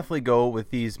 you can definitely go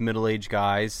with these middle-aged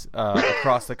guys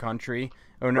across the country.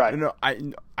 Or no, right. No,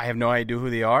 I have no idea who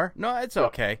they are. No, it's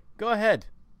okay. Go ahead.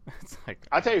 It's like,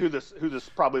 I tell you who this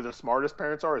probably the smartest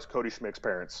parents are is Cody Schmick's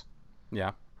parents.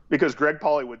 Yeah. Because Greg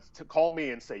Pauly would call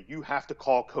me and say, you have to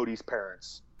call Cody's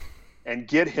parents and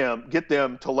get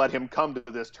them to let him come to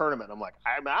this tournament. I'm like,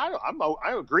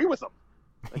 I agree with them.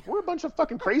 Like, we're a bunch of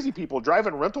fucking crazy people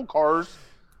driving rental cars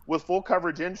with full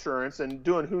coverage insurance and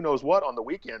doing who knows what on the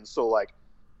weekends. So, like,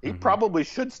 he probably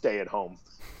should stay at home.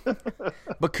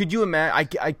 But could you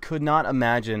imagine? I could not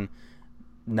imagine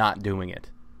not doing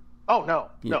it. Oh,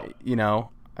 no.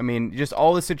 I mean, just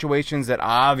all the situations that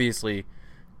obviously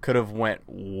could have went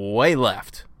way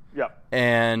left. Yeah.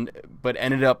 But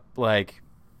ended up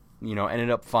ended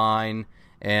up fine.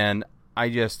 And I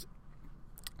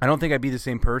don't think I'd be the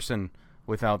same person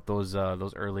without those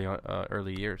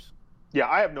early years. Yeah,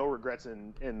 I have no regrets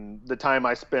in the time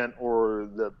I spent or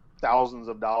the thousands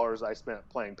of dollars I spent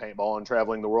playing paintball and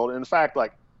traveling the world. In fact,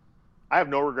 like, I have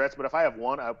no regrets, but if I have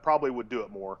one, I probably would do it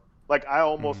more. Like, I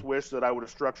almost wish that I would have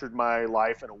structured my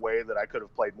life in a way that I could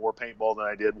have played more paintball than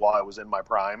I did while I was in my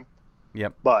prime.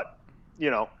 Yep. But,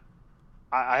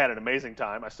 I had an amazing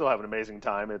time. I still have an amazing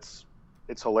time. It's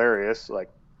hilarious.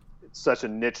 Like, it's such a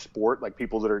niche sport. Like,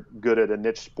 people that are good at a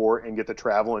niche sport and get to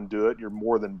travel and do it, you're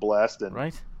more than blessed. And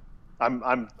right.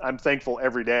 I'm thankful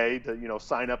every day to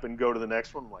sign up and go to the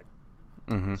next one. Like,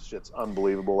 this shit's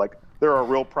unbelievable. Like, there are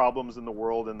real problems in the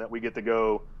world, and that we get to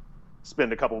go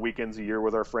spend a couple weekends a year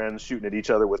with our friends shooting at each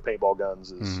other with paintball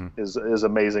guns is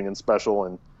amazing and special.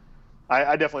 And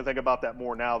I definitely think about that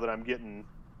more now that I'm getting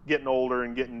older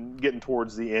and getting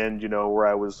towards the end. Where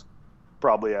I was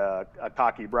probably a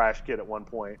cocky, brash kid at one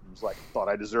point and was like, thought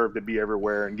I deserved to be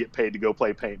everywhere and get paid to go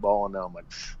play paintball, and now I'm like,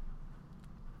 psh.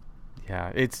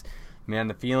 Yeah, it's Man,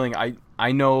 the feeling,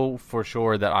 I know for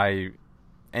sure that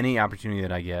any opportunity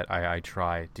that I get, I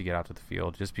try to get out to the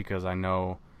field just because I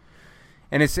know,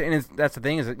 and it's that's the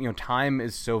thing is that, you know, time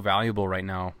is so valuable right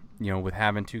now, you know, with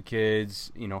having 2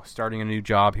 kids, you know, starting a new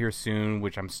job here soon,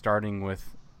 which I'm starting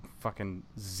with fucking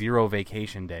 0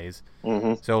 vacation days.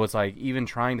 Mm-hmm. So it's like even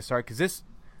trying to start, because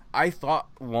I thought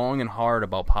long and hard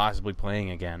about possibly playing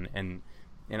again, and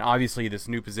obviously this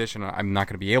new position I'm not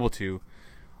going to be able to,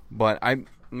 but I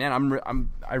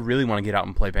really want to get out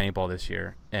and play paintball this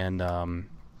year, and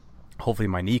hopefully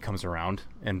my knee comes around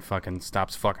and fucking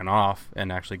stops fucking off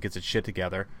and actually gets its shit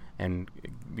together and,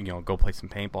 you know, go play some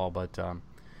paintball. But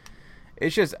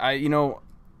it's just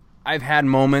I've had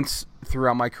moments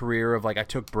throughout my career of like I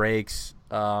took breaks,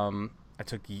 I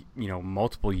took, you know,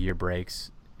 multiple year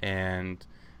breaks, and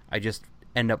I just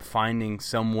end up finding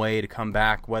some way to come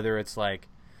back, whether it's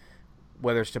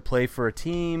to play for a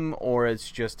team or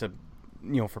it's just to,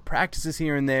 you know, for practices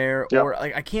here and there. Yep. Or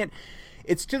like I can't,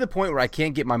 it's to the point where I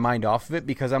can't get my mind off of it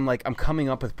because I'm coming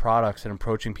up with products and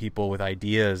approaching people with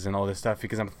ideas and all this stuff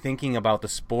because I'm thinking about the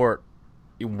sport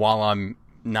while I'm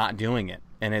not doing it.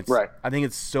 And it's, right. I think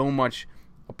it's so much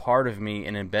a part of me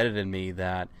and embedded in me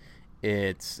that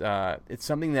it's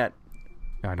something that,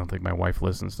 I don't think my wife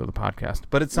listens to the podcast,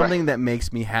 but it's something that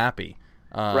makes me happy,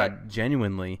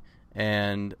 genuinely.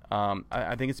 And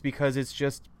I think it's because it's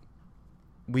just,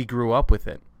 we grew up with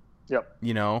it. Yep.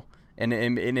 You know, and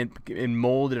it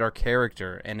molded our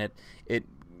character, and it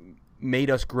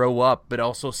made us grow up, but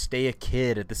also stay a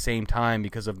kid at the same time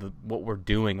because of what we're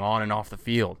doing on and off the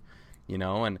field, you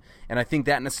know, and I think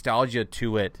that nostalgia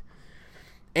to it,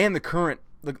 and the current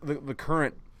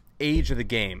age of the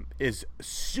game is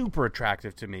super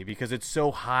attractive to me because it's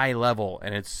so high level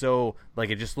and it's so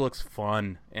like it just looks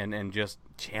fun and just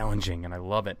challenging, and I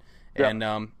love it. Yep.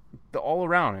 And the all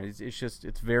around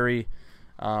it's very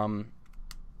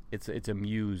it's a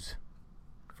muse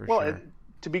for sure. Well,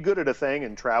 to be good at a thing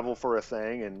and travel for a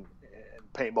thing, and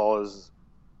paintball is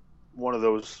one of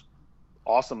those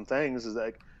awesome things, is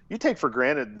like you take for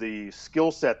granted the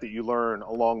skill set that you learn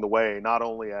along the way, not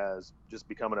only as just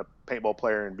becoming a paintball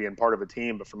player and being part of a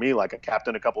team, but for me, like I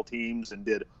captained a couple teams and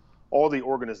did all the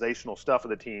organizational stuff of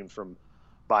the teams, from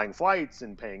buying flights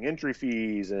and paying entry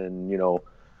fees and, you know,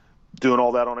 doing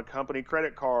all that on a company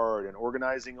credit card and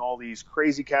organizing all these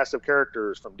crazy cast of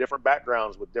characters from different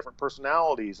backgrounds with different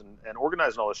personalities and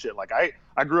organizing all this shit. Like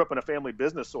I grew up in a family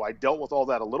business, so I dealt with all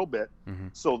that a little bit. Mm-hmm.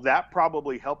 So that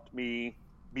probably helped me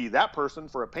be that person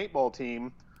for a paintball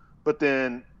team. But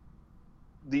then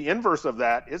the inverse of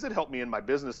that is it helped me in my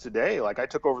business today. Like I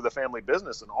took over the family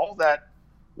business, and all that,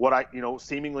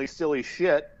 seemingly silly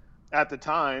shit at the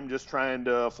time, just trying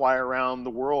to fly around the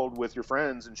world with your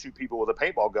friends and shoot people with a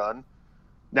paintball gun,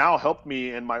 now helped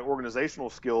me in my organizational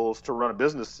skills to run a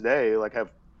business today. Like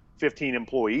have 15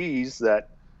 employees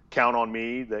that count on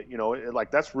me, that, you know,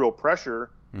 like that's real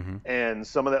pressure. Mm-hmm. And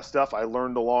some of that stuff I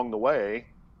learned along the way,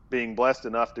 being blessed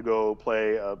enough to go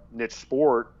play a niche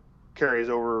sport, carries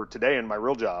over today in my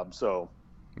real job. So,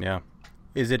 yeah.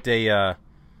 Is it an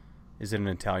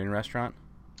Italian restaurant?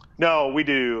 No, we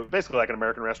do basically like an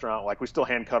American restaurant. Like we still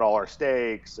hand cut all our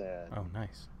steaks and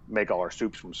make all our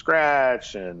soups from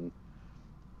scratch, and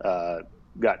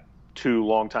got 2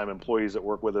 longtime employees that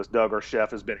work with us. Doug, our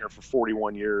chef, has been here for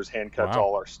 41 years, hand cuts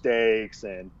all our steaks,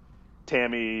 and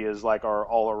Tammy is like our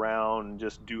all around,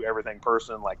 just do everything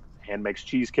person, like hand makes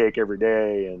cheesecake every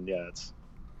day. And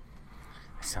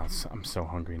I'm so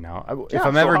hungry now. If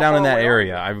I'm ever down in that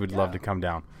area, I would love to come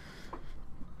down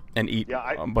and eat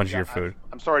a bunch of your food.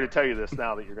 I'm sorry to tell you this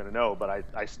now that you're going to know, but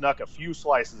I snuck a few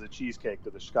slices of cheesecake to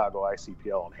the Chicago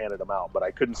ICPL and handed them out, but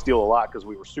I couldn't steal a lot because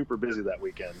we were super busy that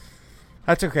weekend.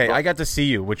 That's okay. I got to see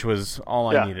you, which was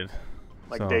all I needed.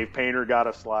 Like Dave Painter got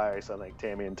a slice. I think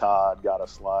Tammy and Todd got a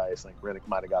slice. I think Riddick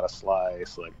might have got a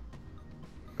slice. Like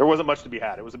there wasn't much to be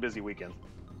had. It was a busy weekend.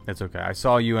 That's okay. I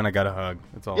saw you and I got a hug.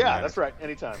 That's all. Yeah, that's right.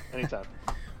 Anytime.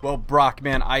 Well, Brock,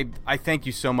 man, I thank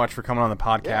you so much for coming on the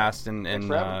podcast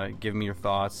and giving me your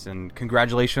thoughts, and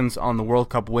congratulations on the World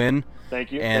Cup win.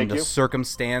 Thank you. And the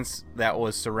circumstance that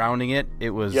was surrounding it.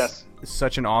 It was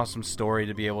such an awesome story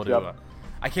to be able to.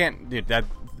 I can't, dude. That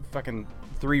fucking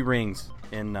 3 rings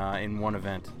in one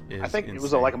event is. I think insane. It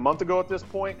was like a month ago at this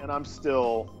point, and I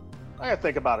gotta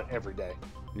think about it every day.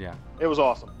 Yeah. It was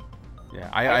awesome. Yeah,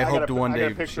 I hope to one day. I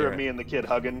got a picture of me and the kid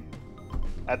hugging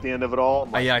at the end of it all.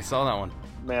 Like, I saw that one.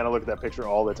 Man, I look at that picture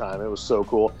all the time. It was so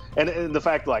cool. And the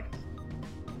fact, like,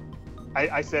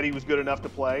 I said he was good enough to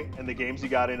play, and the games he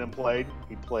got in and played,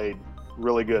 he played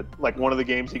really good. Like, one of the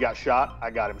games he got shot, I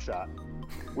got him shot.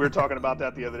 We were talking about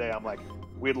that the other day. I'm like,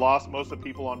 we had lost most of the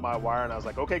people on my wire, and I was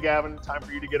like, okay, Gavin, time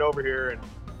for you to get over here. And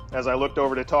as I looked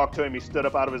over to talk to him, he stood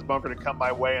up out of his bunker to come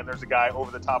my way, and there's a guy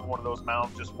over the top of one of those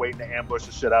mounds just waiting to ambush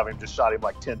the shit out of him. Just shot him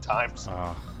like 10 times.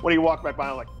 When he walked back by,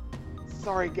 I'm like,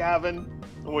 sorry, Gavin.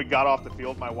 When we got off the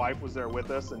field, my wife was there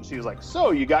with us, and she was like,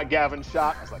 so you got Gavin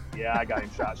shot? I was like, yeah, I got him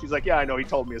shot. She's like, yeah, I know. He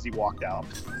told me as he walked out.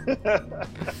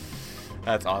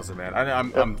 That's awesome, man.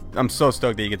 I'm so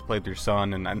stoked that you get to play with your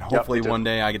son, and hopefully one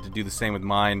day I get to do the same with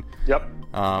mine. Yep.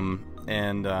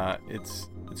 It's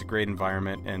a great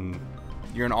environment, and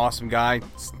you're an awesome guy.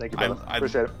 Thank you, brother.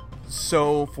 Appreciate it.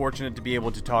 So fortunate to be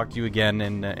able to talk to you again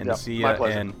and to see you. My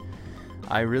pleasure. And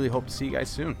I really hope to see you guys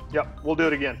soon. Yep, we'll do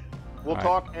it again. We'll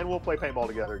talk and we'll play paintball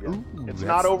together again. It's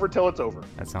not over till it's over.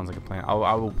 That sounds like a plan.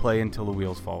 I will play until the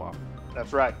wheels fall off.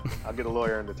 That's right. I'll get a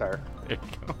lawyer in the tire. There you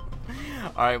go.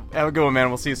 All right, have a good one, man.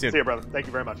 We'll see you soon. See you, brother. Thank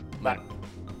you very much. Bye.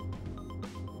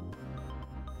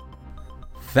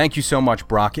 Thank you so much,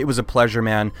 Brock. It was a pleasure,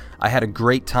 man. I had a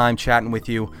great time chatting with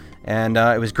you, and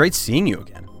it was great seeing you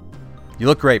again. You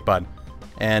look great, bud.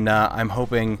 And I'm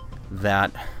hoping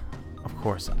that, of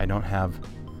course, I don't have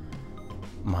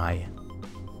my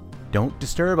Don't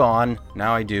Disturb on.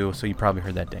 Now I do, so you probably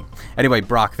heard that ding. Anyway,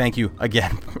 Brock, thank you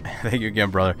again. Thank you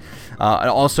again, brother. And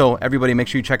also, everybody, make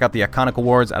sure you check out the Iconic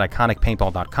Awards at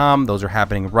iconicpaintball.com. Those are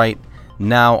happening right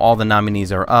now. All the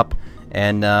nominees are up.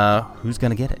 And who's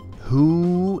going to get it?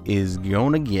 Who is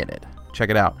going to get it? Check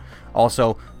it out.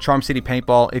 Also, Charm City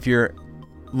Paintball, if you're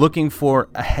looking for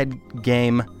a head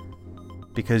game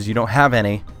because you don't have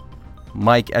any,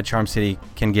 Mike at Charm City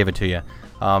can give it to you.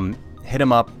 Hit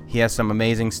him up. He has some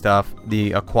amazing stuff.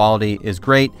 The quality is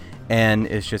great, and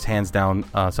it's just hands down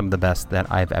some of the best that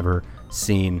I've ever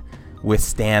seen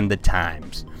withstand the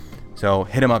times. So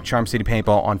hit him up, Charm City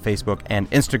Paintball on Facebook and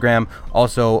Instagram.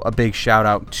 Also, a big shout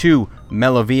out to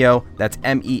Melloveo. That's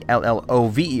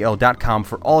MELLOVEO.com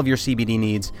for all of your CBD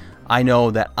needs. I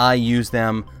know that I use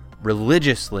them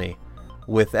religiously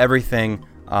with everything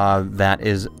that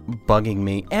is bugging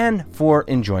me, and for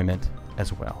enjoyment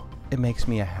as well. It makes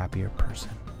me a happier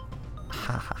person.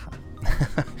 Ha ha ha.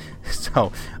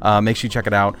 So make sure you check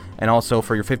it out. And also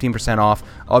for your 15% off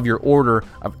of your order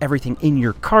of everything in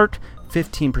your cart,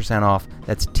 15% off.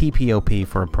 That's TPOP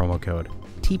for a promo code.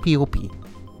 TPOP.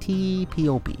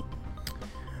 TPOP.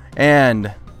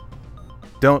 And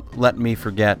don't let me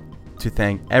forget to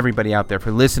thank everybody out there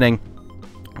for listening.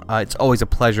 It's always a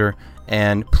pleasure.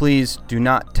 And please do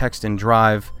not text and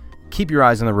drive. Keep your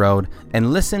eyes on the road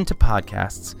and listen to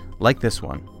podcasts like this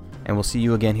one. And we'll see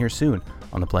you again here soon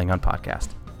on the Playing On Podcast.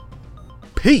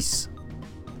 Peace!